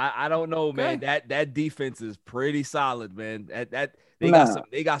 destruction. I don't know, man. That defense is pretty solid, man.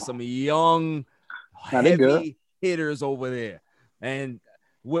 They got some young, heavy hitters over there, and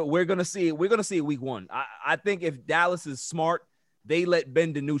we're gonna see it. We're gonna see it week one. I think if Dallas is smart, they let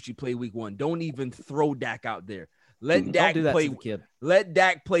Ben DiNucci play week one. Don't even throw Dak out there. Let Dak play. Let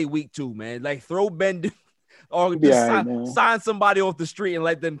Dak play week two, man. Like throw Ben, or just sign somebody off the street and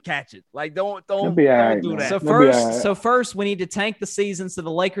let them catch it. Like don't do that. So first we need to tank the season so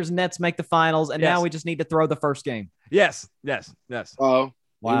the Lakers and Nets make the finals, and now we just need to throw the first game. Yes. Oh.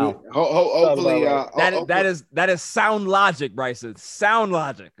 Wow. Hopefully, that is sound logic, Bryson. Sound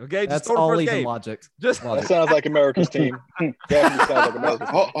logic. Okay, that's all even logic. That sounds like America's team. Definitely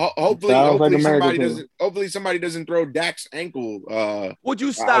sounds like America's team. Hopefully somebody doesn't throw Dak's ankle. Would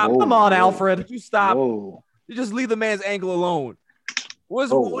you stop? Come on, Alfred. Would you stop? Whoa. You just leave the man's ankle alone. What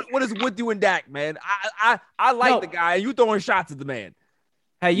is with you and Dak, man? I like the guy. You throwing shots at the man.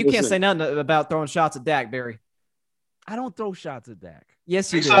 Hey, you can't say nothing about throwing shots at Dak, Barry. I don't throw shots at Dak.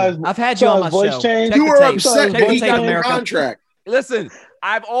 Yes, you do. I've had you on my show. You were upset that he got a contract. Listen,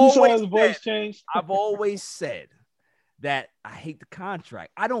 I've always said that I hate the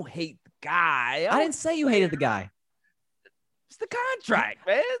contract. I don't hate the guy. I didn't say you hated the guy. It's the contract,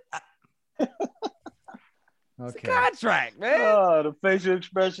 man. It's the contract, man. Oh, the facial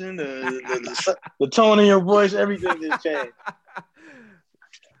expression, the tone in your voice, everything just changed.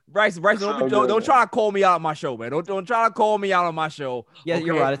 Bryson, don't try to call me out on my show, man. Don't try to call me out on my show. Yeah, okay?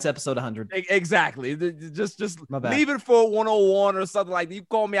 You're right. It's episode 100. Exactly. Just leave it for 101 or something like that. You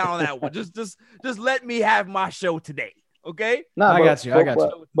call me out on that one. Just let me have my show today, okay? I got you.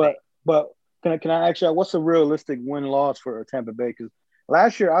 But can I ask you, what's a realistic win-loss for Tampa Bay? Because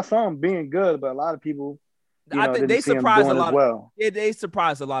last year I saw them being good, but a lot of people, I think they surprised a lot. Well. Yeah, they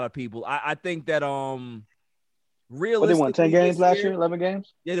surprised a lot of people. I think that realistically, they won 10 games last year, 11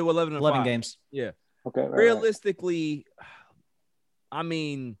 games? Yeah, they were 11 games. Yeah. Okay. Realistically, I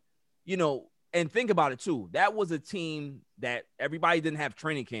mean, and think about it too. That was a team that everybody didn't have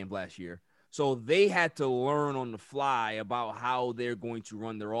training camp last year. So they had to learn on the fly about how they're going to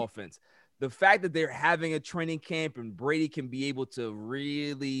run their offense. The fact that they're having a training camp and Brady can be able to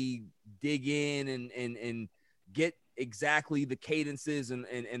really dig in and get exactly the cadences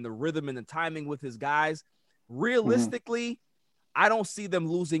and the rhythm and the timing with his guys. Realistically, I don't see them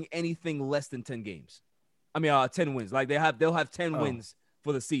losing anything less than 10 games. I mean, 10 wins. Like they'll have 10 wins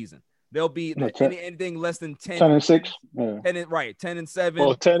for the season. They'll be anything less than 10. 10-6. 10-7.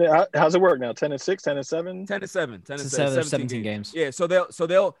 Well, 10. How's it work now? 10-6, 10-7, 10-7, 17 games. Yeah. So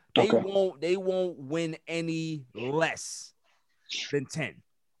they won't win any less than 10,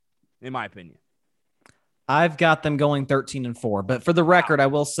 in my opinion. I've got them going 13-4. But for the record, I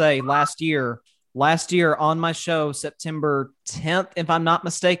will say last year on my show, September 10th, if I'm not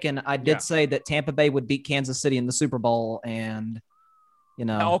mistaken, I did say that Tampa Bay would beat Kansas City in the Super Bowl, and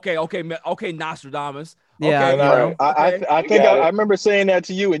Okay, Nostradamus. Yeah, okay, I think I remember saying that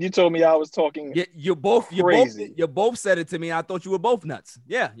to you, and you told me I was talking. Yeah, you both said it to me. I thought you were both nuts.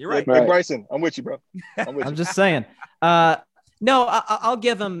 Yeah, you're right. Hey, Bryson, I'm with you, bro. I'm just saying. No, I'll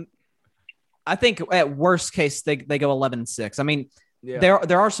give them. I think at worst case they go 11-6. I mean. Yeah.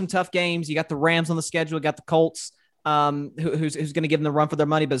 There are some tough games. You got the Rams on the schedule. You got the Colts, who's going to give them the run for their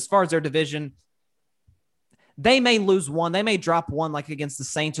money. But as far as their division, They may lose one. They may drop one like against the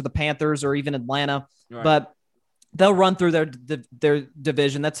Saints or the Panthers or even Atlanta, Right. but they'll run through their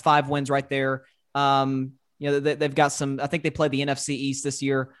division. That's 5 wins right there. They've got some. I think they play the NFC East this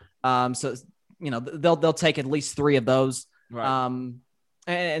year. So they'll take at least 3 of those. Right.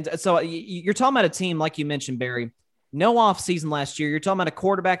 And so you're talking about a team like you mentioned, Barry. No offseason last year. You're talking about a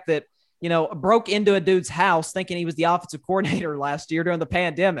quarterback that broke into a dude's house thinking he was the offensive coordinator last year during the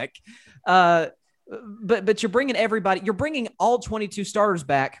pandemic. But you're bringing everybody. You're bringing all 22 starters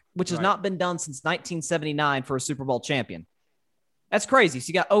back, which has not been done since 1979 for a Super Bowl champion. That's crazy. So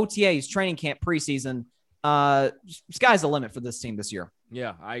you got OTAs, training camp, preseason. Sky's the limit for this team this year.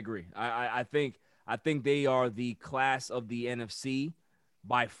 Yeah, I agree. I think they are the class of the NFC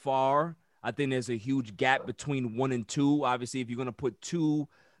by far. I think there's a huge gap between 1 and 2. Obviously, if you're going to put 2,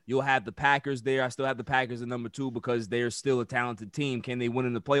 you'll have the Packers there. I still have the Packers at number 2 because they're still a talented team. Can they win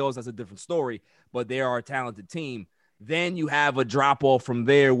in the playoffs? That's a different story, but they are a talented team. Then you have a drop-off from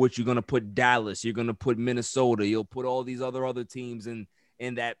there, which you're going to put Dallas. You're going to put Minnesota. You'll put all these other teams in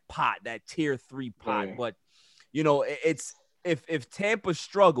that pot, that tier 3 pot. Yeah. But, it's if Tampa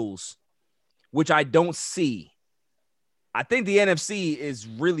struggles, which I don't see, I think the NFC is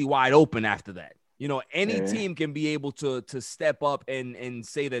really wide open after that. Any team can be able to step up and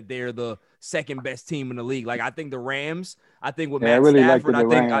say that they're the second best team in the league. Like I think the Rams, I think with Matt Stafford,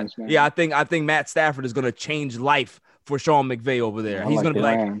 I think Matt Stafford is going to change life for Sean McVay over there. He's going to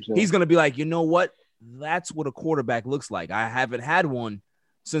be he's going to be like, you know what? That's what a quarterback looks like. I haven't had one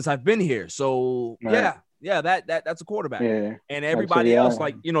since I've been here. So that's a quarterback. Yeah. And everybody else,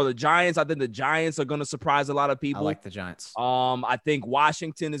 the Giants, I think the Giants are going to surprise a lot of people. I like the Giants. I think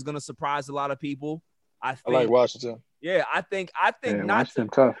Washington is going to surprise a lot of people. I like Washington. Yeah, I think not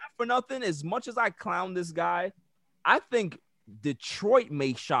for nothing, as much as I clown this guy, I think Detroit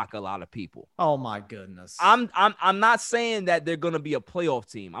may shock a lot of people. Oh my goodness. I'm not saying that they're going to be a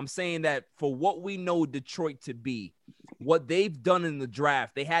playoff team. I'm saying that for what we know Detroit to be, what they've done in the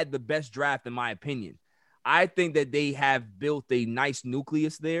draft, they had the best draft in my opinion. I think that they have built a nice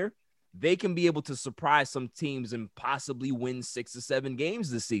nucleus there. They can be able to surprise some teams and possibly win 6 or 7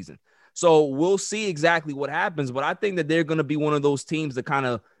 games this season. So we'll see exactly what happens. But I think that they're going to be one of those teams that kind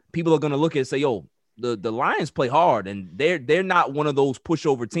of people are going to look at and say, yo, the Lions play hard and they're not one of those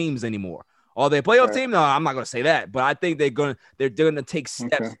pushover teams anymore. Are they a playoff team? No, I'm not going to say that. But I think they're going to take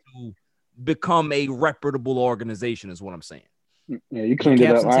steps to become a reputable organization is what I'm saying. Yeah, you cleaned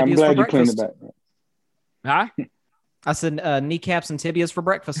it up. I'm glad you cleaned it back. Huh? I said kneecaps and tibias for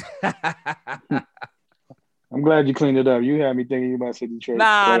breakfast. I'm glad you cleaned it up. You had me thinking you about to say Detroit.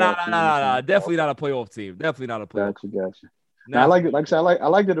 Nah. Definitely not a playoff team. Definitely not a playoff. Gotcha. Now, I like it. Like I said, I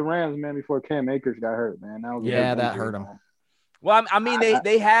liked the Rams, man, before Cam Akers got hurt, man. That hurt him. Well, I mean,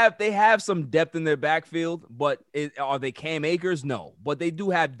 they have some depth in their backfield, but are they Cam Akers? No, but they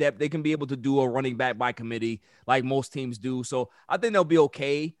do have depth. They can be able to do a running back by committee like most teams do. So I think they'll be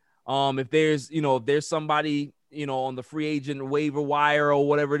okay. If there's somebody, on the free agent waiver wire or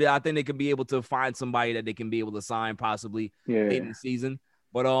whatever it is, I think they could be able to find somebody that they can be able to sign possibly late in the season.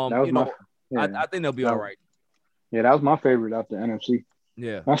 But, I think they'll be all right. Yeah, that was my favorite out the NFC.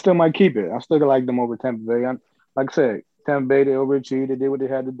 Yeah. I still might keep it. I still like them over Tampa Bay. Like I said, Tampa Bay, they overachieved. They did what they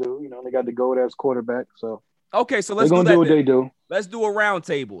had to do. They got the gold as quarterback. So okay, so let's do what they do. Let's do a round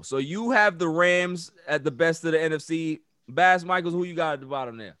table. So you have the Rams at the best of the NFC. Bass Michaels, who you got at the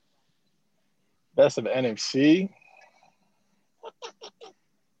bottom there? Best of the NFC?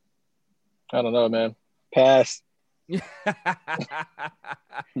 I don't know, man. Pass.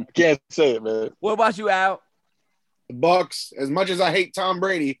 Can't say it, man. What about you, Al? The Bucks. As much as I hate Tom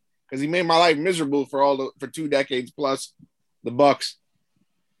Brady because he made my life miserable for 2 decades plus, the Bucks.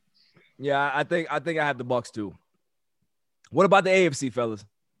 Yeah, I think I have the Bucks too. What about the AFC, fellas?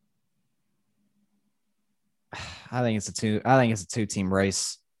 I think it's a 2-team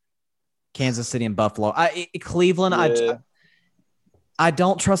race. Kansas City and Buffalo. Cleveland. Yeah. I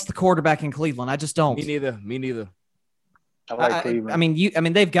don't trust the quarterback in Cleveland. I just don't. Me neither. I like Cleveland. I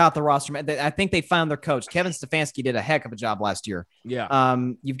mean, they've got the roster. I think they found their coach. Kevin Stefanski did a heck of a job last year. Yeah.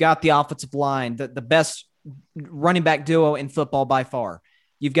 You've got the offensive line, the best running back duo in football by far.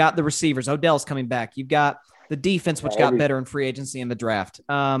 You've got the receivers. Odell's coming back. You've got the defense, which got better in free agency in the draft.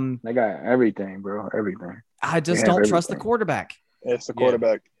 They got everything, bro. Everything. I just don't trust the quarterback. It's the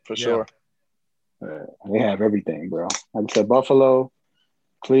quarterback for sure. They have everything, bro. Like I said, Buffalo,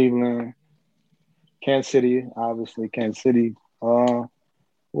 Cleveland, Kansas City, obviously Kansas City. Who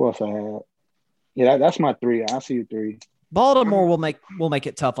else I had? Yeah, that's my 3. I see you 3. Baltimore will make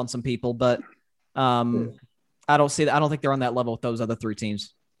it tough on some people, but I don't see that. I don't think they're on that level with those other 3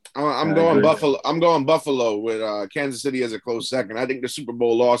 teams. I'm going Buffalo. I'm going Buffalo with Kansas City as a close second. I think the Super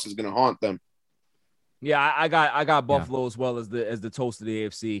Bowl loss is going to haunt them. Yeah, I got Buffalo as well as the toast of the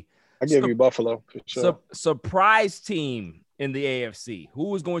AFC. I give you Buffalo for sure. Surprise team in the AFC.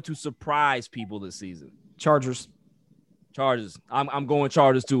 Who is going to surprise people this season? Chargers. I'm going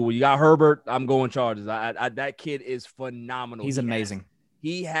Chargers too. When you got Herbert, I'm going Chargers. That kid is phenomenal. He's amazing.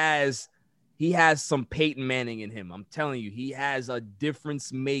 He has some Peyton Manning in him. I'm telling you, he has a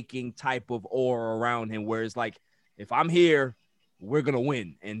difference-making type of aura around him where it's like, if I'm here, we're going to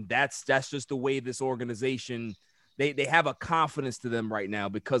win. And that's just the way this organization, they have a confidence to them right now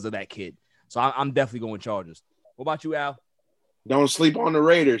because of that kid. So I'm definitely going Chargers. What about you, Al? Don't sleep on the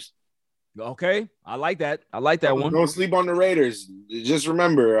Raiders. Okay, I like that. I like that one. Don't sleep on the Raiders. Just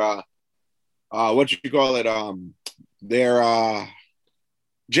remember, what you call it? They're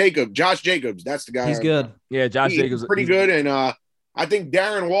Josh Jacobs. That's the guy. He's good. Yeah, Josh Jacobs. Pretty good. And I think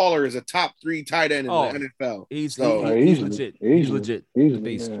Darren Waller is a top 3 tight end in the NFL. He's legit. He's legit. He's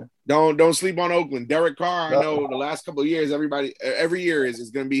beast. Yeah. Don't sleep on Oakland. Derek Carr, I know the last couple of years, every year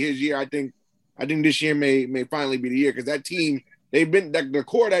is going to be his year. I think this year may finally be the year because that team, the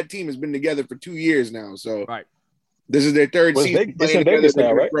core of that team has been together for 2 years now. So this is their third season. It's in Vegas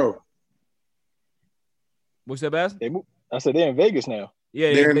now, right? What's that, Bass? I said they're in Vegas now.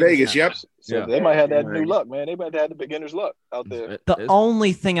 Yeah, they're in Vegas. Yep. So they might have that new luck, man. They might have the beginner's luck out there. The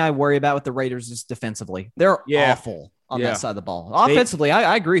only thing I worry about with the Raiders is defensively. They're awful on that side of the ball. Offensively,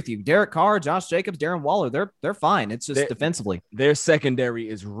 I agree with you. Derek Carr, Josh Jacobs, Darren Waller, they're fine. It's just defensively. Their secondary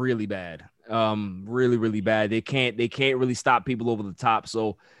is really bad. Really, really bad. They can't really stop people over the top.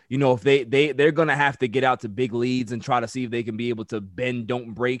 So, if they're gonna have to get out to big leads and try to see if they can be able to bend,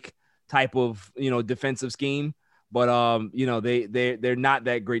 don't break type of defensive scheme. But they're not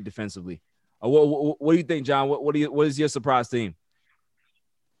that great defensively. What do you think, John? What is your surprise team?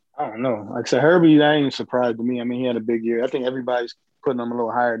 I don't know. Like I said, Herbie, that ain't surprised to me. I mean, he had a big year. I think everybody's putting him a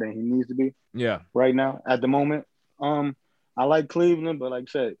little higher than he needs to be. Yeah. Right now, at the moment. I like Cleveland, but like I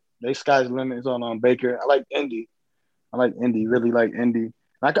said, they sky's the limit is on Baker. I like Indy. Really like Indy.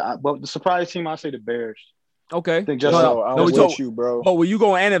 But the surprise team, I say the Bears. Okay. I think I'm with you, bro. Oh, well, you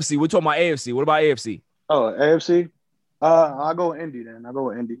going NFC? We're talking about AFC. What about AFC? Oh, AFC? I'll go with Indy then. I'll go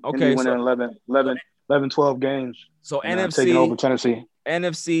with Indy. Okay. Indy winning 11, 12 games. So NFC taking over Tennessee.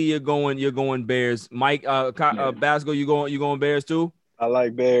 NFC, you're going Bears. Mike, Basco, you going Bears too? I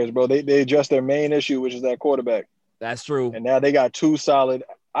like Bears, bro. They addressed their main issue, which is that quarterback. That's true. And now they got 2 solid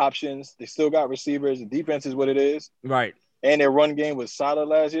options. They still got receivers. The defense is what it is. Right. And their run game was solid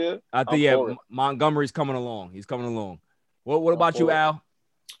last year. I think Montgomery's coming along. He's coming along. What about you, Al?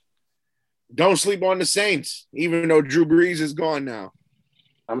 Don't sleep on the Saints, even though Drew Brees is gone now.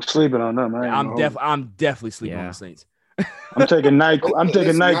 I'm sleeping on them. I'm definitely sleeping on the Saints. I'm taking NyQuil. I'm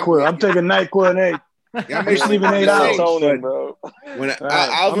taking NyQuil. I'm sleeping 8 hours. Bro.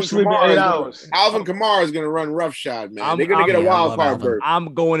 Alvin Kamara is going to run roughshod, man. They're going to get a wild card berth.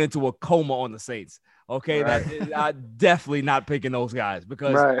 I'm going into a coma on the Saints. Okay, I'm definitely not picking those guys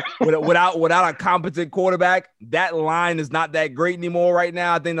because without a competent quarterback, that line is not that great anymore right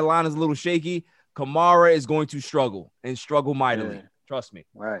now. I think the line is a little shaky. Kamara is going to struggle mightily. Yeah. Trust me.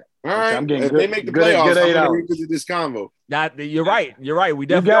 Right. All right. If they make the playoffs, I'm going to revisit this convo. You're right. We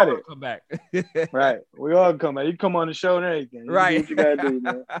definitely got to come back. Right. We all come back. You come on the show and everything. Right. Do what you got to do,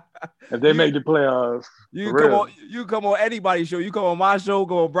 man. If they make the playoffs. You come on anybody's show. You come on my show,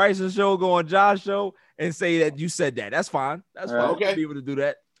 go on Bryce's show, go on Josh's show, and say that you said that. That's fine. That's fine. Okay. We'll be able to do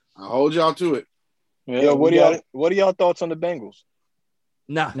that. I'll hold y'all to it. Yeah. What are y'all thoughts on the Bengals?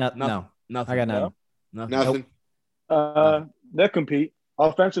 No. I got nothing. Nothing. Nope. They'll compete.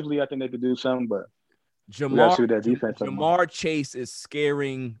 Offensively, I think they could do something, but Jamar Chase is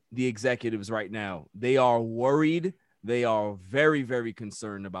scaring the executives right now. They are worried. They are very, very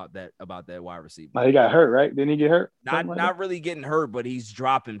concerned about that wide receiver. He got hurt, right? Didn't he get hurt? Not really getting hurt, but he's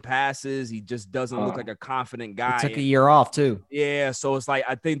dropping passes. He just doesn't look like a confident guy. He took a year off too. Yeah, so it's like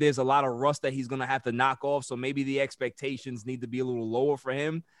I think there's a lot of rust that he's going to have to knock off. So maybe the expectations need to be a little lower for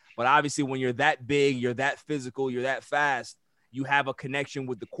him. But obviously, when you're that big, you're that physical, you're that fast, you have a connection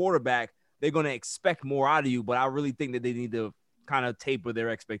with the quarterback, they're going to expect more out of you. But I really think that they need to kind of taper their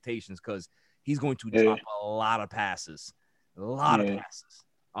expectations because he's going to drop a lot of passes. They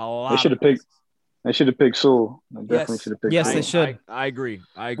should have picked Sewell. Definitely should have picked Yes, Sewell. they should. I agree.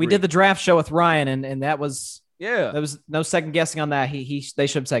 We did the draft show with Ryan, and that was there was no second guessing on that. They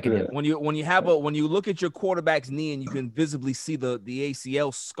should have taken him. When you look at your quarterback's knee and you can visibly see the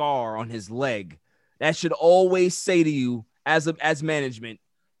ACL scar on his leg, that should always say to you as management,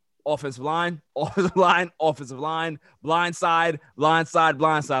 offensive line, offensive line, offensive line, blind side, blind side,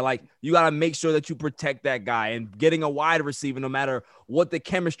 blind side. Like, you got to make sure that you protect that guy. And getting a wide receiver, no matter what the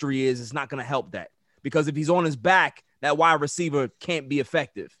chemistry is not going to help that. Because if he's on his back, that wide receiver can't be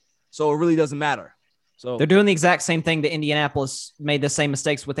effective. So it really doesn't matter. So they're doing the exact same thing that Indianapolis made the same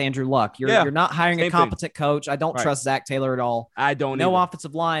mistakes with Andrew Luck. You're not hiring a competent coach. I don't trust Zach Taylor at all. I don't. No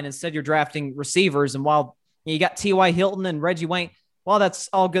offensive line. Instead, you're drafting receivers. And while you got T.Y. Hilton and Reggie Wayne, while that's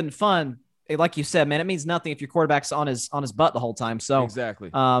all good and fun, like you said, man, it means nothing if your quarterback's on his butt the whole time. So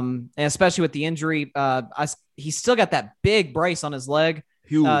exactly. And especially with the injury, he's still got that big brace on his leg.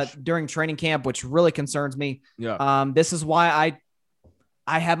 Huge. During training camp, which really concerns me. Yeah. This is why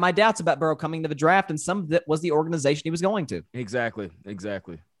I had my doubts about Burrow coming to the draft, and some of it was the organization he was going to. Exactly.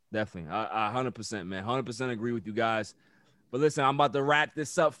 Definitely. I 100%, man. 100% agree with you guys. But listen, I'm about to wrap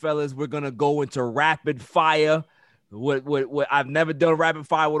this up, fellas. We're going to go into rapid fire. What I've never done rapid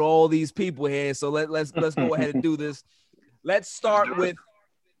fire with all these people here. So let's go ahead and do this. Let's start with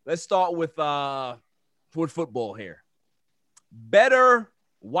football here. Better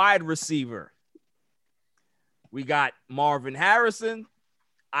wide receiver. We got Marvin Harrison,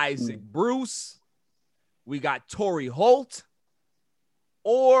 Isaac Bruce. We got Torrey Holt.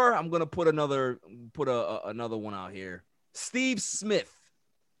 Or I'm gonna put another one out here. Steve Smith.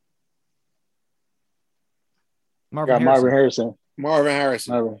 Marvin Harrison. Marvin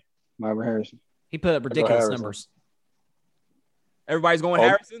Harrison. He put up ridiculous numbers. Everybody's going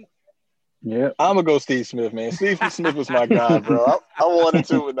Harrison? Yeah. I'm going to go Steve Smith, man. Steve Smith was my guy, bro. I wanted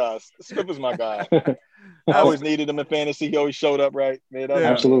to with us. Smith was my guy. I always needed him in fantasy. He always showed up right. Man,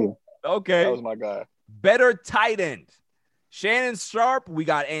 absolutely. Okay. That was my guy. Better tight end. Shannon Sharp. We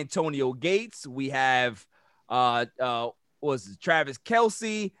got Antonio Gates. We have Travis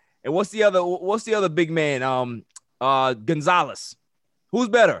Kelce. And what's the other big man? Gonzalez. Who's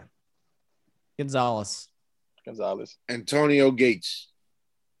better? Gonzalez. Antonio Gates.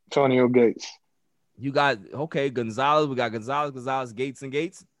 You got Gonzalez. We got Gonzalez, Gates, and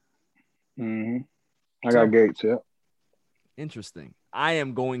Gates. Mm-hmm. I got Gates, yeah. Interesting. I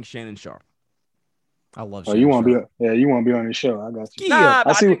am going Shannon Sharp. I love. Oh, you want to be on the show? I got you. Nah,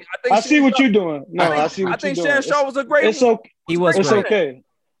 I see what you're doing. No, I see what you're doing. I think Shannon Sharp was a great. It's okay. It's okay.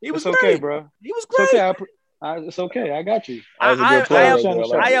 He was great. Okay, bro. He was great. It's okay. It's okay. I got you.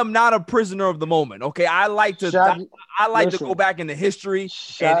 I am not a prisoner of the moment. Okay, I like to go back into history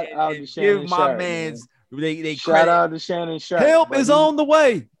and give my man's. They shout credit. out to Shannon Sharp. Help is on the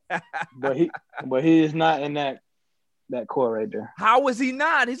way. but he is not in that core right there. How is he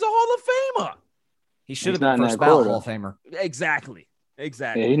not? He's a Hall of Famer. He should have been first ballot Hall of Famer. Exactly.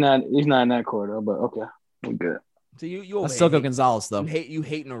 Yeah, he's not in that core though. But okay, we're good. So you Let's still go Gonzalez though. You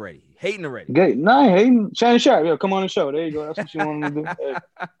hating already. Good. No, I ain't hating. Shannon Sharp, yo, come on the show. There you go. That's what you want to do. Hey,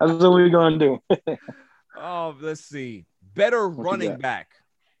 that's what we're gonna do. Oh, let's see. Better running back.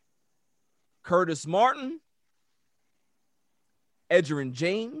 Curtis Martin, Edgerrin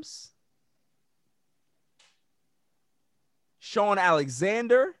James, Sean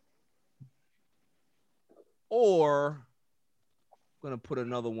Alexander, or I'm gonna put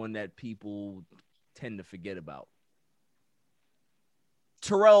another one that people tend to forget about.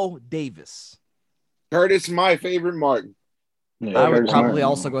 Terrell Davis. Curtis, my favorite Martin. Yeah, I would probably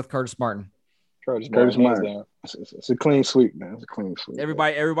also go with Curtis Martin. Curtis Martin. It's a clean sweep, man. It's a clean sweep.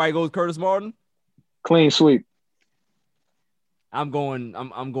 Everybody goes Curtis Martin. Clean sweep. I'm going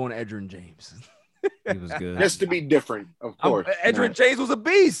Edgerrin James. He was good. Just to be different, of course. Edgerrin James was a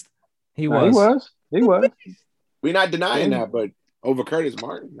beast. He was. We're not denying that, but over Curtis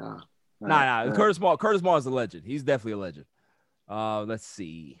Martin, nah. Curtis Martin is a legend. He's definitely a legend. Let's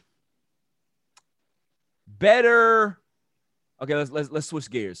see. Better. Okay, let's switch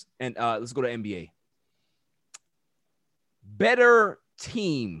gears and let's go to NBA. Better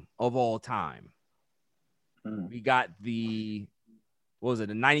team of all time. We got the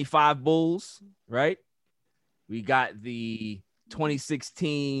 95 Bulls, right? We got the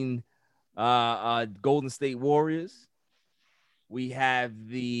 2016 Golden State Warriors. We have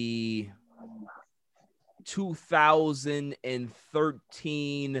the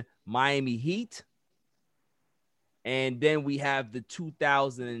 2013 Miami Heat. And then we have the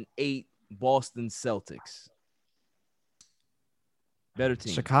 2008 Boston Celtics. Better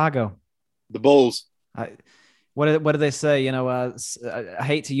team. Chicago. The Bulls. What do they say? You know, I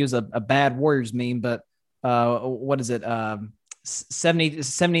hate to use a bad Warriors meme, but what is it?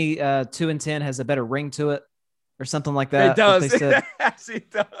 72-10 has a better ring to it or something like that. It does. It actually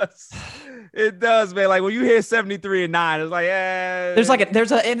does. It does, man. Like when you hear 73-9, it's like,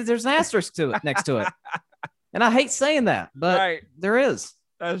 there's an asterisk to it next to it. And I hate saying that, but there is.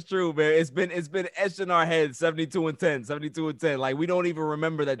 That's true, man. It's been etched in our heads. 72-10. Like we don't even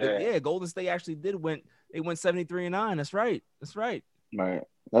remember that. Yeah, Golden State actually did win. They went 73-9. That's right. Right.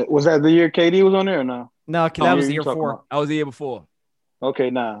 Was that the year KD was on there or no? No, that was the year before. That was the year before. Okay,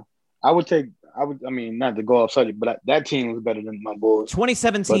 nah. I mean, not to go off subject, but that team was better than my Bulls.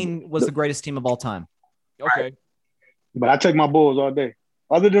 2017 was the greatest team of all time. Okay. But I take my Bulls all day.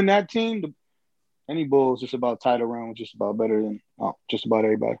 Other than that team, any Bulls just about tied around, just about better than just about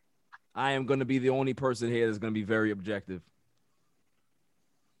everybody. I am going to be the only person here that's going to be very objective.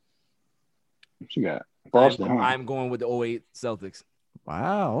 What you got? Boston. I'm going with the 08 Celtics.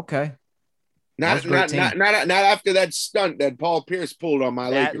 Wow. Okay. Not after that stunt that Paul Pierce pulled on my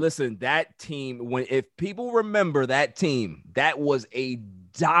Lakers. Listen, that team, if people remember that team, that was a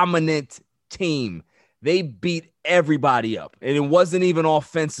dominant team. They beat everybody up, and it wasn't even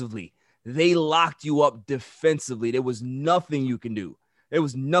offensively. They locked you up defensively. There was nothing you can do. There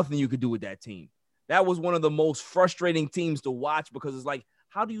was nothing you could do with that team. That was one of the most frustrating teams to watch because it's like,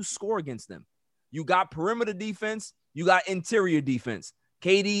 how do you score against them? You got perimeter defense. You got interior defense.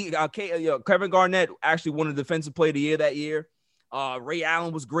 Kevin Garnett actually won the Defensive Player of the Year that year. Ray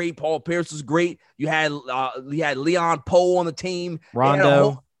Allen was great. Paul Pierce was great. You had Leon Poe on the team.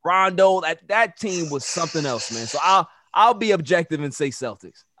 Rondo. That team was something else, man. So I'll be objective and say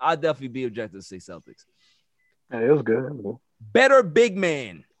Celtics. I'll definitely be objective and say Celtics. Yeah, it was good. Better big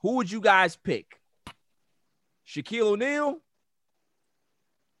man. Who would you guys pick? Shaquille O'Neal,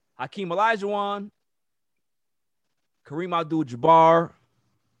 Hakeem Olajuwon, Kareem Abdul-Jabbar,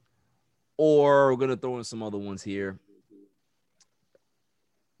 or we're going to throw in some other ones here.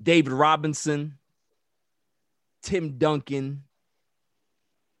 David Robinson, Tim Duncan,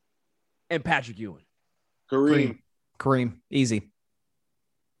 and Patrick Ewing. Kareem. Easy.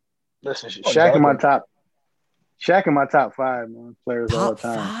 Listen, Shaq in my top 5, man. Players all the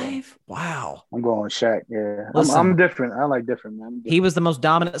time. Top 5? So. Wow. I'm going Shaq. Yeah. Listen, I'm different. I like different, man. He was the most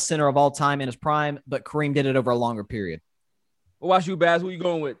dominant center of all time in his prime, but Kareem did it over a longer period. What about you, Baz? Who you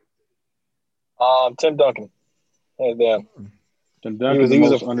going with? Tim Duncan. Hey, damn. Tim Duncan.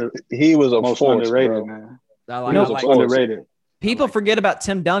 He was a most force, underrated, bro. man. I like underrated. People forget about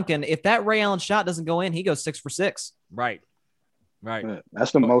Tim Duncan. If that Ray Allen shot doesn't go in, he goes 6 for 6. Right.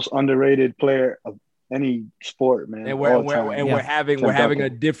 That's the most underrated player of any sport, man. And we're having a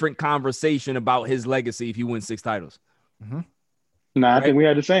different conversation about his legacy if he wins 6 titles. Mm-hmm. Nah, I think we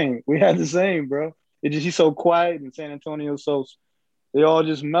had the same. Bro. He's so quiet, and San Antonio they all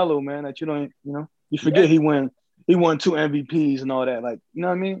just mellow, man. That you forget he won 2 MVPs and all that. Like, you know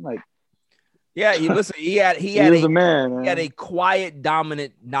what I mean? Like, yeah, he was a man. He had a quiet,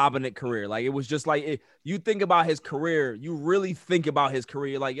 dominant career. Like, it was just like you think about his career, you really think about his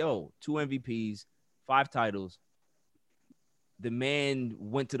career. Like, 2 MVPs, 5 titles. The man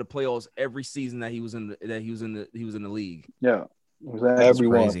went to the playoffs every season that he was in the league. Yeah, exactly.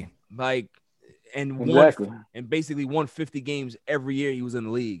 Everyone. Crazy. Like, and basically won 50 games every year he was in the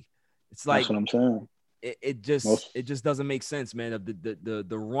league. It's like, that's what I'm saying. It just doesn't make sense, man.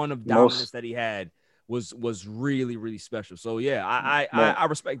 The run of dominance that he had was really, really special. So yeah, I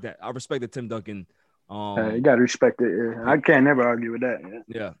respect that. I respect the Tim Duncan. You gotta respect it. Yeah. I can't never argue with that.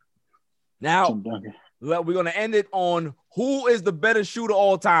 Yeah. Now we're gonna end it on who is the better shooter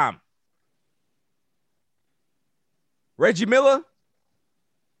all time. Reggie Miller,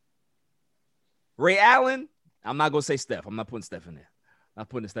 Ray Allen. I'm not gonna say Steph. I'm not putting Steph in there. I'm not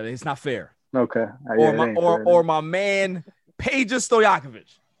putting Steph in. It's not fair. Okay. Or my man Peja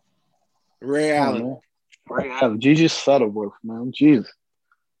Stojakovic. Ray Allen. Gigi Shuttleworth, man. Jesus.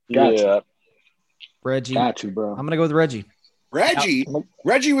 Reggie. Got to, bro. I'm gonna go with Reggie. Reggie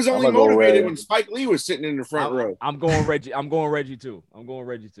was only motivated when Spike Lee was sitting in the front row. I'm going Reggie. I'm going Reggie too. I'm going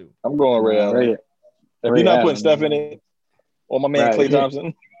Ray Allen. If you're not putting Steph in it, or my man Klay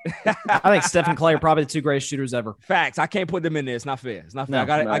Thompson. I think Steph and Klay are probably the 2 greatest shooters ever. Facts. I can't put them in there. It's not fair. It's not fair.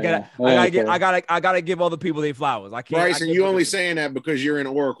 No, I gotta give other people their flowers. I can't. Bryson, you only saying that because you're in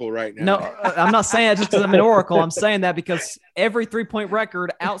Oracle right now. No, I'm not saying that just because I'm in Oracle. I'm saying that because every 3-point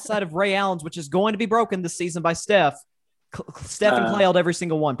record outside of Ray Allen's, which is going to be broken this season by Steph and Klay held every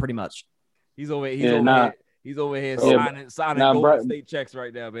single one pretty much. He's over here signing Golden State checks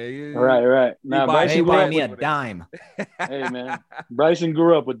right now, man. Right. Now, Bryson bought me a dime. Hey, man. Bryson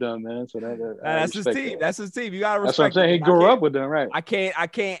grew up with them, man. So that's his team. That's his team. You gotta respect. That's what I'm saying. He grew up with them, right? I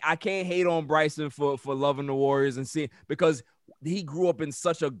can't hate on Bryson for loving the Warriors and seeing, because he grew up in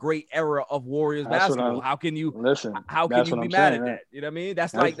such a great era of Warriors basketball. How can you listen? How can you be mad at that? You know what I mean?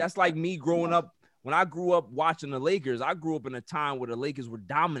 That's like me growing up. When I grew up watching the Lakers, I grew up in a time where the Lakers were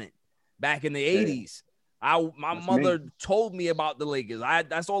dominant back in the 80s. My mother told me about the Lakers.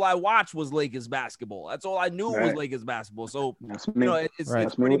 That's all I watched was Lakers basketball. That's all I knew was Lakers basketball. So it's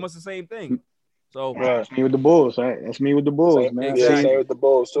pretty much the same thing. So that's me with the Bulls, right? That's me with the Bulls, man. Exactly. Same with the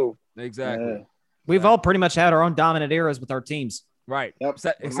Bulls too. Exactly. Yeah. We've all pretty much had our own dominant eras with our teams. Right. Yep.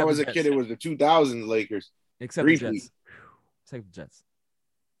 When I was a kid, it was the 2000 Lakers. Except the Jets. Except the Jets.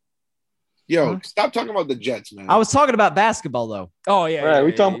 Yo, stop talking about the Jets, man. I was talking about basketball, though. Oh, yeah. Right.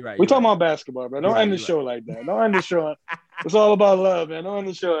 We talking right. about basketball, bro. Don't end the show like that. Don't end the show. It's all about love, man. Don't end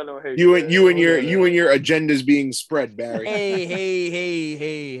the show. No hate. You and your agendas being spread, Barry. Hey.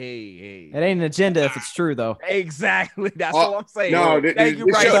 It ain't an agenda if it's true, though. Exactly. That's all I'm saying. No, Thank you,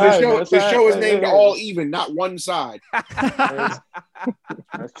 the show is named All Even, not one side. That's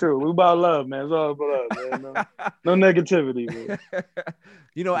true. We about love, man. It's all about love, man. No negativity, man.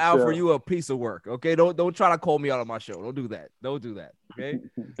 You know, Alfred, you a piece of work. Okay, don't try to call me out on my show. Don't do that. Okay,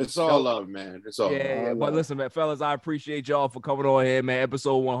 it's all love, man. It's all love. But listen, man, fellas, I appreciate y'all for coming on here, man.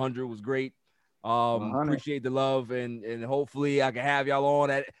 Episode 100 was great. Appreciate the love, and hopefully I can have y'all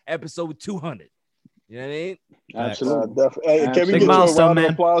on at episode 200. You know what I mean? Absolutely. Definitely. Hey, can we get a round of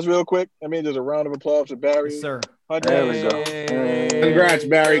applause real quick? I mean, there's a round of applause for Barry. Yes, sir. There we go. Congrats,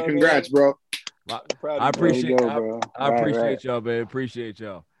 Barry. Congrats, bro. I appreciate y'all, man. Appreciate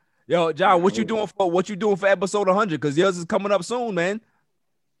y'all. Yo, John, what you doing for episode 100? Because yours is coming up soon, man.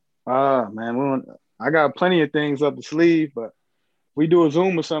 Man, I got plenty of things up the sleeve, but we do a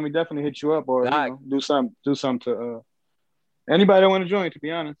Zoom or something, we definitely hit you up or do something to anybody that want to join. To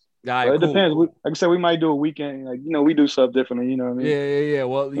be honest, it depends. Like I said, we might do a weekend. Like we do stuff differently. You know what I mean? Yeah.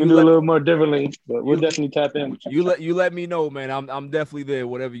 Well, we do a little more differently, but we'll definitely tap in. You let me know, man. I'm definitely there.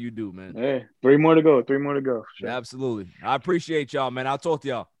 Whatever you do, man. Hey, 3 more to go. Sure. Absolutely. I appreciate y'all, man. I'll talk to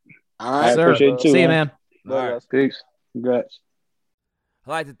y'all. All right, sir. Appreciate you too, See you, man. All right. Peace. Congrats.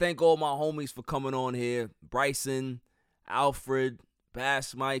 I'd like to thank all my homies for coming on here. Bryson, Alfred,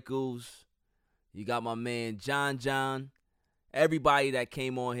 Bass Michaels. You got my man John. Everybody that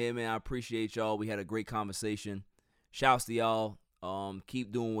came on here, man, I appreciate y'all. We had a great conversation. Shouts to y'all.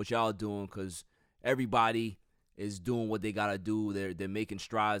 Keep doing what y'all doing because everybody is doing what they got to do. They're making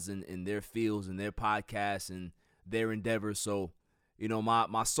strides in their fields and their podcasts and their endeavors. So,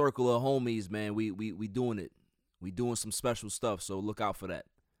 my circle of homies, man, we doing it. We doing some special stuff, so look out for that.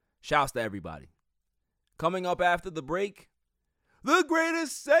 Shouts to everybody. Coming up after the break, the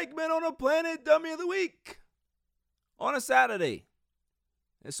greatest segment on the planet, Dummy of the Week. On a Saturday.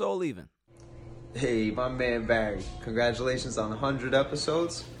 It's All Even. Hey, my man Barry. Congratulations on 100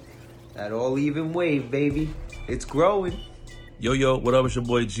 episodes. That All Even wave, baby. It's growing. Yo, what up? It's your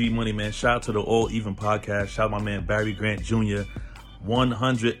boy G Money, man. Shout out to the All Even podcast. Shout out my man Barry Grant Jr.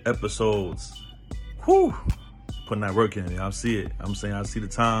 100 episodes. Whew. Putting that work in, man. I see it. I'm saying I see the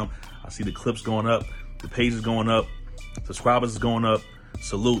time. I see the clips going up. The page is going up. Subscribers is going up.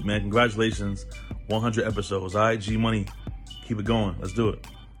 Salute, man. Congratulations. 100 episodes. All right, G Money. Keep it going. Let's do it.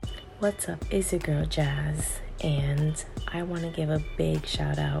 What's up? It's your girl Jazz. And I want to give a big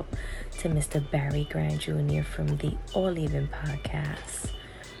shout out to Mr. Barry Grant Jr. from the All Even podcast.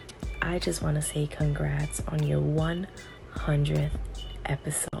 I just want to say congrats on your 100th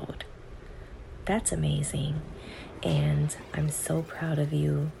episode. That's amazing. And I'm so proud of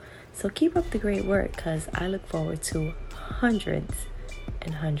you. So keep up the great work because I look forward to hundreds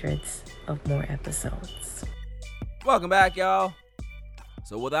and hundreds of more episodes. Welcome back, y'all.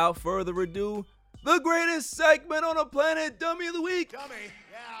 So without further ado, the greatest segment on the planet, Dummy of the Week.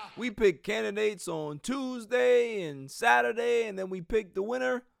 We pick candidates on Tuesday and Saturday, and then we pick the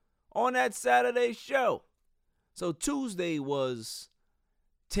winner on that Saturday show. So Tuesday was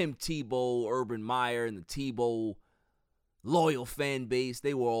Tim Tebow, Urban Meyer, and the Tebow loyal fan base.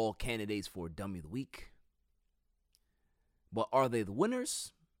 They were all candidates for Dummy of the Week. But are they the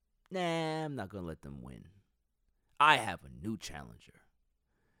winners? Nah, I'm not going to let them win. I have a new challenger.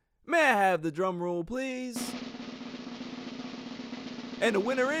 May I have the drum roll, please? And the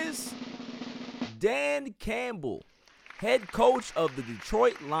winner is Dan Campbell, head coach of the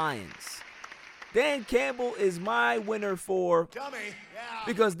Detroit Lions. Dan Campbell is my winner for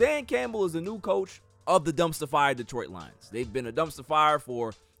because Dan Campbell is the new coach of the Dumpster Fire Detroit Lions. They've been a dumpster fire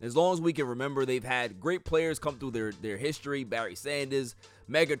for as long as we can remember. They've had great players come through their history. Barry Sanders,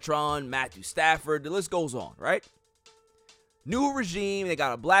 Megatron, Matthew Stafford. The list goes on, right? New regime. They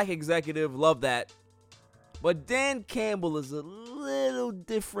got a black executive. Love that. But Dan Campbell is a little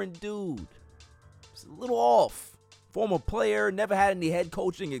different dude. He's a little off. Former player, never had any head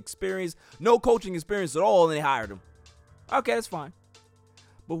coaching experience. No coaching experience at all, and they hired him. Okay, that's fine.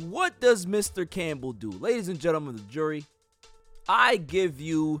 But what does Mr. Campbell do? Ladies and gentlemen of the jury, I give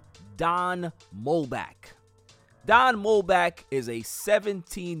you Don Molback. Don Molback is a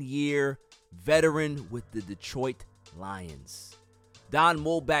 17-year veteran with the Detroit Lions. Don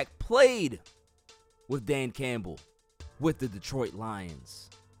Molback played with Dan Campbell with the Detroit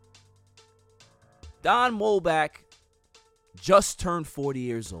Lions. Don Molback just turned 40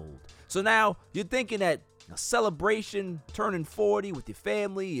 years old. So now you're thinking that a celebration, turning 40 with your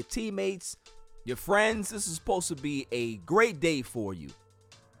family, your teammates, your friends, this is supposed to be a great day for you.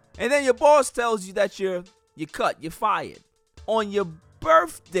 And then your boss tells you that you're cut, you're fired. On your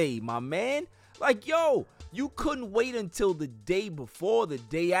birthday, my man. Like, yo, you couldn't wait until the day before, the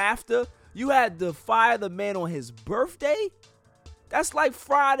day after. You had to fire the man on his birthday? That's like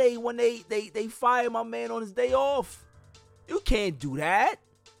Friday when they fire my man on his day off. You can't do that.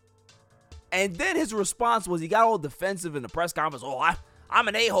 And then his response was, he got all defensive in the press conference. Oh, I'm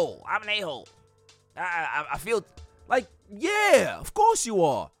an a-hole. I'm an a-hole. I feel like, yeah, of course you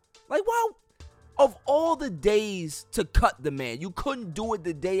are. Like, wow, of all the days to cut the man, you couldn't do it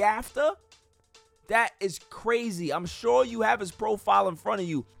the day after? That is crazy. I'm sure you have his profile in front of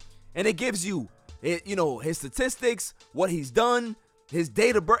you, and it gives you, his statistics, what he's done, his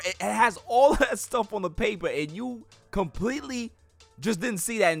date of birth. It has all that stuff on the paper, and you completely just didn't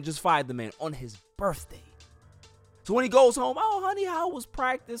see that and just fired the man on his birthday. So when he goes home, oh, honey, how was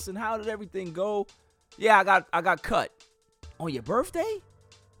practice and how did everything go? Yeah, I got cut. On your birthday?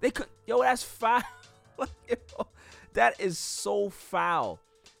 They could, that's foul. That is so foul.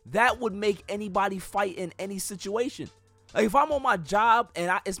 That would make anybody fight in any situation. Like, if I'm on my job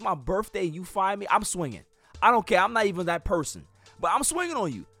and it's my birthday and you fire me, I'm swinging. I don't care. I'm not even that person. But I'm swinging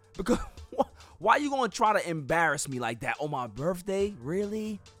on you. Because why are you going to try to embarrass me like that on my birthday?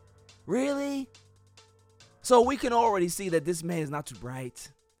 Really? Really? So we can already see that this man is not too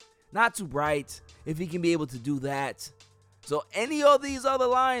bright. Not too bright if he can be able to do that. So any of these other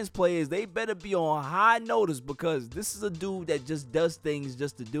Lions players, they better be on high notice, because this is a dude that just does things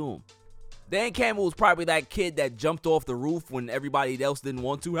just to do them. Dan Campbell was probably that kid that jumped off the roof when everybody else didn't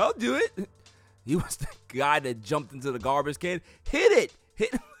want to. I'll do it. He was the guy that jumped into the garbage can. Hit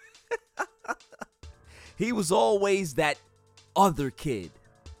it. He was always that other kid,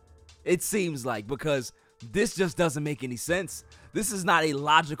 it seems like, because this just doesn't make any sense. This is not a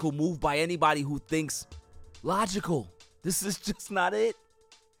logical move by anybody who thinks logical. This is just not it.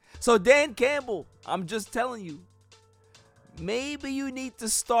 So Dan Campbell, I'm just telling you, maybe you need to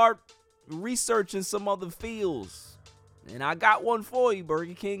start researching some other fields. And I got one for you,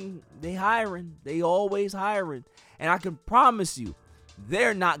 Burger King. They hiring. They always hiring. And I can promise you,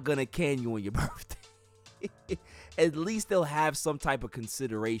 they're not going to can you on your birthday. At least they'll have some type of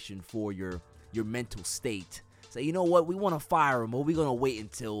consideration for your mental state. Say, you know what? We want to fire him, or we're going to wait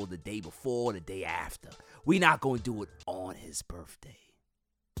until the day before or the day after. We're not going to do it on his birthday.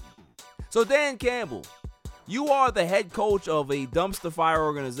 So Dan Campbell, you are the head coach of a dumpster fire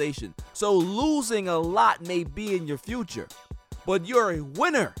organization. So losing a lot may be in your future, but you're a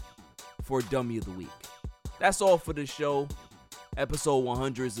winner for Dummy of the Week. That's all for the show. Episode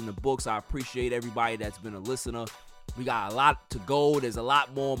 100 is in the books. I appreciate everybody that's been a listener. We got a lot to go. There's a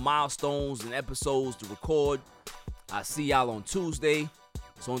lot more milestones and episodes to record. I'll see y'all on Tuesday.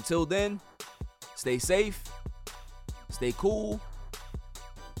 So until then, stay safe, stay cool.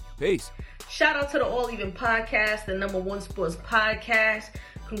 Peace. Shout out to the All Even Podcast, the #1 sports podcast.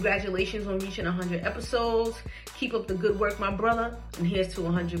 Congratulations on reaching 100 episodes. Keep up the good work, my brother. And here's to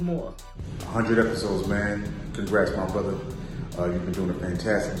 100 more. 100 episodes, man. Congrats, my brother. You've been doing a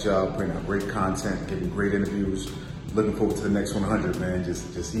fantastic job, putting out great content, giving great interviews. Looking forward to the next 100, man.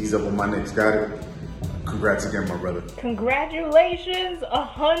 Just ease up on my next. Got it. Congrats again, my brother. Congratulations,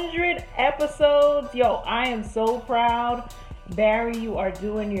 100 episodes. Yo, I am so proud. Barry, you are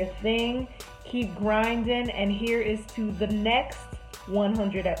doing your thing. Keep grinding, and here is to the next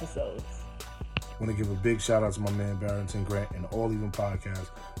 100 episodes. I want to give a big shout out to my man Barrington Grant and the All Even Podcast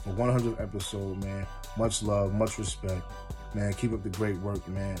for 100 episode, man. Much love, much respect. Man, keep up the great work,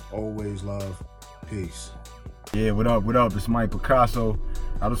 man. Always love. Peace. Yeah, what up? What up? It's Mike Picasso.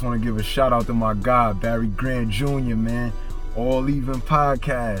 I just want to give a shout out to my guy, Barry Grant Jr., man. All Even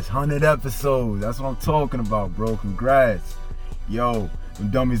Podcast, 100 episodes. That's what I'm talking about, bro. Congrats. Yo, the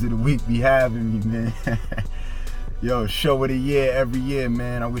Dummies of the Week be having me, man. Yo, show of the year every year,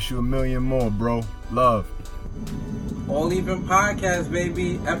 man. I wish you a million more, bro. Love. All Even Podcast,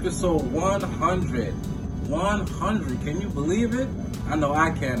 baby. Episode 100. 100. Can you believe it? I know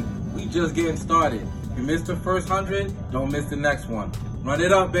I can. We just getting started. If you missed the first 100, don't miss the next one. Run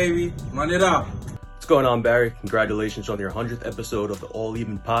it up, baby. Run it up. What's going on, Barry? Congratulations on your 100th episode of the All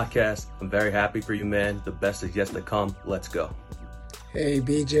Even Podcast. I'm very happy for you, man. The best is yet to come. Let's go. Hey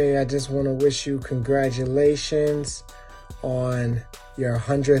BJ, I just want to wish you congratulations on your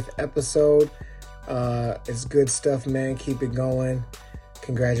 100th episode. It's good stuff, man. Keep it going.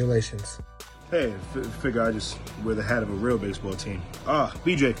 Congratulations. Hey, figure wear the hat of a real baseball team.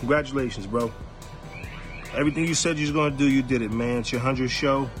 BJ, congratulations, bro. Everything you said you was gonna do, you did it, man. It's your 100th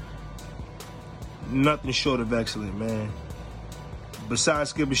show. Nothing short of excellent, man.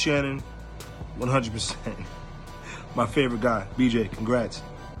 Besides Skipper Shannon, 100%. My favorite guy, BJ, congrats.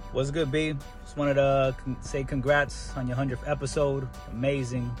 What's good, B? Just wanted to say congrats on your 100th episode.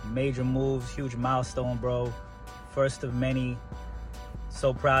 Amazing, major moves, huge milestone, bro. First of many.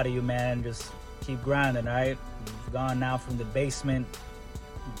 So proud of you, man. Just keep grinding, all right? You've gone now from the basement.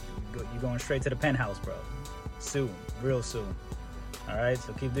 You're going straight to the penthouse, bro. Soon, real soon. All right,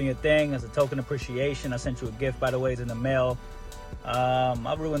 so keep doing your thing. As a token of appreciation, I sent you a gift, by the way. It's in the mail.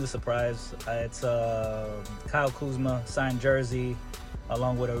 I'll ruin the surprise. It's Kyle Kuzma signed jersey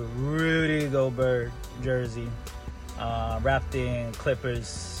along with a Rudy Gobert jersey wrapped in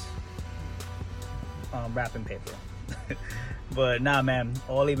Clippers wrapping paper. But nah, man,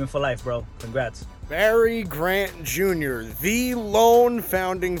 all even for life, bro. Congrats. Barry Grant Jr., the lone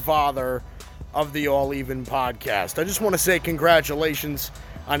founding father of the All Even podcast. I just want to say congratulations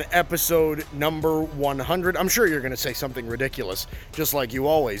on episode number 100. I'm sure you're going to say something ridiculous, just like you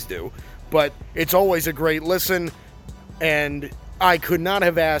always do, but it's always a great listen, and I could not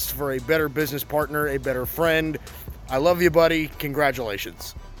have asked for a better business partner, a better friend. I love you, buddy.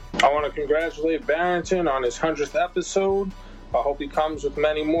 Congratulations. I want to congratulate Barrington on his 100th episode. I hope he comes with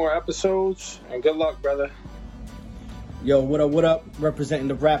many more episodes, and good luck, brother. Yo, what up? Representing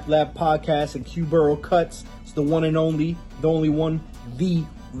the Rap Lab podcast and Q Borough Cuts. It's the one and only, the only one, the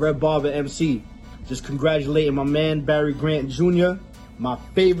Red Barber MC. Just congratulating my man Barry Grant Jr., my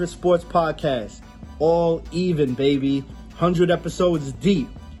favorite sports podcast. All even, baby. 100 episodes deep.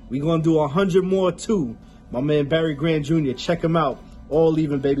 We gonna do 100 more too. My man Barry Grant Jr., check him out. All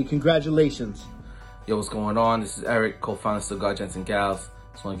even, baby. Congratulations. Yo, what's going on? This is Eric, co-founder of Cigar Gents and Gals.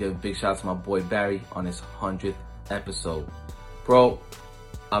 Just want to give a big shout out to my boy Barry on his 100th episode. Bro,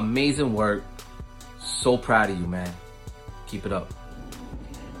 amazing work. So proud of you, man. Keep it up.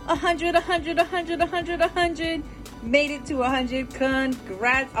 100. Made it to 100.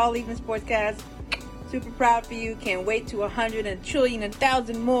 Congrats, All Even Sportscast. Super proud for you. Can't wait to 100 and trillion and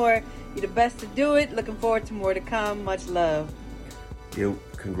thousand more. You're the best to do it. Looking forward to more to come. Much love. Yo,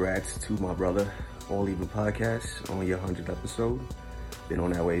 congrats to my brother, All Even Podcast, on your 100th episode. Been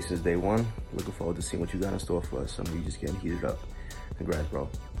on that way since day one. Looking forward to seeing what you got in store for us. I know you just getting heated up. Congrats, bro.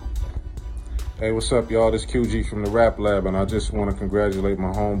 Hey, what's up, y'all? This is QG from the Rap Lab, and I just want to congratulate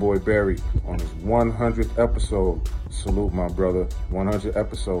my homeboy Barry on his 100th episode. Salute, my brother. 100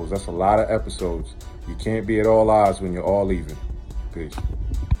 episodes. That's a lot of episodes. You can't be at all odds when you're all even. Peace.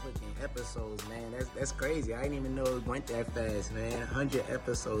 Episodes, man. That's crazy. I didn't even know it went that fast, man. 100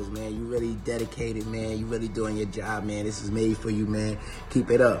 episodes, man. You really dedicated, man. You really doing your job, man. This is made for you, man.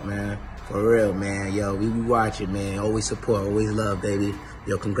 Keep it up, man. For real, man. Yo, we be watching, man. Always support, always love, baby.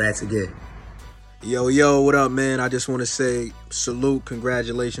 Yo, congrats again. Yo, what up, man? I just want to say salute,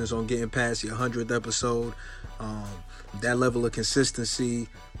 congratulations on getting past your 100th episode. That level of consistency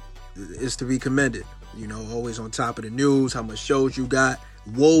is to be commended. You know, always on top of the news, how much shows you got.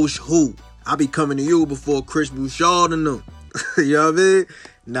 Woj who? I be coming to you before Chris Bouchard and them. You know what I mean?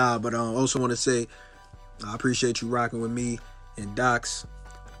 Nah, but I also want to say I appreciate you rocking with me and Docs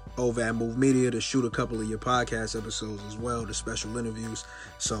over at Move Media to shoot a couple of your podcast episodes as well, the special interviews.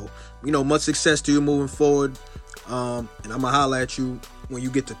 So, you know, much success to you moving forward. And I'm going to holler at you when you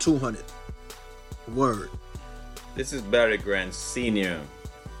get to 200. Word. This is Barry Grant Sr.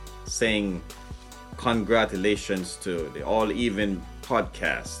 saying congratulations to the All Even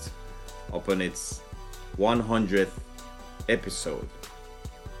podcast upon its 100th episode.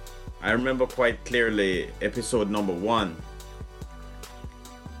 I remember quite clearly episode number 1,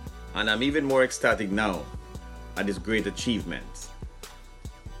 and I'm even more ecstatic now at this great achievement.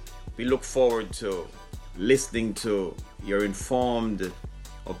 We look forward to listening to your informed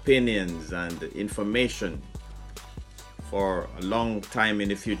opinions and information for a long time in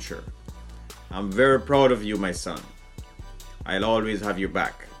the future. I'm very proud of you, my son. I'll always have your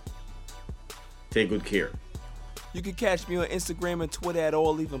back. Take good care. You can catch me on Instagram and Twitter at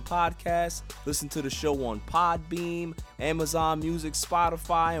All Even Podcast. Listen to the show on Podbeam, Amazon Music,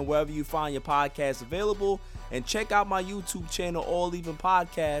 Spotify, and wherever you find your podcasts available. And check out my YouTube channel, All Even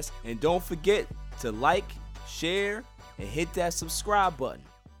Podcast. And don't forget to like, share, and hit that subscribe button.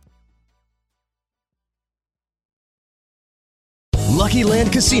 Lucky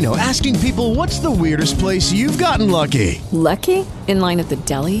Land Casino, asking people, what's the weirdest place you've gotten lucky? Lucky? In line at the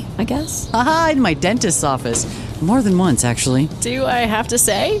deli, I guess? Aha, in my dentist's office. More than once, actually. Do I have to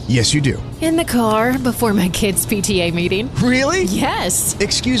say? Yes, you do. In the car before my kids' PTA meeting. Really? Yes.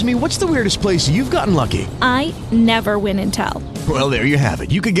 Excuse me, what's the weirdest place you've gotten lucky? I never win and tell. Well, there you have it.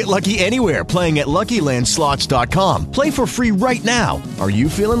 You can get lucky anywhere, playing at LuckyLandSlots.com. Play for free right now. Are you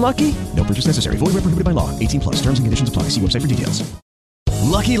feeling lucky? No purchase necessary. Void where prohibited by law. 18+. Terms and conditions apply. See website for details.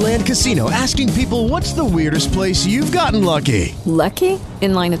 Lucky Land Casino, asking people, what's the weirdest place you've gotten lucky? Lucky?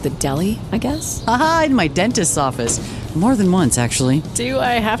 In line at the deli, I guess? Aha, in my dentist's office. More than once, actually. Do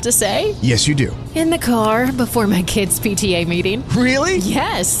I have to say? Yes, you do. In the car before my kids' PTA meeting. Really?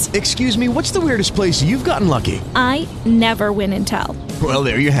 Yes. Excuse me, what's the weirdest place you've gotten lucky? I never win and tell. Well,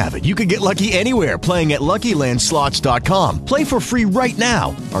 there you have it. You can get lucky anywhere, playing at LuckyLandSlots.com. Play for free right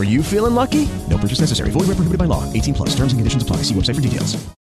now. Are you feeling lucky? No purchase necessary. Void where prohibited by law. 18+. Terms and conditions apply. See website for details.